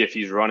where, maybe if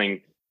he's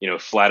running,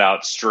 flat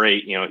out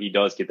straight, he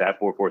does get that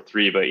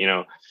 4.43,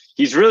 but,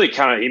 he's really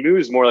he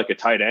moves more like a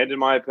tight end, in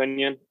my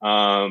opinion.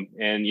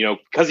 And,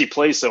 because he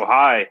plays so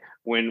high,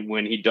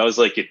 when he does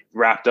like get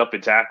wrapped up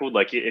and tackled,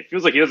 like it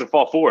feels like he doesn't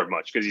fall forward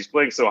much because he's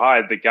playing so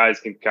high. The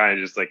guys can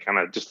kind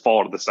of just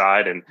fall to the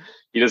side, and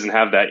he doesn't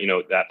have that,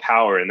 that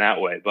power in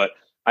that way. But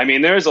I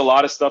mean, there's a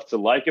lot of stuff to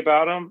like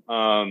about him.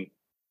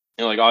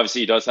 Like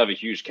obviously he does have a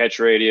huge catch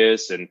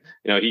radius, and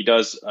he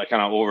does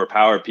kind of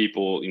overpower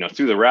people,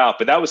 through the route.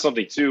 But that was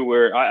something too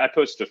where I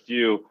posted a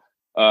few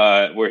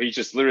where he's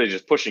just literally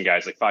just pushing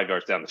guys like 5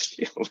 yards down the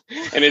field.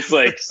 And it's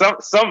like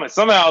somehow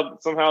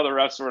the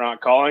refs were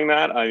not calling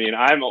that. I mean,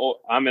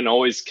 I'm an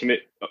always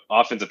commit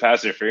offensive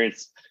pass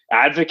interference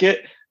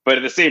advocate, but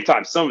at the same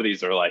time, some of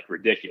these are like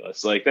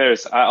ridiculous. Like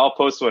I'll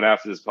post one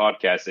after this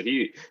podcast that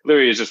he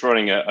literally is just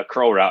running a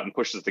curl route and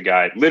pushes the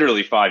guy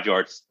literally 5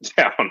 yards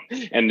down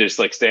and just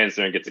like stands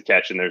there and gets a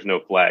catch, and there's no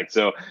flag.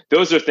 So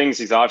those are things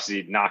he's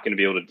obviously not going to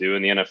be able to do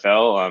in the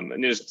NFL.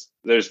 And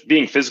there's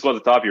being physical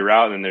at the top of your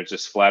route, and then there's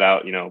just flat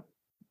out,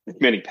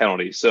 many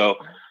penalties. So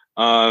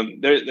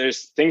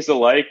there's things to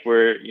like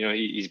where,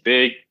 he's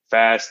big,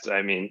 fast.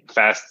 I mean,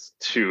 fast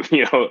to,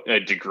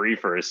 a degree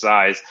for his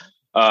size.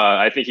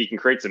 I think he can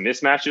create some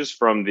mismatches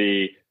from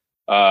the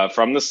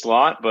from the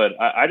slot, but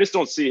I just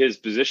don't see his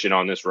position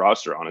on this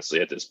roster,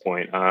 honestly, at this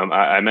point.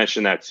 I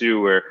mentioned that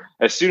too, where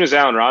as soon as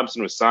Allen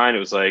Robinson was signed, it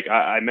was like,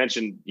 I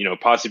mentioned,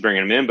 possibly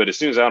bringing him in, but as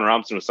soon as Allen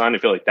Robinson was signed, I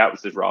feel like that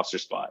was his roster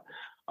spot.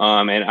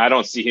 And I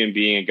don't see him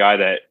being a guy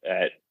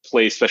that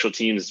plays special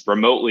teams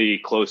remotely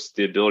close to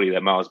the ability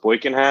that Miles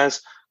Boykin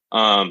has.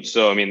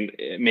 So, I mean,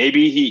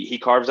 maybe he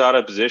carves out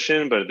a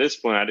position, but at this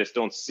point, I just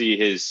don't see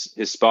his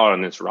spot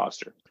on this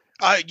roster.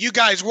 You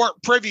guys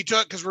weren't privy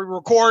to it because we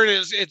record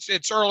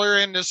it's earlier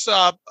in this,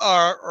 or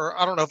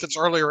I don't know if it's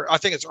earlier. I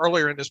think it's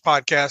earlier in this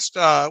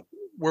podcast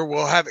where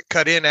we'll have it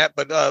cut in at,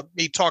 but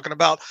me talking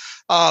about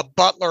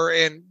Butler.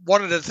 And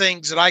one of the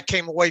things that I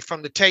came away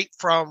from the tape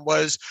from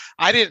was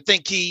I didn't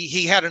think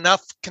he had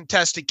enough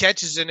contested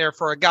catches in there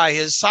for a guy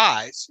his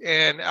size.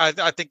 And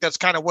I think that's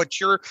kind of what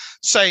you're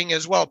saying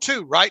as well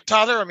too, right,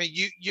 Tyler? I mean,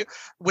 you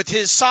with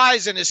his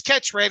size and his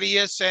catch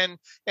radius and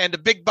the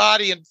big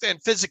body and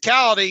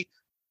physicality,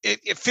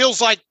 it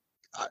feels like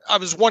I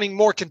was wanting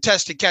more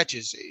contested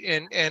catches.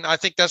 And I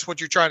think that's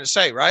what you're trying to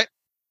say, right?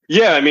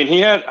 Yeah, I mean,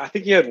 I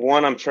think he had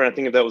one. I'm trying to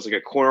think if that was like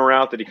a corner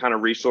route that he kind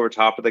of reached over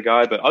top of the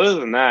guy. But other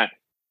than that,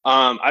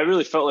 I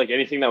really felt like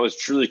anything that was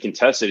truly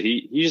contested,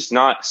 he's just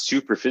not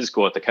super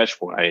physical at the catch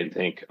point, I didn't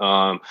think.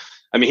 I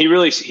mean, he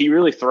really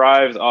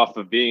thrived off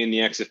of being in the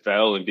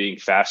XFL and being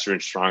faster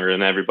and stronger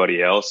than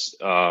everybody else,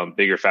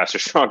 bigger, faster,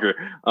 stronger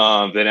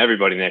than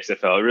everybody in the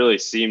XFL. It really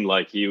seemed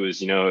like he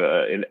was,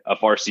 a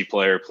varsity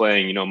player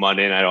playing,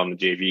 Monday night on the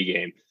JV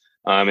game.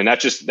 And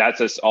that's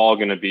just all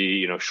going to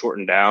be,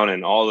 shortened down,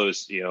 and all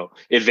those,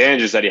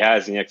 advantages that he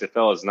has in the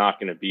XFL is not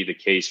going to be the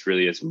case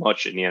really as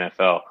much in the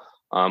NFL.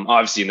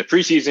 Obviously in the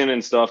preseason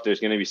and stuff, there's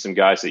going to be some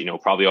guys that,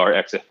 probably are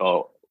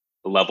XFL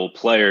level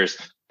players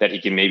that he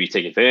can maybe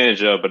take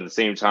advantage of. But at the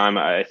same time,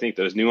 I think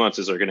those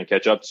nuances are going to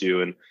catch up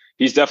to, and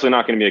he's definitely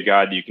not going to be a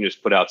guy that you can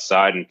just put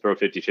outside and throw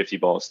 50-50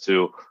 balls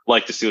to,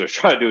 like the Steelers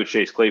try to do with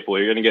Chase Claypool.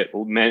 You're going to get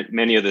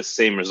many of the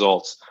same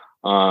results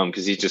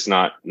because he's just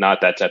not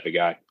that type of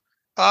guy.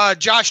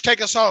 Josh, take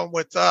us home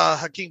with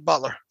Hakeem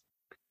Butler.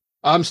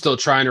 I'm still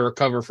trying to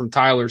recover from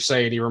Tyler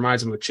saying he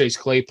reminds him of Chase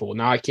Claypool.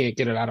 Now I can't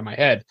get it out of my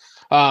head.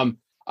 I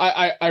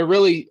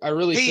really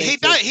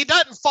think he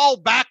doesn't fall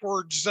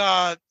backwards.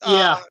 Yeah.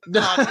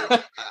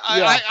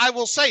 I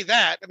will say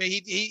that. I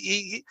mean,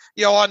 he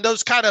on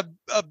those kind of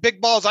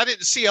big balls, I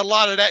didn't see a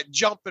lot of that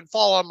jump and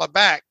fall on my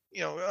back,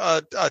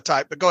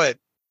 type. But go ahead.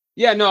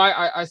 Yeah, no,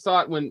 I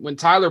thought when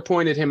Tyler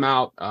pointed him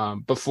out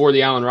before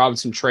the Allen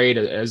Robinson trade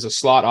as a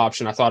slot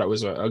option, I thought it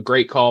was a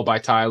great call by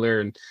Tyler.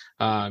 And,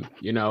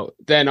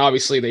 then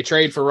obviously they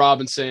trade for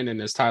Robinson.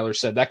 And as Tyler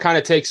said, that kind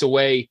of takes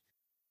away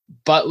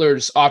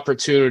Butler's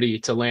opportunity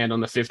to land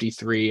on the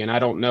 53. And I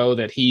don't know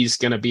that he's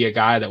going to be a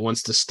guy that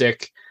wants to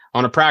stick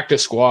on a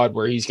practice squad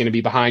where he's going to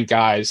be behind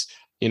guys,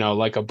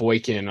 like a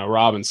Boykin, a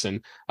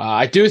Robinson.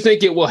 I do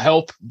think it will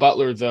help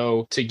Butler,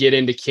 though, to get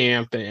into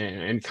camp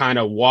and kind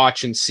of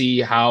watch and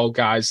see how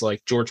guys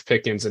like George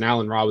Pickens and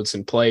Allen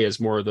Robinson play as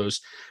more of those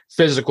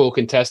physical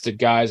contested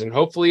guys. And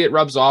hopefully it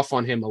rubs off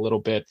on him a little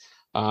bit.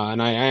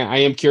 And I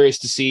am curious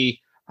to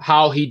see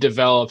how he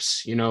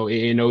develops, in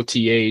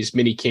OTAs,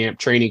 mini camp,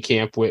 training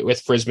camp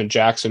with Frisman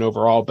Jackson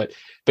overall. But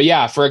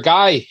yeah, for a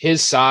guy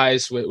his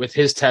size with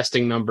his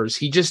testing numbers,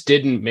 he just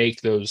didn't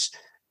make those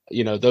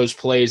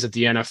plays at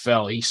the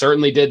NFL. He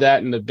certainly did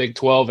that in the Big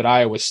 12 at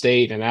Iowa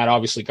State, and that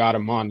obviously got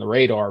him on the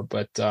radar.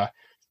 But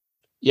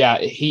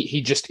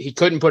he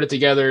couldn't put it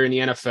together in the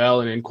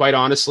NFL. And quite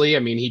honestly, I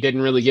mean, he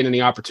didn't really get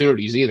any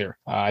opportunities either.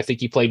 I think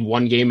he played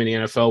one game in the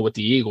NFL with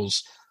the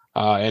Eagles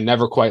and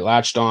never quite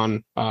latched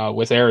on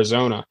with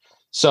Arizona.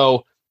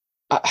 So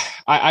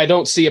I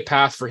don't see a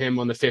path for him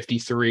on the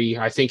 53.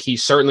 I think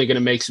he's certainly going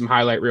to make some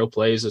highlight reel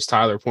plays, as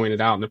Tyler pointed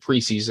out in the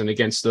preseason,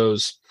 against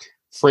those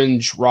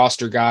fringe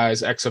roster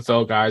guys,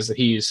 XFL guys that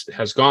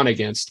has gone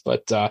against,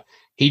 but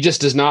he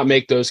just does not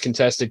make those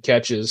contested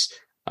catches,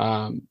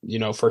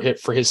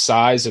 for his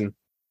size, and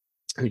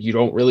you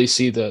don't really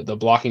see the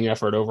blocking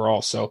effort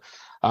overall. So,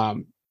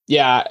 I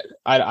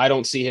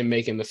don't see him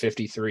making the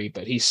 53,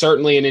 but he's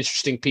certainly an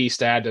interesting piece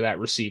to add to that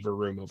receiver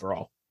room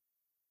overall.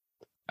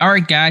 All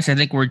right, guys, I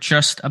think we're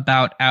just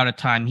about out of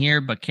time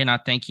here, but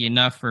cannot thank you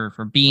enough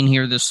for being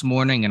here this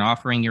morning and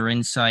offering your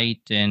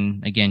insight.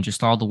 And again,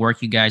 just all the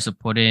work you guys have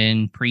put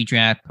in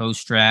pre-draft,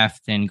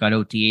 post-draft, and got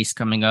OTAs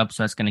coming up.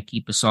 So that's going to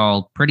keep us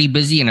all pretty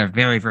busy and a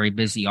very, very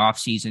busy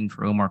offseason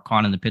for Omar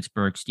Khan and the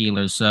Pittsburgh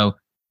Steelers. So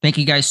thank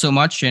you guys so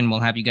much, and we'll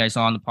have you guys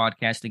on the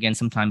podcast again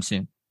sometime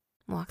soon.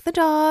 Walk the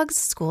dogs,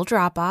 school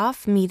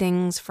drop-off,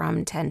 meetings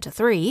from 10 to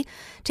 3,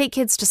 take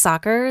kids to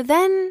soccer,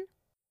 then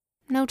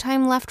no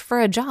time left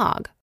for a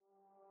jog.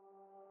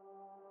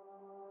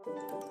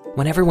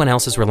 When everyone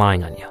else is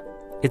relying on you,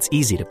 it's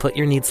easy to put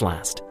your needs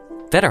last.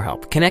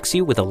 BetterHelp connects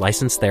you with a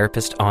licensed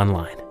therapist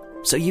online,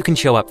 so you can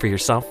show up for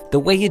yourself the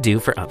way you do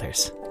for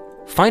others.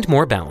 Find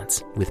more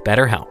balance with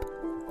BetterHelp.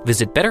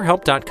 Visit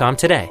BetterHelp.com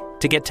today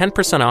to get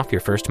 10% off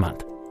your first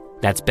month.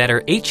 That's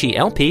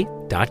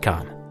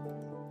BetterHelp.com.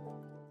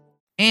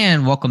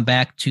 And welcome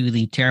back to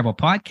the Terrible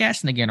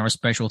Podcast. And again, our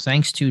special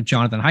thanks to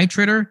Jonathan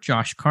Heitritter,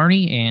 Josh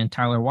Carney, and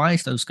Tyler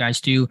Wise. Those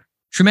guys do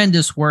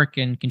tremendous work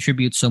and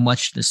contribute so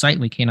much to the site.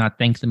 We cannot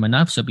thank them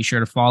enough. So be sure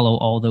to follow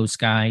all those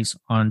guys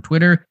on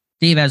Twitter.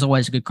 Dave, as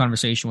always, a good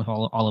conversation with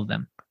all of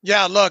them.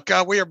 Yeah, look,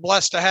 we are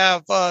blessed to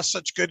have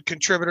such good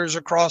contributors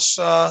across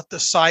the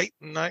site.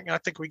 And I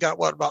think we got,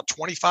 about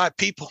 25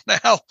 people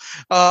now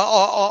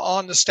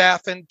on the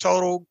staff in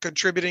total,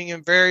 contributing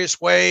in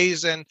various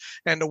ways. And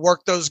the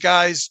work those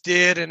guys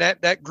did and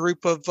that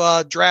group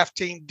of draft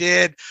team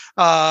did,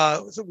 we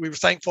were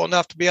thankful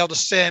enough to be able to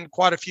send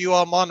quite a few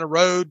of them on the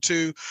road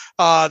to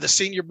the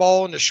Senior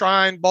Bowl and the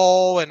Shrine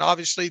Bowl and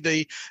obviously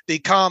the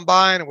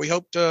Combine. And we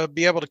hope to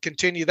be able to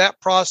continue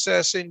that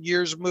process in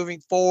years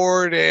moving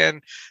forward.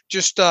 And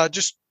just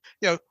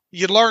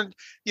you learn,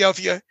 if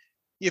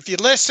you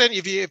listen,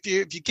 if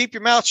you keep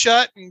your mouth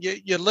shut and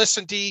you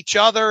listen to each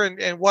other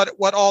and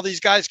what all these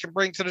guys can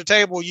bring to the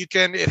table,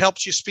 it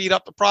helps you speed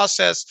up the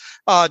process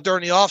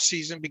during the off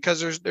season,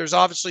 because there's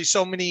obviously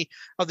so many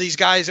of these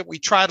guys that we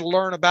try to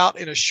learn about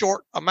in a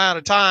short amount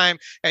of time,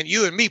 and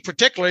you and me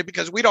particularly,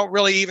 because we don't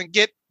really even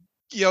get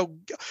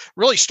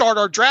really start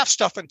our draft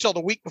stuff until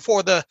the week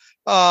before the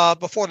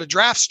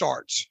draft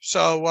starts.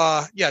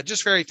 So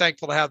just very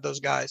thankful to have those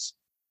guys.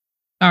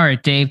 All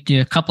right, Dave,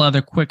 do a couple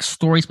other quick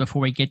stories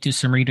before we get to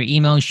some reader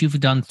emails. You've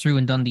done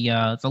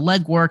the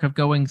legwork of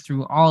going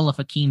through all of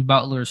Hakeem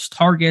Butler's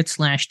targets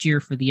last year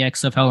for the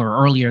XFL, or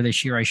earlier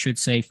this year, I should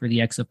say, for the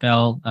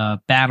XFL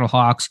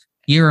Battlehawks.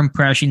 Your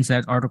impressions.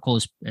 That article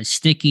is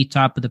sticky,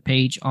 top of the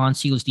page on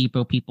Steelers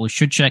Depot. People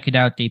should check it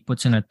out. Dave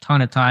puts in a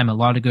ton of time, a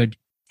lot of good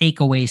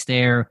takeaways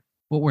there.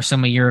 What were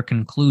some of your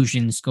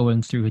conclusions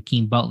going through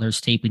Hakeem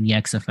Butler's tape in the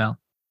XFL?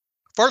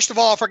 First of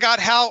all, I forgot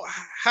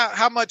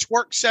how much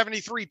work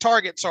 73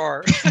 targets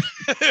are.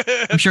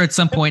 I'm sure at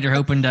some point you're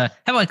hoping to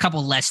have a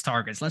couple less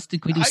targets.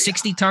 Can we do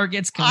 60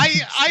 targets?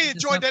 I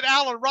enjoyed that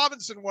Allen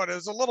Robinson one. It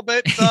was a little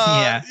bit.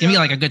 Yeah, give me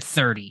like a good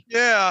 30.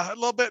 Yeah, a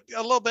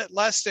little bit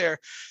less there.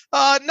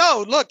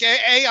 No, look,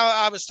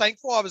 I was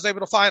thankful. I was able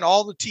to find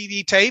all the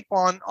TV tape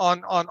on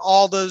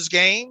all those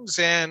games,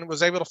 and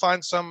was able to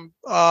find some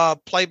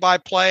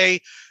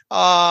play-by-play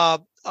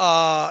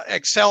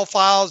Excel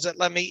files that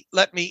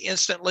let me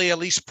instantly at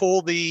least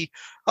pull the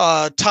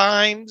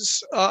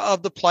times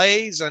of the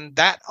plays, and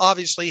that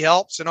obviously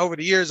helps. And over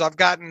the years, I've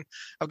gotten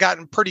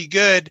pretty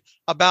good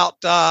about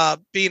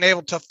being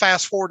able to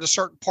fast forward to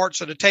certain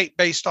parts of the tape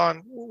based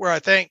on where I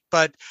think.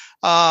 But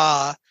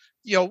one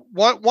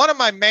of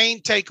my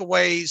main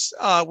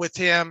takeaways with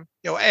him,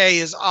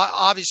 is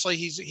obviously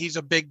he's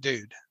a big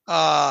dude,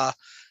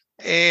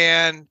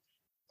 and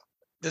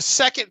the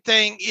second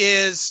thing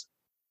is,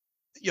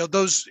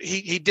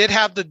 he did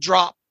have the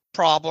drop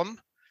problem,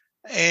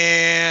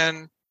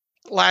 and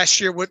last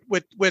year with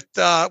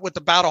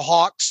the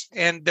Battlehawks,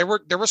 and there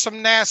were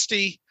some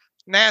nasty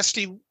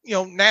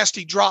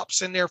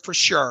drops in there for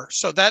sure.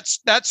 So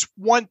that's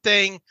one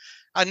thing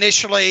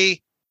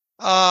initially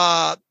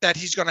that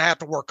he's going to have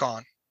to work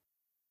on.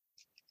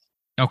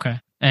 Okay.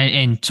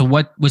 And so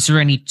what was there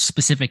any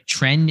specific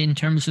trend in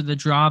terms of the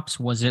drops?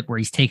 Was it where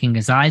he's taking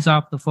his eyes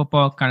off the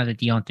football, kind of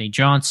the Deontay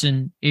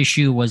Johnson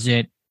issue? Was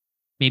it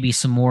maybe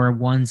some more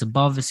ones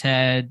above his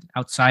head,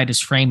 outside his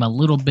frame a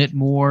little bit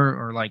more?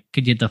 Or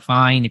could you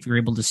define if you're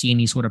able to see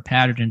any sort of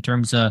pattern in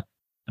terms of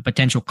a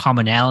potential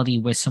commonality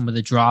with some of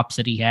the drops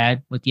that he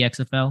had with the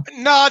XFL?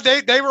 No,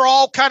 they were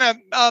all kind of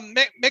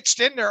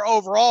mixed in there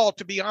overall,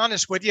 to be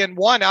honest with you. And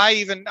one, I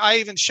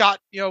even shot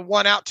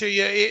one out to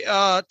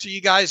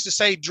you guys to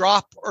say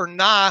drop or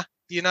nah,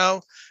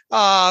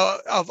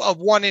 of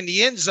one in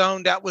the end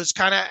zone that was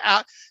kind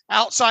of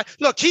outside.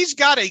 Look, he's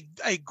got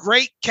a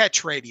great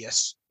catch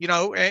radius,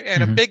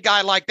 and a big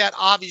guy like that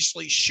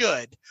obviously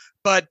should.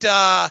 But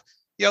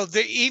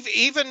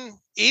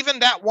even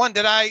that one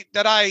that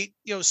I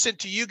sent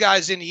to you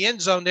guys in the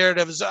end zone there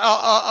that was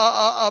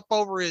up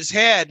over his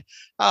head,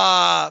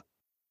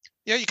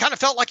 you kind of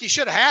felt like he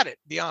should have had it,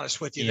 to be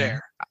honest with you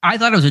there. I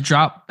thought it was a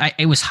drop.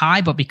 It was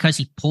high, but because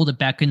he pulled it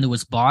back into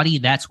his body,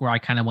 that's where I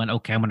kind of went,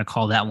 okay, I'm going to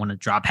call that one a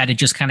drop. Had it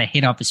just kind of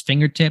hit off his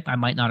fingertip, I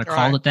might not have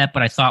called it that,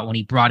 but I thought when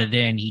he brought it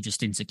in, he just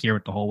didn't secure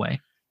it the whole way.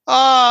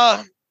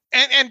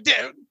 And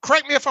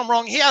correct me if I'm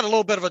wrong, he had a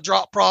little bit of a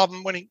drop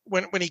problem when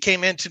he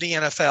came into the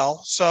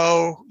NFL.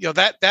 So,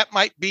 that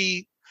might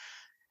be,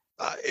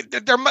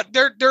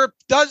 there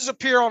does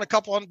appear on a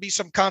couple of be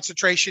some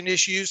concentration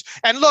issues.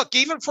 And look,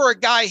 even for a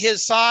guy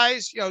his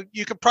size,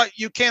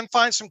 you can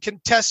find some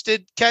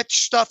contested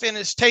catch stuff in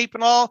his tape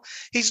and all.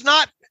 He's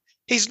not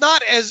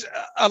as,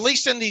 at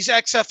least in these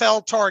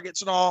XFL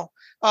targets and all,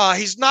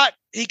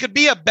 he could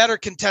be a better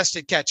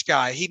contested catch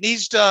guy. He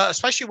needs to,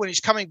 especially when he's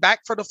coming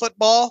back for the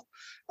football,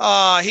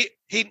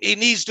 he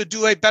needs to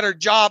do a better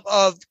job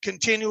of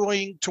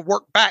continuing to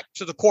work back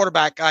to the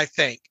quarterback, I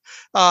think,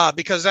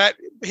 because that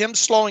him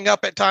slowing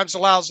up at times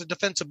allows the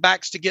defensive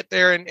backs to get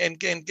there and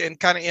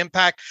kind of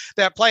impact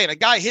that play. And a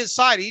guy his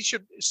he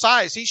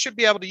should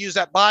be able to use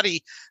that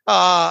body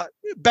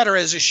better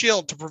as a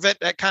shield to prevent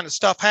that kind of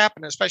stuff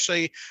happening,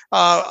 especially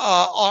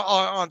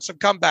on some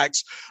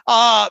comebacks.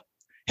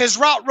 His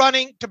route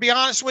running, to be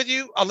honest with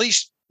you, at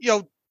least,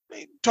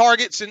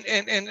 targets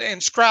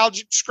and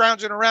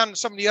scrounging around in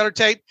some of the other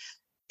tape,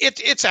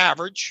 it's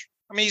average.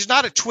 I mean, he's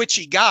not a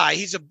twitchy guy.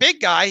 He's a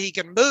big guy. He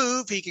can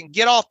move. He can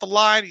get off the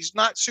line. He's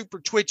not super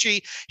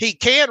twitchy. He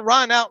can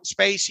run out in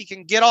space. He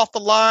can get off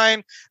the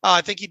line. I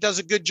think he does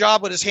a good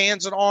job with his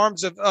hands and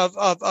arms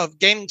of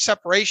gaining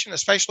separation,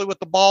 especially with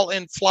the ball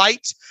in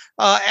flight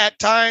at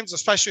times,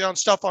 especially on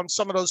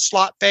some of those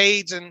slot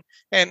fades and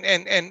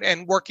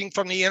working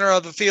from the inner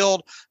of the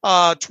field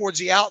towards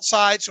the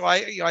outside. So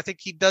I think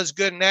he does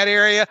good in that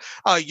area.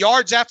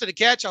 Yards after the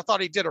catch, I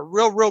thought he did a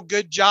real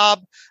good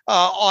job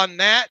on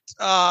that.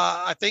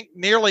 I think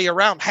nearly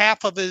around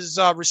half of his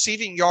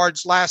receiving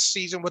yards last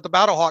season with the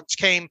Battlehawks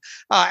came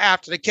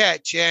after the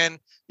catch, and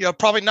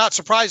probably not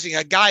surprising.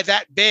 A guy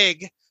that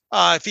big,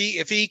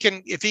 if he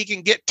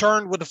can get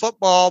turned with the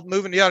football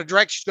moving the other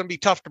direction, it's going to be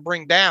tough to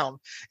bring down.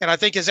 And I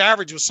think his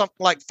average was something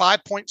like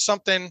 5 point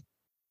something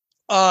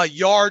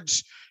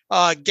yards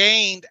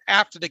gained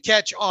after the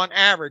catch on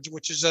average,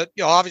 which is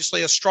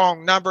obviously a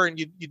strong number, and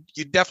you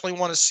definitely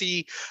want to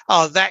see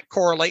that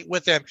correlate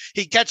with him.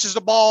 He catches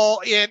the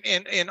ball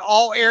in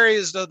all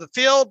areas of the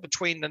field,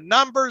 between the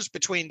numbers,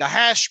 between the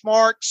hash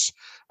marks,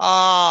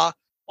 all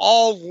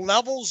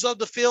levels of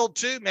the field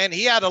too. Man,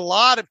 he had a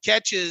lot of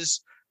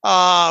catches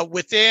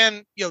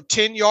within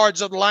 10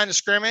 yards of the line of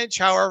scrimmage.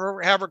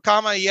 However,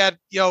 he had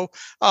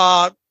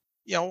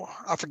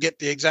I forget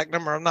the exact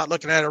number. I'm not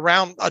looking at it,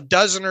 around a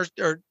dozen or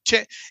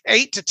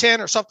 8 to 10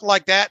 or something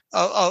like that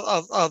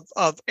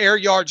of air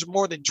yards,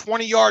 more than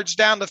 20 yards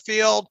down the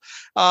field.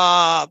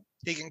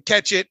 He can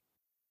catch it,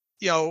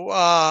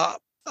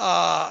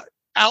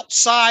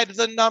 outside of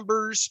the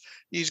numbers.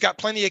 He's got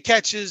plenty of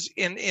catches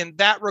in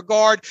that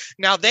regard.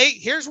 Now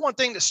here's one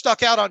thing that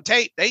stuck out on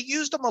tape. They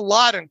used him a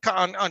lot on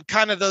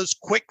kind of those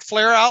quick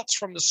flare outs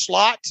from the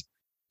slot,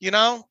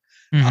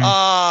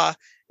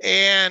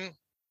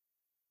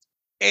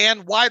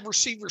 and wide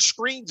receiver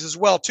screens as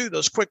well, too,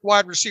 those quick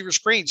wide receiver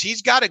screens.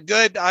 He's got a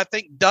good, I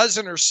think,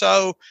 dozen or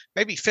so,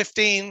 maybe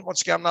 15,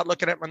 once again, I'm not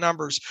looking at my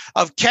numbers,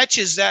 of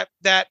catches that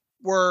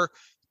were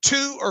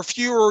 2 or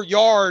fewer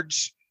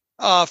yards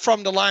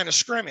from the line of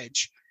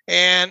scrimmage.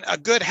 And a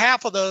good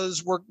half of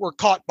those were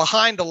caught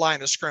behind the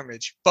line of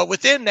scrimmage. But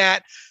within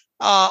that,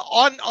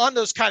 on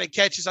those kind of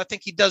catches, I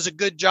think he does a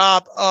good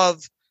job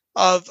of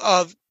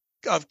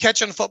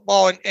catching the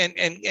football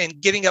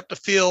and getting up the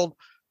field,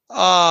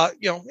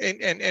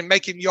 and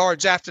making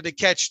yards after the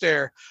catch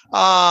there.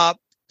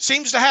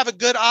 Seems to have a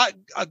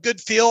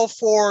good feel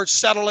for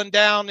settling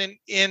down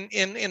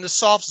in the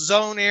soft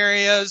zone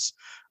areas,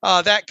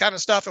 that kind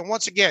of stuff. And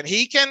once again,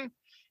 he can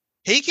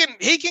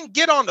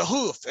get on the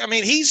hoof. I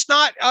mean, he's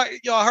not. I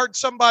heard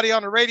somebody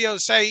on the radio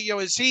say,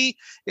 is he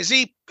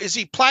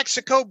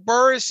Plaxico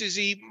Burress? Is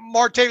he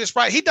Martavis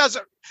Bryant? He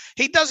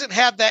doesn't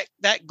have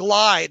that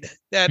glide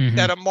that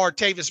a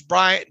Martavis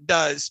Bryant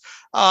does.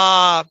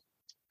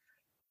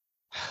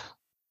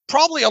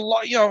 Probably a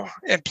lot,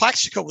 and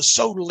Plaxico was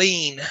so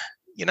lean,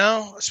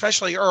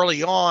 especially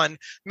early on.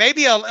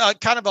 Maybe a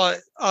kind of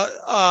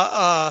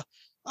a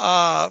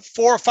 4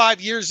 or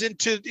 5 years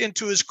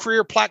into his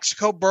career,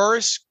 Plaxico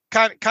Burress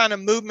kind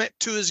of movement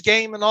to his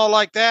game and all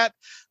like that.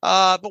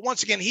 But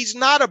once again, he's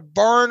not a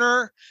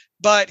burner,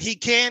 but he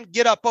can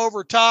get up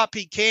over top.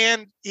 He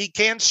can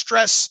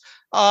stress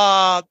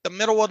the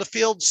middle of the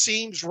field,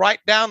 seams right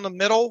down the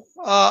middle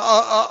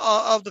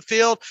of the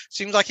field.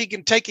 Seems like he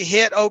can take a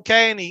hit,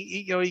 okay, and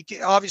he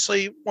can,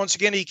 obviously, once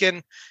again, he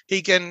can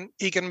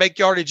make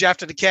yardage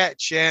after the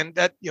catch, and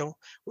that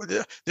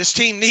this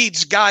team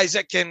needs guys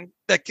that can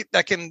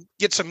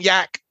get some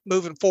yak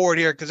moving forward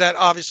here, because that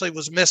obviously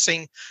was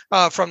missing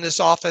from this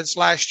offense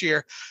last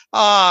year.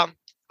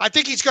 I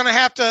think he's going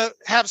to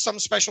have some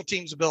special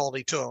teams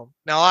ability to him.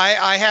 Now,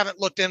 I haven't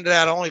looked into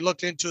that. I only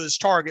looked into his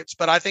targets,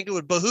 but I think it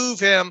would behoove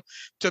him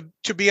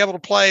to be able to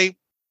play,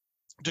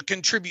 to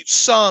contribute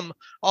some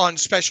on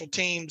special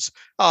teams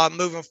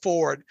moving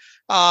forward.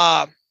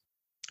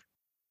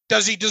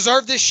 Does he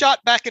deserve this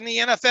shot back in the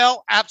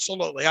NFL?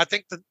 Absolutely. I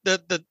think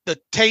the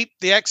tape,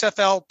 the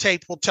XFL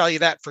tape, will tell you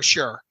that for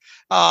sure.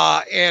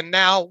 And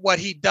now what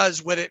he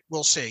does with it,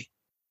 we'll see.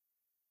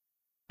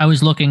 I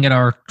was looking at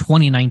our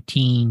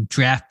 2019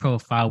 draft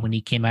profile when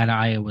he came out of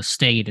Iowa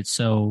State. It's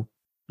so,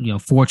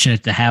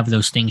 fortunate to have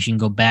those things you can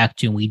go back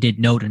to. And we did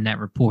note in that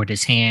report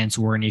his hands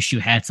were an issue,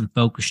 had some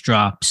focus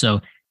drop. So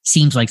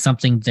seems like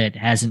something that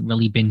hasn't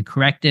really been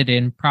corrected,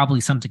 and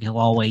probably something he'll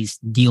always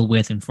deal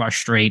with and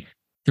frustrate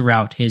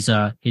throughout his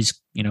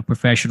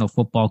professional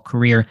football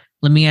career.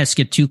 Let me ask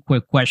you 2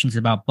 quick questions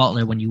about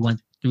Butler when you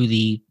went through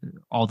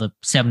all the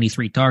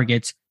 73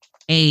 targets.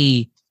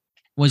 A,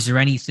 was there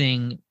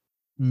anything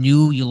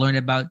new you learned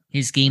about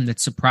his game that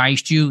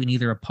surprised you in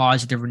either a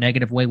positive or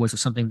negative way? Was it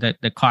something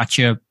that caught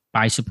you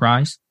by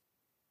surprise?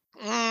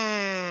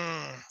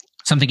 I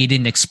something you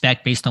didn't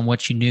expect based on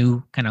what you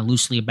knew kind of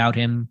loosely about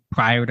him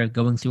prior to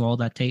going through all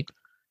that tape?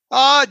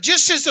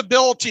 Just his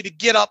ability to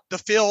get up the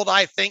field,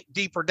 I think,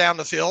 deeper down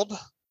the field.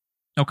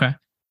 Okay.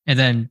 And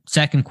then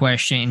second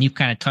question, and you've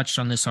kind of touched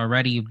on this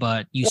already,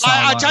 but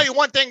I'll tell you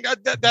one thing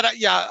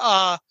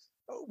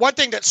one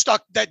thing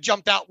that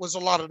jumped out was a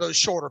lot of those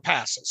shorter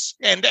passes,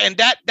 and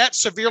that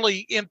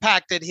severely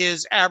impacted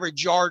his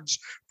average yards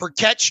per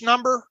catch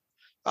number,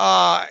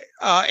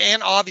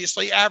 and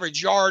obviously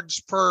average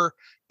yards per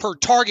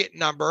target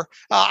number.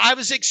 I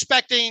was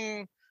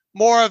expecting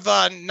more of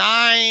a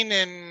 9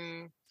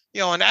 and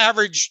an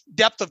average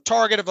depth of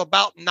target of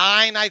about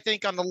 9, I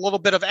think, on the little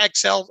bit of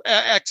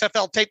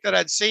XFL tape that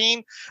I'd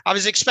seen. I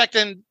was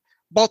expecting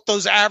both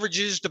those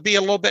averages to be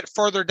a little bit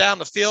further down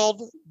the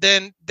field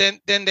than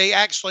they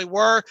actually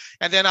were.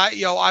 And then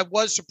I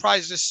was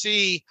surprised to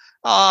see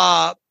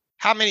how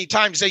many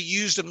times they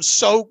used him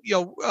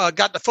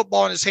got the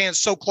football in his hands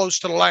so close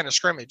to the line of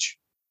scrimmage.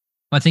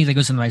 I think that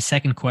goes into my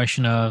second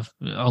question of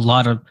a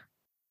lot of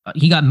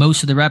he got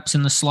most of the reps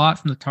in the slot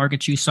from the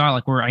targets you saw.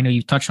 Like, I know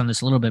you've touched on this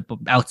a little bit, but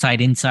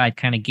outside, inside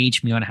kind of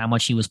gauged me on how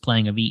much he was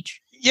playing of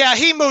each. Yeah,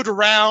 he moved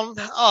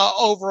around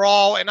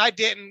overall, and I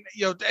didn't,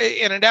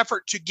 in an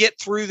effort to get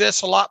through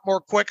this a lot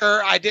more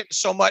quicker, I didn't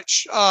so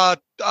much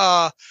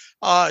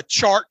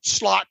chart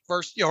slot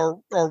versus,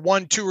 or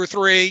 1, 2, or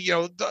 3,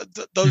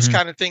 those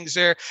kind of things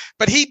there.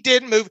 But he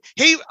did move.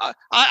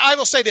 I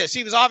will say this: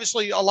 he was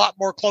obviously a lot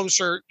more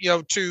closer,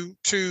 to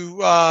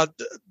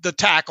the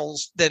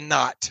tackles than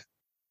not.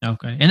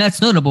 Okay. And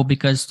that's notable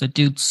because the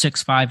dude's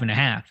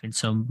 6'5.5". And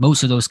so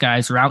most of those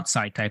guys are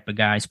outside type of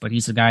guys, but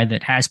he's a guy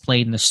that has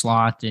played in the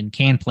slot and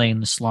can play in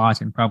the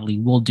slot and probably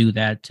will do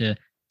that to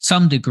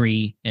some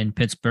degree in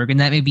Pittsburgh. And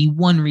that may be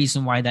one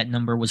reason why that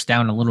number was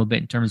down a little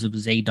bit in terms of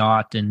his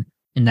ADOT and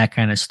that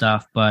kind of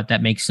stuff. But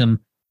that makes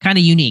him kind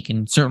of unique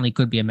and certainly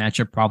could be a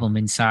matchup problem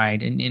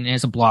inside and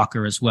as a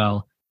blocker as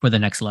well for the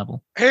next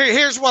level.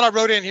 Here's what I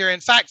wrote in here.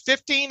 In fact,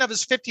 15 of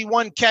his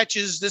 51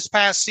 catches this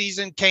past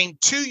season came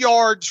 2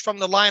 yards from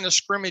the line of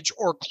scrimmage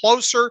or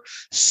closer.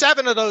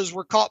 7 of those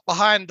were caught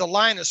behind the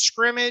line of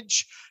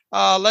scrimmage.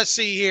 Let's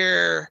see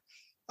here.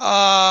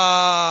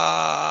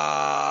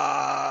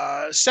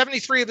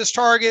 73 of his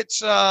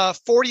targets,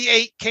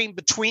 48 came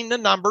between the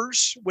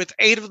numbers, with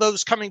 8 of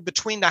those coming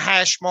between the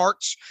hash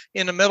marks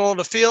in the middle of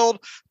the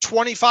field.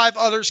 25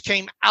 others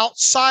came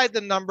outside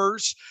the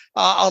numbers.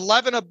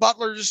 11 of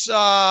Butler's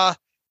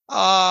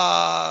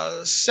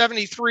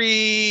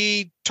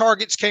 73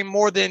 targets came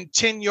more than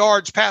 10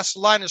 yards past the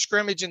line of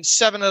scrimmage, and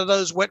 7 of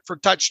those went for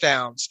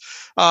touchdowns.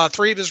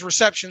 3 of his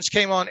receptions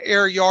came on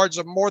air yards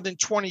of more than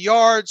 20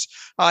 yards.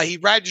 He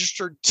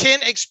registered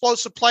 10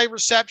 explosive play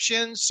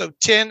receptions, so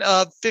 10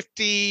 of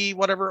 50,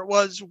 whatever it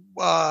was,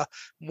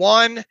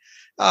 1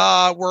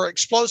 were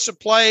explosive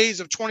plays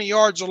of 20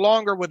 yards or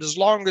longer, with his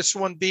longest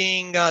one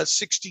being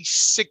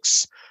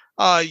 66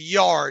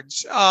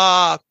 yards.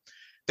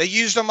 They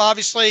used him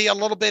obviously a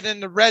little bit in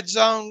the red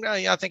zone.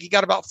 I think he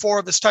got about 4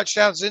 of his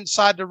touchdowns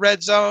inside the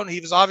red zone. He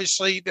was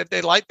obviously that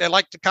they like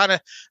to kind of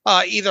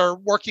either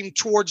working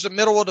towards the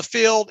middle of the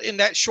field in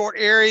that short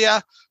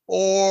area,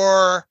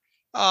 or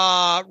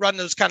run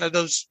those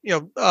corners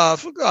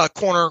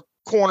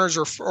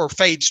or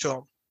fades to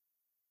him.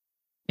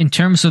 In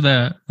terms of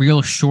the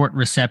real short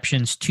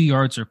receptions, 2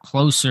 yards or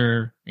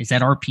closer, is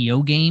that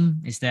RPO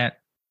game? Is that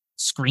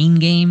screen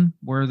game?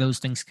 Where are those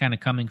things kind of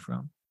coming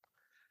from?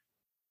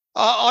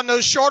 On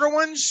those shorter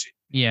ones?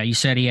 Yeah, you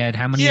said he had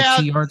how many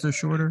 2 yards or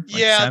shorter?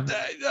 Like 7?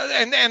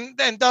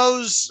 And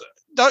those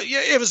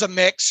it was a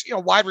mix,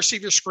 wide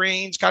receiver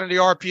screens, kind of the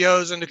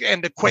RPOs and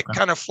the quick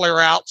kind of flare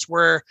outs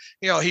where,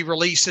 he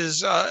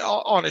releases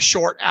on a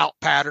short out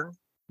pattern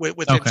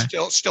with him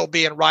still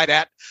being right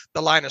at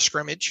the line of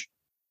scrimmage.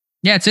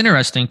 Yeah, it's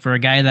interesting for a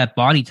guy that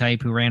body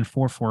type who ran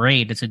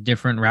 4.48. It's a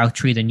different route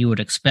tree than you would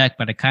expect,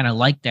 but I kind of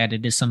like that.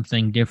 It is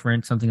something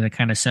different, something that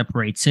kind of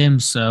separates him.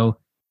 So,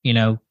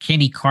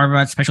 can he carve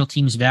out special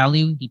teams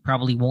value? He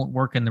probably won't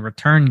work in the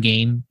return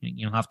game.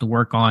 He'll have to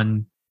work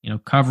on,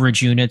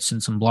 coverage units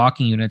and some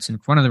blocking units in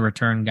front of the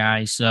return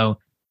guys. So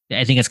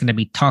I think it's going to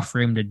be tough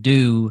for him to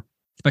do,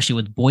 especially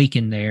with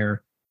Boykin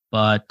there.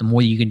 But the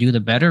more you can do, the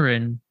better,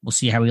 and we'll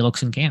see how he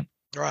looks in camp.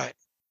 Right.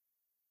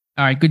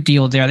 All right, good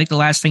deal there. I think the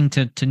last thing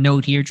to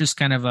note here, just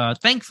kind of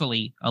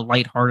thankfully a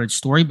lighthearted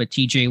story, but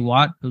TJ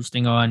Watt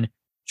posting on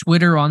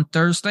Twitter on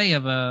Thursday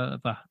of a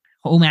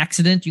home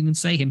accident, you can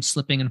say, him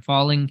slipping and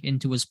falling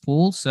into his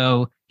pool.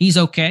 So he's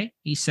okay,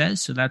 he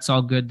says. So that's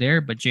all good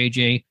there. But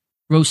JJ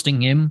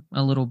roasting him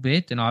a little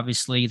bit. And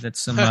obviously that's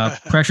some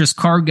precious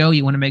cargo.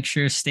 You want to make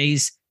sure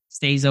stays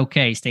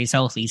okay, stays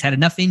healthy. He's had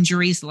enough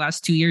injuries the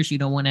last 2 years. You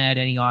don't want to add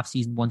any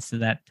offseason ones to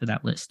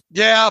that list.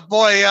 Yeah,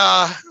 boy.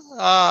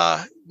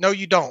 No,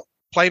 you don't.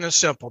 Plain and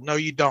simple. No,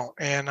 you don't.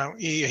 And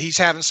he's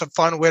having some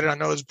fun with it. I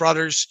know his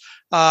brother's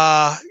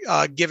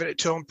giving it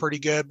to him pretty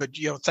good, but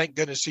thank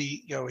goodness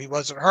he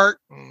wasn't hurt.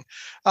 And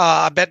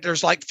I bet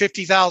there's like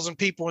 50,000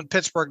 people in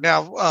Pittsburgh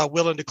now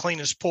willing to clean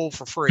his pool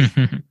for free.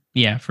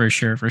 Yeah, for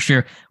sure, for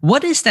sure.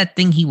 What is that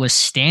thing he was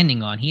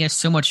standing on? He has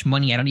so much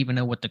money, I don't even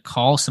know what to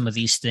call some of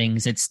these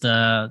things. It's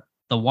the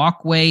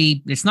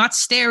walkway. It's not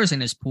stairs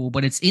in his pool,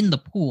 but it's in the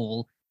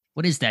pool.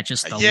 What is that?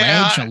 Just a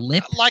ledge, a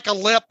lip? Like a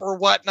lip or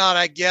whatnot,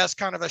 I guess.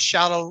 Kind of a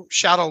shallow,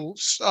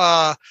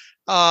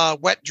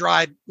 wet,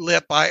 dried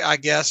lip, I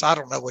guess. I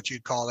don't know what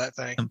you'd call that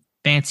thing. Some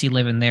fancy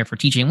living there for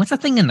teaching. What's the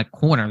thing in the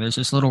corner? There's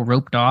this little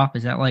roped off.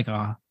 Is that like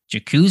a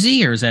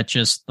jacuzzi, or is that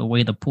just the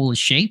way the pool is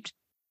shaped?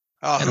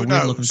 Who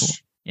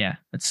knows? Yeah,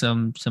 it's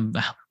some.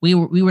 We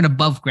were an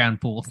above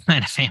ground pool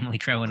kind of family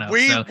growing up.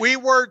 We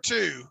were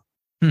too.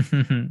 All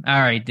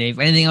right, Dave.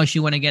 Anything else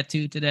you want to get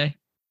to today?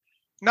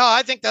 No,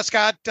 I think that's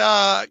got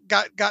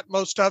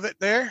most of it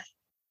there.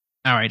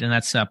 All right, and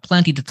that's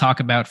plenty to talk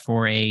about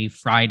for a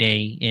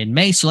Friday in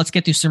May. So let's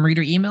get to some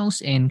reader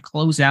emails and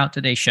close out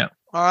today's show.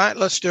 All right,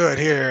 let's do it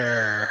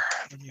here.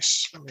 Let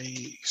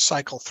me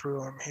cycle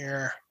through them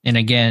here. And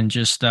again,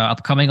 just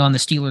upcoming on the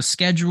Steelers'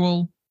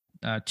 schedule.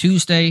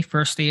 Tuesday,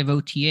 first day of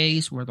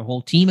OTAs, where the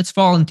whole team, it's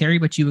voluntary,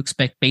 but you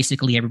expect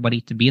basically everybody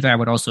to be there. I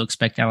would also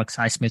expect Alex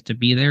Highsmith to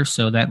be there,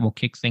 so that will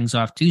kick things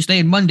off Tuesday.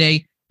 And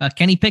Monday,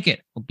 Kenny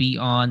Pickett will be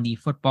on the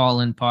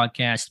Football In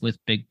podcast with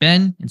Big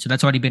Ben, and so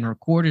that's already been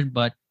recorded,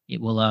 but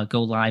it will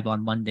go live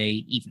on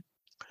Monday evening.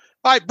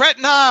 All right, Brett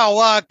Nile,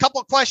 a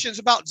couple of questions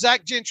about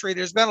Zach Gentry.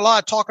 There's been a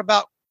lot of talk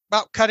about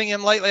cutting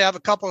him lately. I have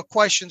a couple of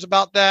questions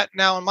about that.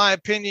 Now, in my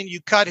opinion,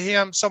 you cut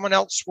him, someone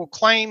else will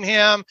claim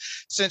him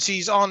since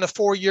he's on the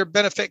 4-year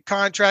benefit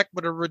contract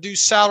with a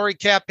reduced salary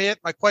cap hit.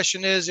 My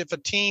question is, if a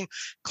team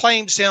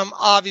claims him,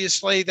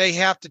 obviously they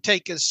have to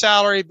take his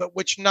salary, but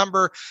which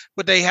number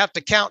would they have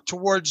to count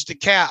towards the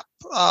cap?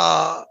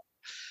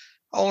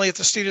 Only if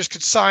the Steelers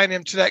could sign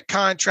him to that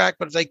contract,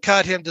 but if they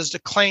cut him, does the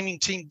claiming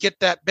team get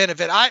that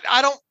benefit?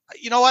 I don't.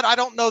 You know what? I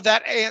don't know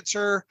that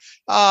answer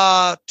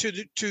to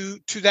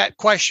that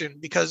question,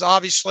 because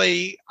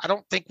obviously I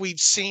don't think we've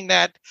seen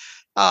that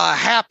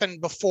happen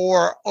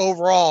before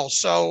overall.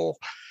 So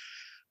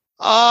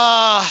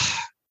the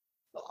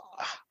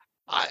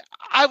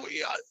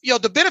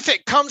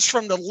benefit comes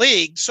from the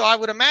league, so I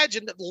would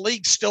imagine that the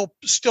league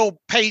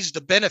still pays the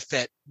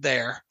benefit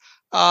there.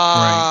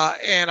 Right.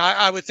 And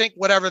I would think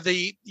whatever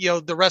the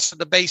rest of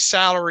the base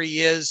salary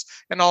is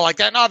and all like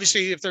that. And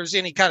obviously if there's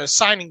any kind of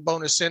signing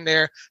bonus in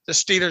there, the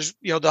Steelers,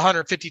 the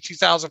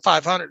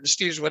 $152,500, the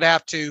Steelers would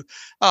have to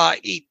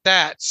eat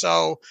that.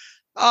 So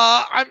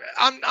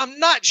I'm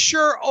not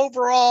sure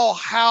overall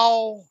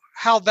how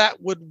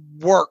that would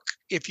work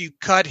if you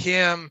cut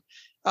him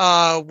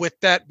with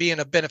that being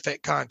a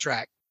benefit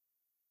contract.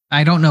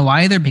 I don't know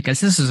either,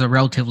 because this is a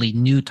relatively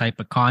new type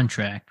of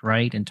contract,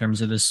 right? In terms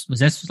of this, was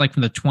that like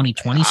from the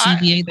 2020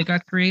 CBA that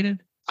got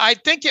created? I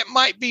think it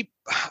might be.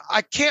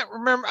 I can't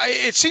remember.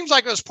 It seems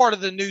like it was part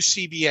of the new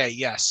CBA.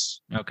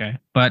 Yes. Okay.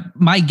 But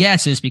my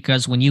guess is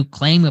because when you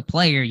claim a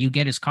player, you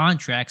get his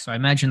contract. So I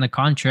imagine the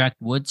contract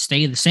would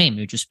stay the same.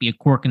 It would just be a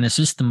quirk in the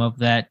system of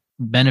that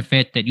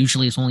benefit that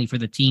usually is only for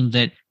the team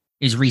that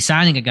is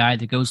re-signing a guy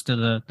that goes to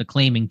the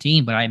claiming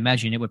team. But I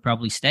imagine it would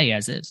probably stay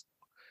as is.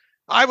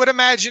 I would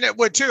imagine it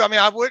would too. I mean,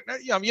 I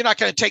wouldn't, you're not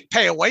going to take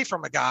pay away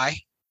from a guy.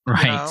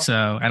 Right.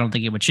 So I don't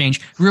think it would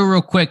change.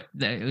 Real quick,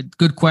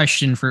 good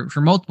question for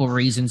multiple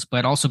reasons,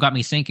 but also got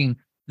me thinking.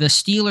 The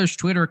Steelers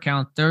Twitter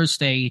account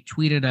Thursday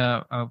tweeted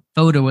a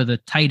photo of the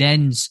tight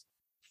ends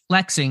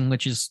flexing,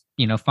 which is,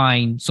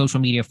 fine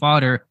social media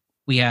fodder.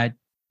 We had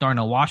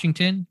Darnell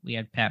Washington, we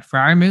had Pat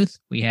Freiermuth,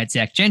 we had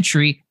Zach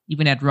Gentry,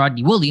 even had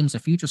Rodney Williams, a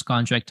futures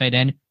contract tight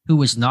end, who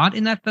was not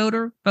in that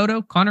photo,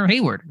 Connor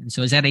Hayward. And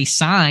so is that a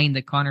sign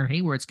that Connor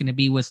Hayward's going to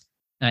be with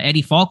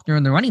Eddie Faulkner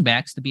and the running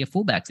backs to be a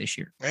fullback this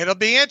year? It'll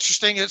be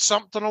interesting. It's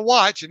something to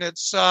watch, and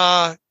it's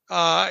I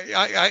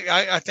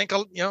think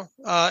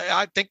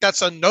I think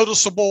that's a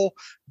noticeable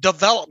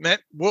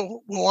development.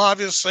 We'll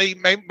obviously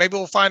maybe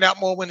we'll find out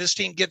more when this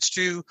team gets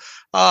to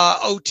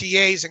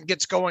OTAs and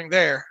gets going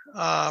there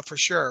for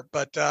sure.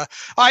 But all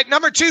right,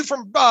 number 2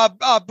 from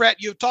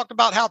Brett. You talked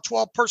about how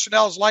 12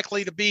 personnel is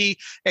likely to be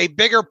a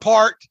bigger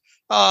part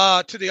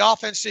to the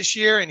offense this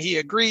year, and he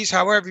agrees.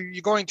 However,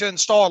 you're going to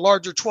install a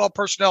larger 12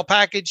 personnel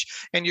package,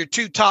 and your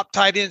 2 top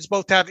tight ends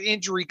both have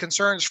injury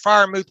concerns.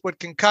 Freiermuth with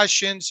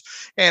concussions,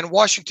 and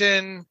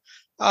Washington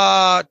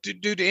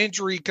due to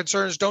injury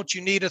concerns. Don't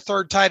you need a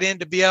third tight end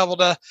to be able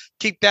to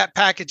keep that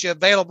package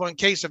available in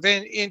case of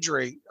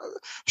injury?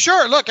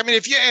 Sure. Look, I mean,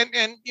 if you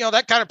and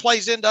that kind of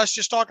plays into us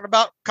just talking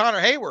about Connor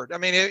Hayward. I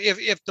mean,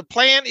 if the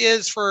plan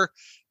is for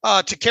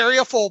to carry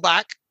a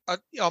fullback,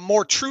 a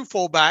more true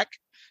fullback.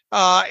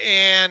 Or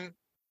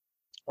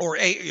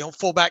a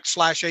fullback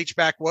 /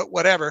 H-back,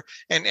 whatever,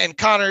 and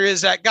Connor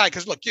is that guy.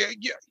 Because look,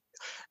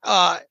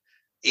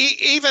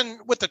 even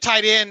with the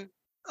tight end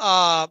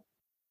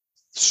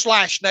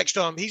slash next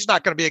to him, he's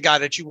not going to be a guy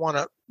that you want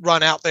to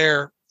run out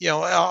there,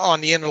 on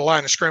the end of the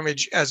line of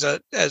scrimmage as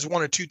 1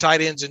 or 2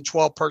 tight ends and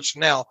 12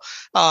 personnel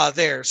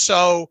there.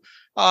 So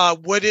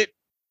would it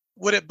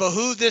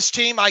behoove this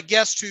team, I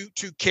guess,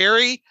 to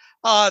carry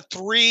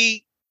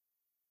 3,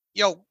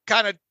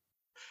 kind of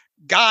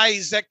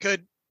guys that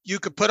could you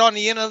could put on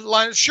the end of the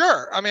line.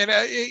 Sure. I mean,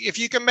 if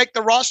you can make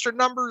the roster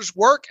numbers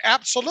work,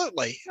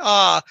 absolutely.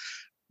 The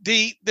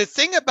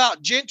thing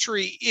about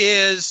Gentry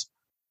is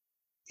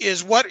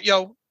what,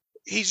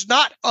 he's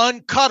not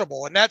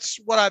uncuttable. And that's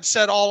what I've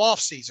said all off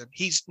season.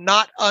 He's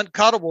not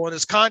uncuttable, and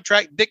his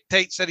contract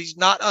dictates that he's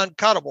not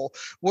uncuttable.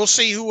 We'll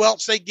see who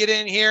else they get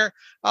in here,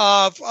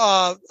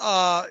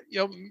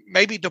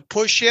 maybe to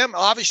push him.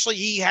 Obviously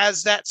he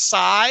has that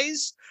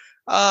size.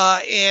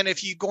 And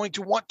if you're going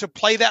to want to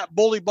play that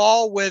bully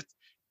ball with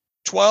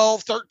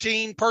 12,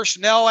 13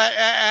 personnel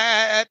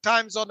at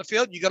times on the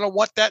field, you're going to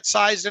want that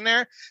size in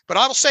there. But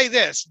I will say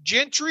this,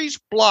 Gentry's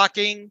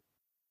blocking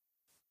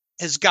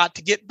has got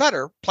to get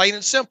better, plain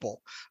and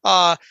simple.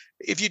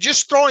 If you're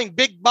just throwing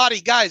big body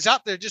guys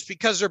out there just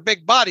because they're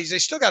big bodies, they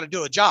still got to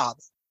do a job.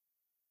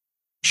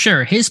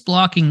 Sure, his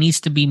blocking needs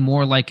to be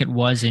more like it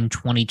was in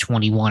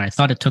 2021. I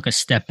thought it took a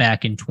step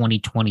back in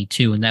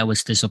 2022, and that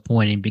was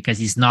disappointing because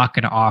he's not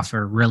going to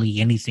offer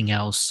really anything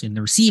else in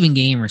the receiving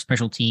game or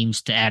special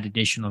teams to add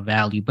additional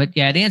value. But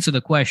yeah, to answer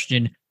the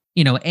question,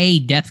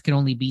 depth can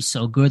only be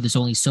so good. There's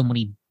only so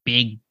many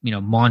big,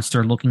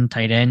 monster-looking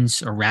tight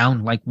ends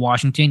around like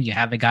Washington. You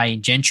have a guy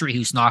in Gentry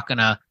who's not going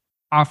to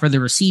offer the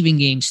receiving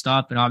game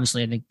stuff, and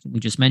obviously I think we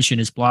just mentioned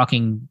his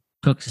blocking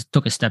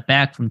took a step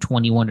back from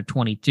 21 to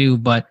 22,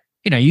 but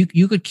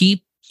you could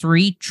keep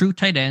 3 true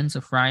tight ends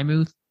of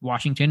Freiermuth,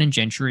 Washington, and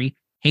Gentry.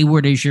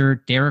 Hayward is your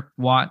Derek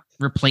Watt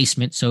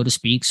replacement, so to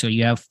speak. So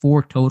you have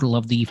 4 total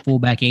of the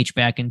fullback,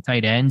 H-back, and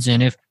tight ends.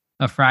 And if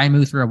a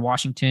Freiermuth or a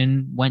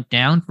Washington went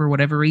down for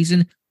whatever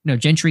reason,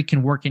 Gentry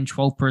can work in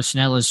 12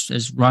 personnel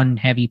as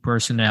run-heavy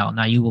personnel.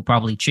 Now, you will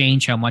probably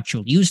change how much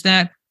you'll use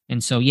that.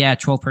 And so,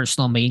 12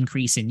 personnel may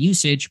increase in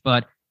usage,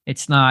 but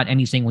it's not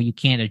anything where you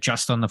can't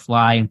adjust on the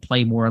fly and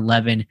play more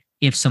 11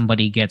 if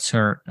somebody gets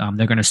hurt.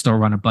 They're going to still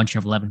run a bunch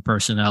of 11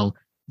 personnel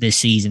this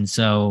season.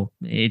 So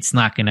it's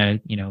not going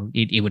to,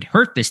 it would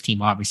hurt this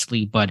team,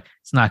 obviously, but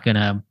it's not going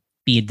to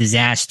be a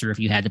disaster if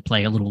you had to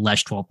play a little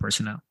less 12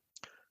 personnel.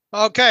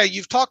 Okay,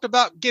 you've talked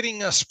about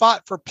getting a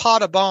spot for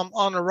Pottebaum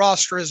on the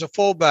roster as a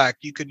fullback.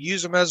 You could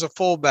use him as a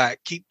fullback.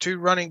 Keep 2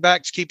 running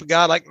backs. Keep a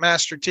guy like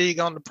Master Teague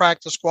on the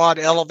practice squad.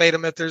 Elevate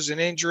him if there's an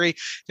injury.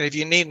 And if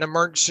you need an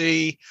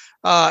emergency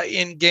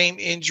in-game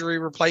injury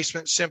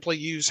replacement, simply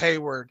use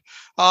Hayward.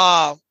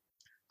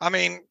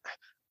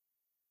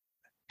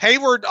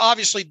 Hayward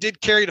obviously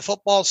did carry the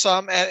football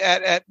some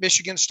at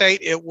Michigan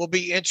State. It will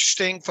be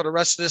interesting for the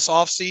rest of this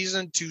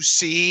offseason to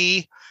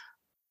see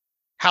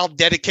how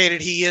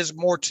dedicated he is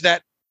more to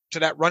that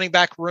running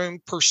back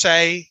room per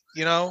se,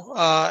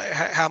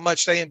 how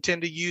much they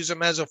intend to use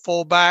him as a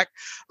fullback.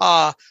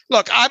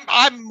 Look,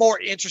 I'm more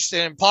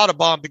interested in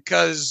Pottebaum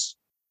because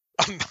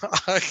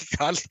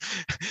I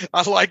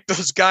like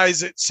those guys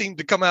that seem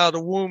to come out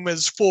of the womb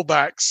as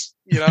fullbacks,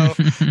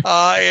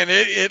 and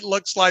it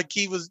looks like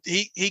he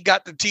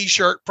got the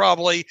T-shirt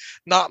probably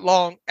not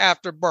long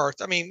after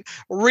birth. I mean,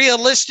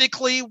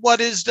 realistically,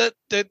 what is the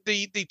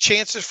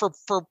chances for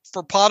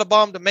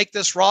Pottebaum to make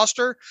this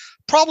roster?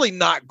 Probably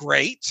not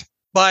great,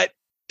 but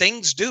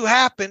things do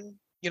happen.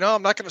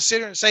 I'm not going to sit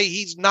here and say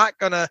he's not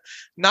gonna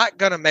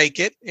make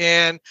it.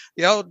 And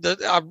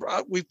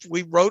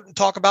we wrote and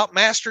talk about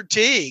Master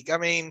Teague. I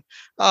mean,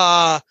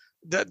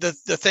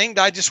 the thing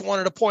that I just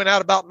wanted to point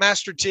out about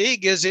Master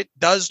Teague is it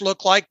does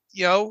look like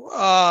he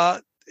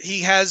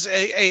has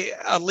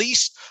at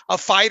least a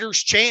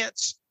fighter's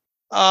chance,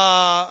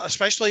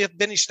 especially if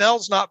Benny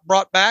Snell's not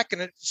brought back,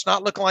 and it's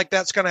not looking like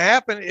that's going to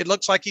happen. It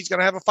looks like he's going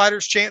to have a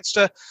fighter's chance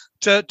to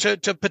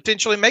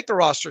potentially make the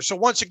roster. So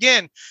once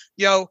again,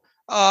 you're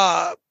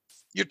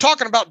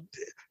talking about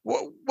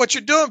what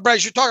you're doing,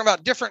 Brad. You're talking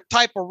about different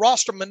type of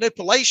roster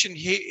manipulation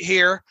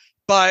here.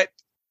 But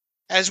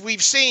as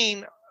we've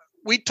seen,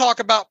 we talk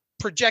about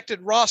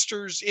projected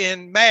rosters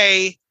in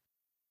May.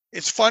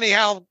 It's funny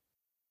how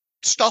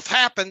stuff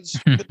happens,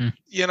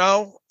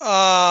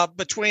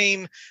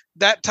 between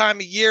that time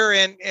of year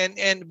and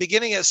the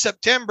beginning of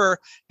September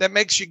that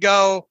makes you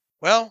go,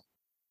 well,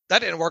 that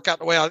didn't work out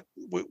the way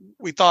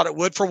we thought it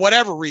would for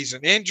whatever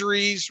reason.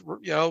 Injuries,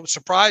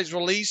 surprise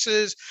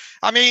releases.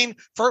 I mean,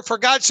 for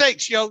God's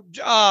sakes, who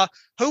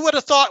would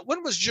have thought,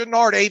 when was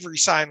Jannard Avery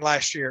signed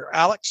last year,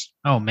 Alex?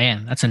 Oh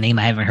man, that's a name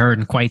I haven't heard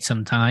in quite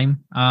some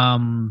time.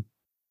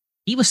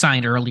 He was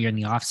signed earlier in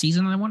the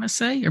offseason, I want to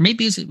say, or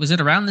maybe was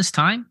it around this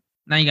time?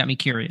 Now you got me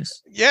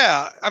curious.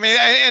 Yeah. I mean,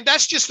 and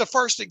that's just the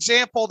first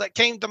example that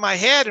came to my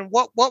head. And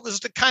what was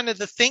the kind of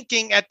the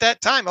thinking at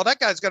that time? Well, that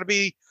guy's going to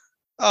be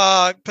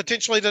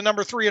potentially the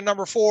number 3 and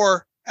number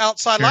 4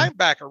 outside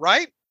linebacker,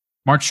 right?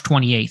 March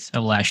 28th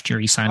of last year,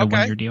 he signed a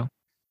 1-year deal.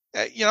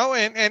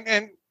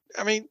 And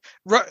I mean,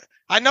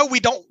 I know we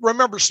don't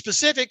remember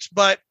specifics,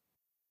 but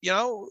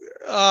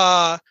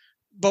but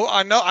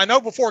I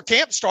know before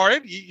camp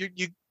started,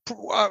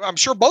 I'm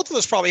sure both of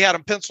us probably had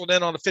him penciled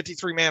in on a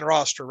 53-man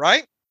roster,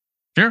 right?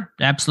 Sure,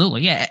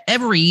 absolutely. Yeah,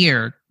 every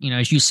year,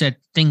 as you said,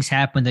 things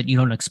happen that you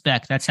don't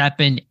expect. That's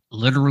happened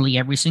literally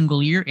every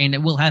single year, and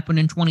it will happen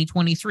in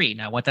 2023.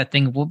 Now, what that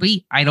thing will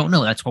be, I don't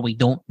know. That's what we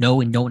don't know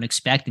and don't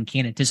expect and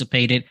can't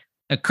anticipate it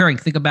occurring.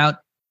 Think about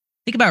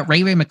Think about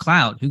Ray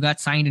McLeod, who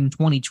got signed in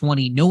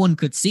 2020. No one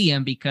could see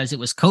him because it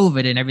was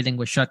COVID and everything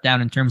was shut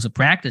down in terms of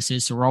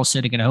practices. So we're all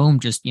sitting at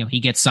home. Just, he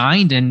gets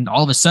signed and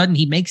all of a sudden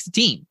he makes the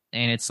team.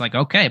 And it's like,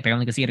 okay,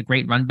 apparently because he had a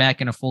great run back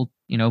and a full,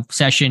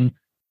 session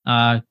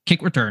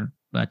kick return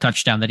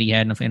touchdown that he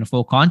had in a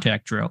full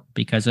contact drill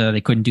because they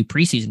couldn't do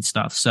preseason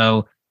stuff.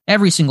 So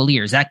every single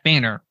year, Zach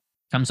Banner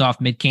comes off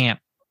mid camp,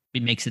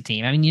 he makes the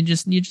team. I mean, you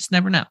just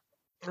never know.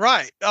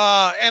 Right.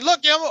 And look,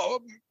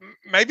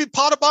 maybe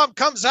Pottebaum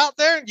comes out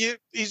there and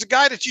he's a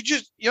guy that you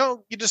just,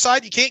 you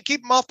decide you can't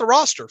keep him off the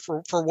roster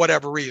for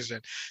whatever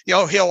reason.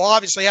 He'll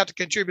obviously have to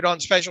contribute on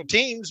special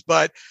teams,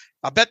 but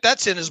I bet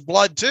that's in his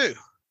blood too.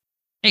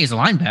 Hey, he's a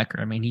linebacker.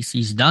 I mean,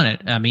 he's done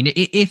it. I mean,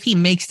 if he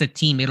makes the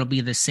team, it'll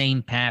be the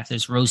same path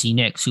as Rosie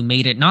Nix, who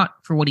made it not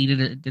for what he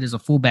did as a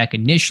fullback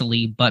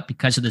initially, but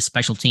because of the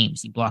special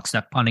teams. He blocks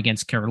that punt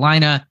against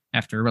Carolina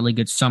after a really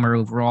good summer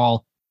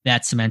overall.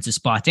 That cements a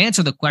spot. To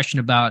answer the question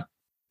about,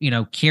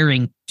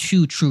 carrying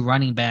two true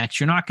running backs,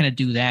 you're not going to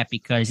do that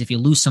because if you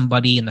lose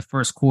somebody in the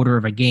first quarter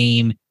of a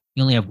game,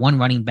 you only have one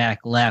running back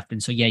left.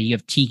 And so, yeah, you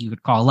have Teague you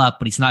could call up,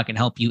 but he's not going to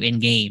help you in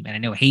game. And I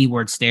know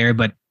Hayward's there,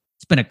 but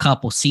it's been a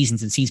couple seasons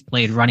since he's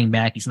played running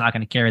back. He's not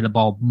going to carry the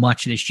ball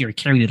much this year. He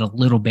carried it a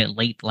little bit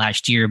late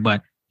last year,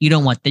 but you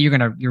don't want that.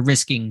 You're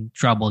risking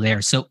trouble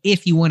there. So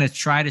if you want to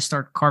try to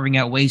start carving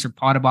out ways for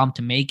Pottebaum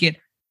to make it,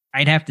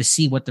 I'd have to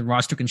see what the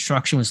roster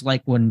construction was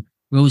like when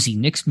Rosie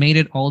Nix made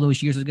it all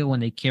those years ago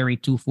when they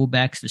carried two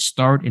fullbacks to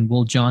start and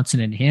Will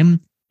Johnson and him.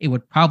 It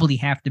would probably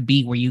have to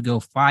be where you go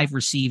 5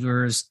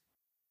 receivers,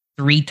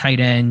 3 tight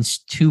ends,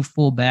 2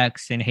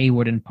 fullbacks, and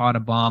Hayward and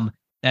Pottebaum.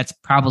 That's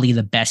probably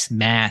the best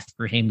math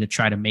for him to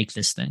try to make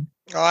this thing.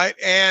 All right.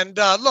 And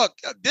look,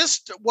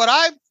 what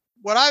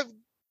I've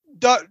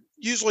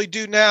usually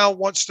do now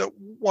once the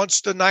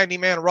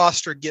 90-man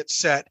roster gets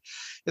set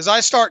is I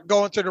start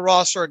going through the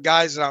roster of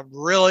guys that I'm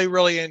really,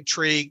 really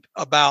intrigued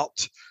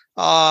about.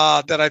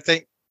 That I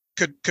think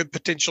could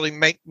potentially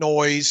make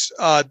noise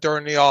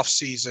during the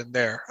offseason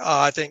there.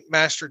 I think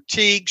Master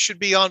Teague should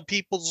be on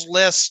people's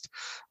list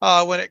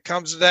when it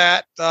comes to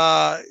that,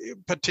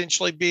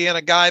 potentially being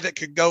a guy that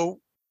could go,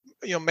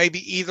 maybe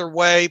either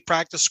way,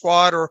 practice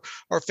squad or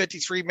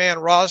 53-man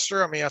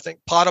roster. I mean, I think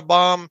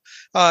Pottebaum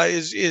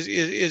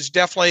is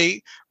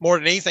definitely more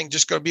than anything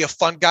just going to be a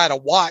fun guy to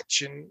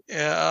watch and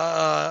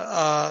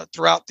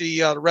throughout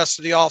the rest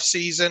of the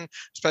offseason,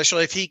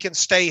 especially if he can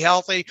stay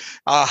healthy.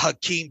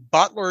 Hakeem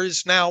Butler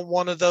is now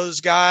one of those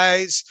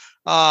guys.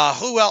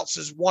 Who else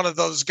is one of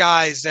those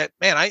guys that,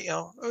 man,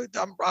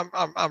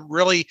 I'm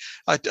really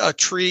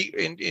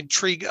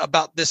intrigued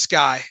about this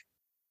guy.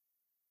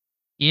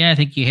 Yeah, I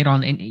think you hit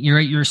on, and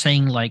you're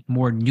saying like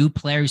more new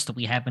players that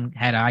we haven't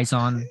had eyes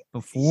on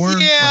before.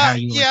 Pretty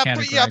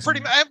much.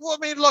 Well, I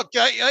mean, look,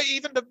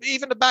 even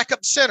the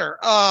backup center,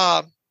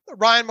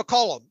 Ryan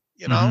McCollum,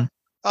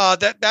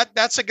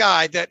 that's a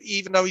guy that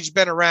even though he's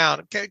been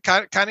around,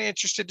 kind of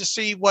interested to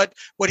see what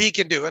he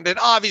can do. And then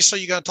obviously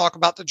you're going to talk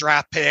about the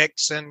draft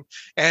picks and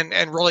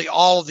really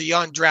all of the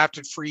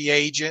undrafted free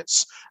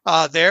agents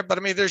there. But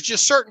I mean, there's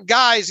just certain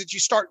guys that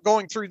you start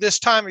going through this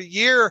time of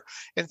year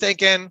and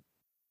thinking,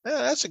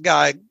 that's a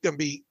guy going to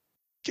be,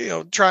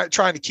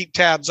 trying to keep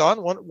tabs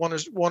on. Wonder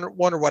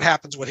what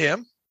happens with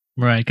him.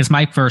 Right, because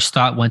my first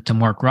thought went to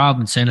Mark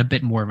Robinson, a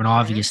bit more of an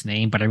obvious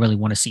name, but I really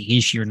want to see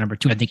his year number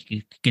 2. I think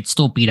he could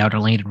still beat out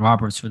Landon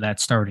Roberts for that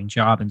starting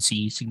job and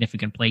see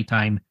significant play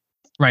time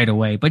right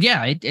away. But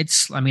yeah,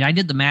 it's. I mean, I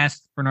did the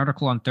math for an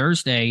article on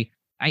Thursday.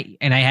 I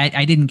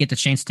didn't get the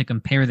chance to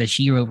compare this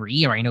year over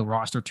year. I know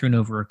roster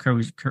turnover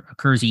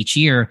occurs each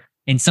year.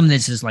 And some of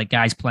this is like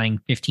guys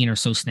playing 15 or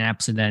so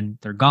snaps and then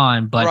they're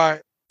gone.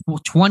 But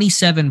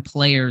 27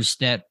 players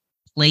that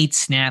played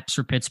snaps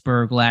for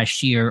Pittsburgh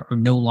last year are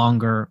no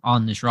longer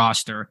on this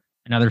roster.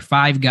 Another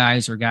 5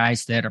 guys are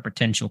guys that are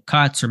potential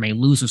cuts or may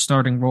lose a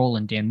starting role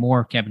in Dan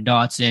Moore, Kevin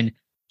Dotson,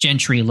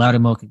 Gentry,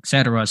 Loudermilk,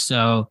 etc.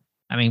 So,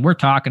 I mean, we're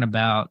talking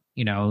about,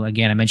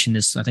 again, I mentioned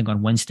this, I think,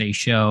 on Wednesday's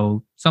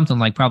show, something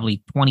like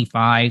probably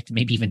 25 to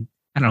maybe even,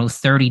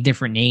 30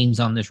 different names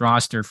on this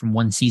roster from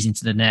one season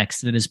to the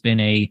next. It has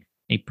been a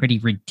pretty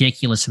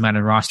ridiculous amount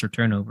of roster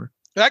turnover.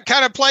 That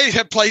kind of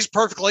plays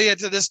perfectly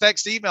into this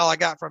next email I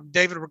got from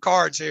David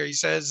Ricards here. He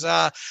says,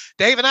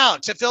 Dave and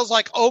Alex, it feels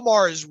like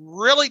Omar is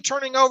really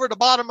turning over the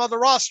bottom of the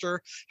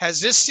roster.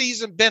 Has this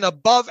season been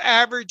above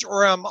average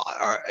or am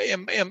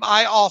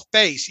I off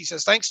base? He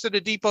says, thanks to the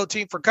Depot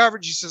team for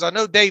coverage. He says, I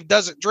know Dave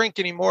doesn't drink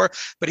anymore,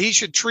 but he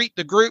should treat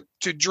the group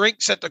to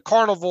drinks at the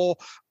Carnival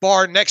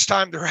bar next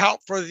time they're out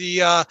for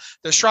the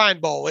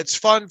Shrine Bowl. It's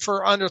fun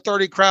for under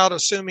 30 crowd,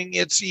 assuming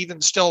it's even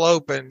still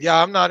open.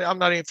 Yeah, I'm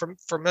not even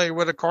familiar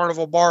with a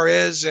Carnival bar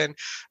is, and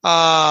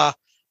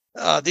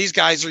these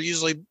guys are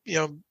usually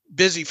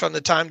busy from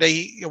the time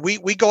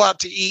we go out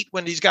to eat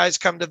when these guys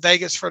come to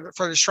Vegas for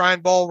the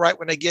Shrine Bowl right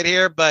when they get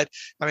here. But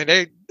I mean,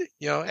 they,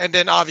 and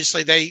then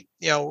obviously they,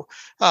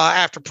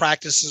 after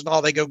practices and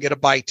all, they go get a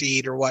bite to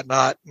eat or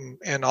whatnot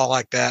and all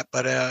like that.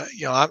 But,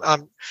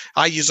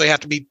 I usually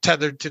have to be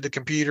tethered to the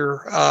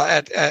computer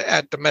at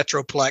the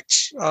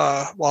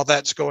Metroplex while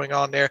that's going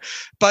on there.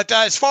 But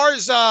as far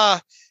as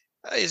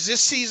is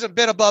this season a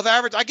bit above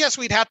average? I guess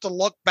we'd have to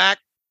look back,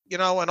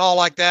 and all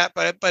like that.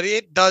 But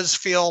it does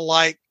feel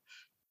like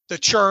the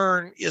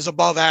churn is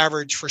above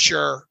average for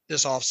sure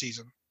this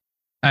offseason.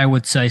 I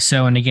would say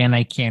so. And again,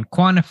 I can't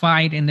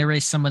quantify it. And there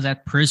is some of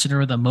that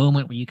prisoner of the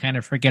moment where you kind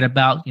of forget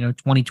about,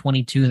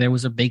 2022, there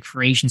was a big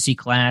free agency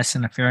class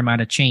and a fair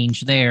amount of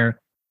change there.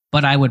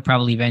 But I would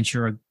probably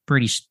venture a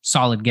pretty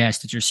solid guess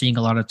that you're seeing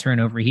a lot of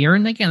turnover here.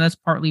 And again, that's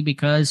partly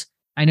because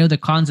I know the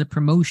cons of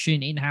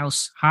promotion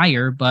in-house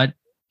hire, but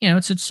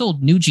it's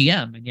sold new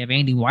GM and you have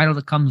Andy Weidel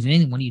that comes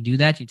in. And when you do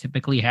that, you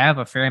typically have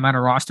a fair amount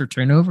of roster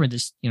turnover.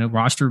 This,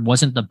 roster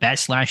wasn't the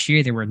best last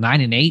year. They were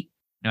 9-8.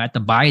 At the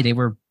bye, they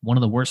were one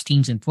of the worst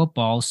teams in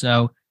football.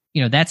 So,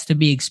 that's to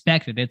be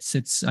expected.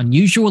 It's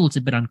unusual. It's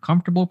a bit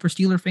uncomfortable for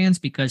Steeler fans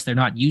because they're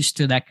not used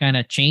to that kind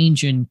of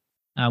change in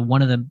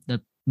one of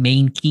the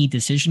main key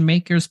decision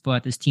makers.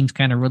 But this team's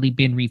kind of really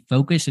been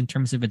refocused in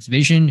terms of its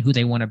vision, who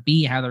they want to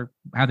be, how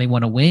they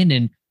want to win.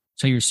 And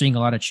so you're seeing a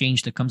lot of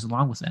change that comes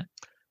along with that.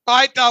 All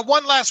right,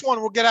 one last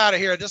one. We'll get out of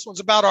here. This one's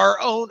about our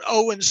own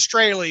Owen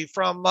Straley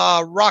from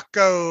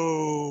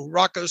Rocco.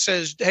 Rocco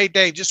says, "Hey,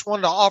 Dave, just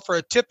wanted to offer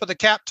a tip of the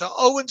cap to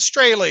Owen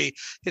Straley.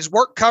 His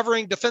work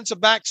covering defensive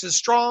backs is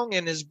strong,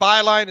 and his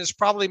byline is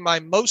probably my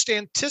most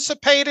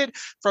anticipated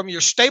from your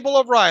stable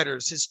of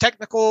writers. His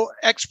technical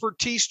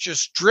expertise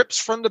just drips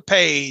from the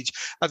page.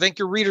 I think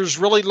your readers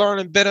really learn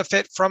and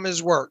benefit from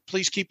his work.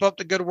 Please keep up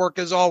the good work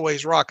as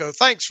always, Rocco."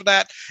 Thanks for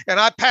that.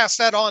 And I pass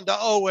that on to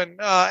Owen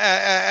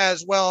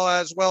as well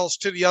as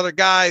to the other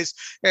guys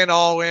and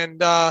all.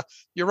 And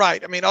you're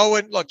right. I mean,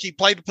 Owen, look, he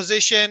played the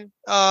position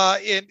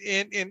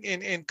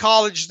in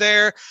college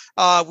there.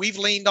 We've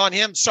leaned on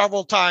him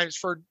several times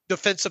for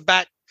defensive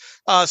back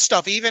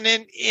stuff, even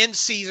in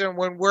season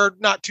when we're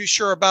not too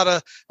sure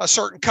about a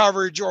certain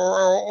coverage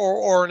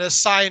or an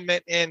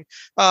assignment. And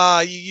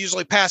you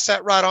usually pass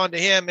that right on to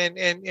him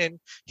and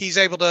he's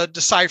able to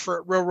decipher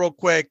it real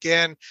quick.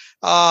 And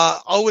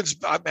Owen's,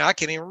 I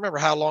can't even remember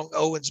how long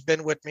Owen's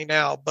been with me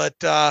now, but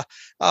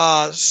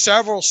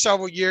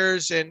several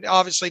years. And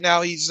obviously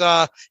now he's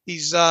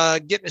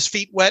getting his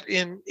feet wet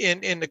in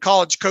the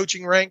college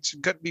coaching ranks,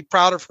 and couldn't be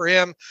prouder for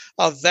him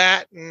of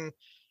that. And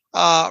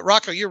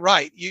Rocco, you're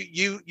right.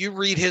 You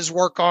read his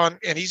work on,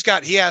 and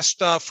he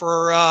asked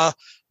for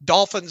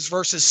Dolphins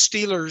versus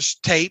Steelers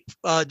tape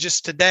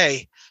just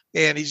today,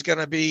 and he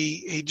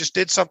just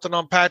did something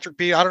on Patrick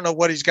P. I don't know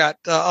what he's got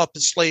up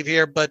his sleeve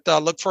here, but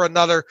look for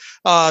another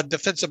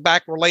defensive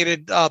back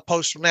related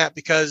post from that,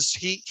 because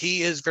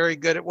he is very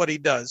good at what he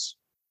does.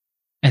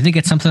 I think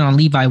it's something on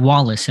Levi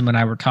Wallace. Him and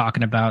I were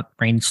talking about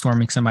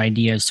brainstorming some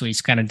ideas, so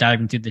he's kind of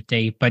diving through the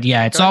tape. But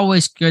yeah, it's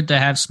always good to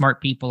have smart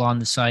people on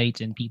the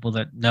site and people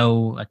that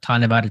know a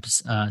ton about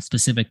a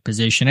specific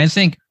position. I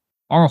think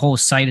our whole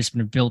site has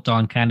been built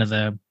on kind of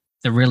the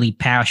really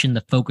passion,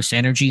 the focus,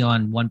 energy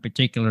on one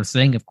particular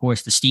thing. Of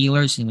course, the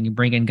Steelers, and when you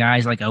bring in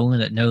guys like Owen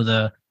that know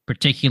the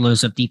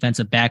particulars of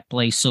defensive back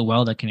play so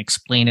well, that can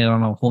explain it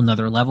on a whole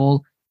nother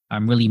level.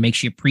 Really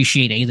makes you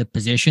appreciate the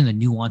position, the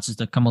nuances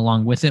that come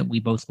along with it. We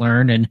both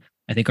learn, and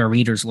I think our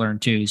readers learn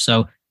too.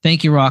 So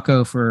thank you,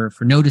 Rocco, for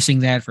noticing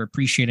that, for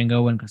appreciating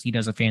Owen, because he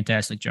does a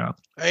fantastic job.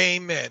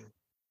 Amen.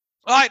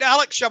 All right,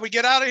 Alex, shall we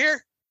get out of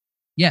here?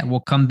 Yeah, we'll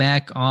come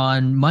back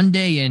on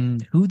Monday,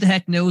 and who the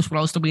heck knows what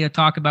else we'll be to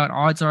talk about.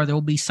 Odds are there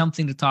will be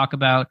something to talk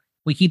about.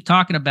 We keep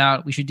talking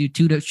about we should do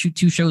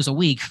two shows a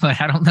week,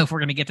 but I don't know if we're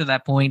going to get to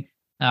that point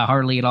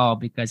hardly at all,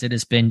 because it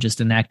has been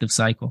just an active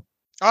cycle.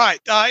 All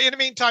right. In the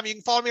meantime, you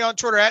can follow me on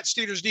Twitter at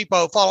Steelers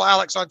Depot. Follow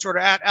Alex on Twitter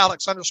at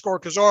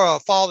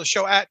Alex_Kozora. Follow the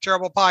show at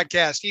Terrible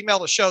Podcast. Email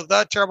the show,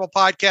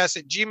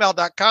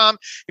 theterriblepodcast@gmail.com.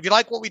 If you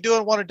like what we do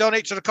and want to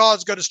donate to the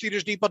cause, go to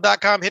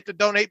SteelersDepot.com. Hit the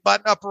donate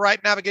button, upper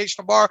right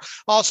navigational bar.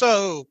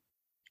 Also,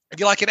 if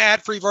you like an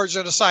ad-free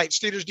version of the site,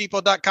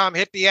 SteelersDepot.com,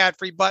 hit the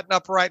ad-free button,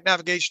 upper right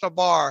navigational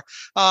bar.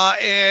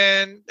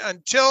 And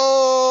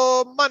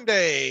until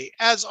Monday,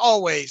 as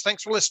always,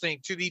 thanks for listening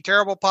to the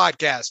Terrible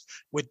Podcast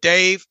with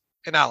Dave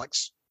and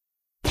Alex.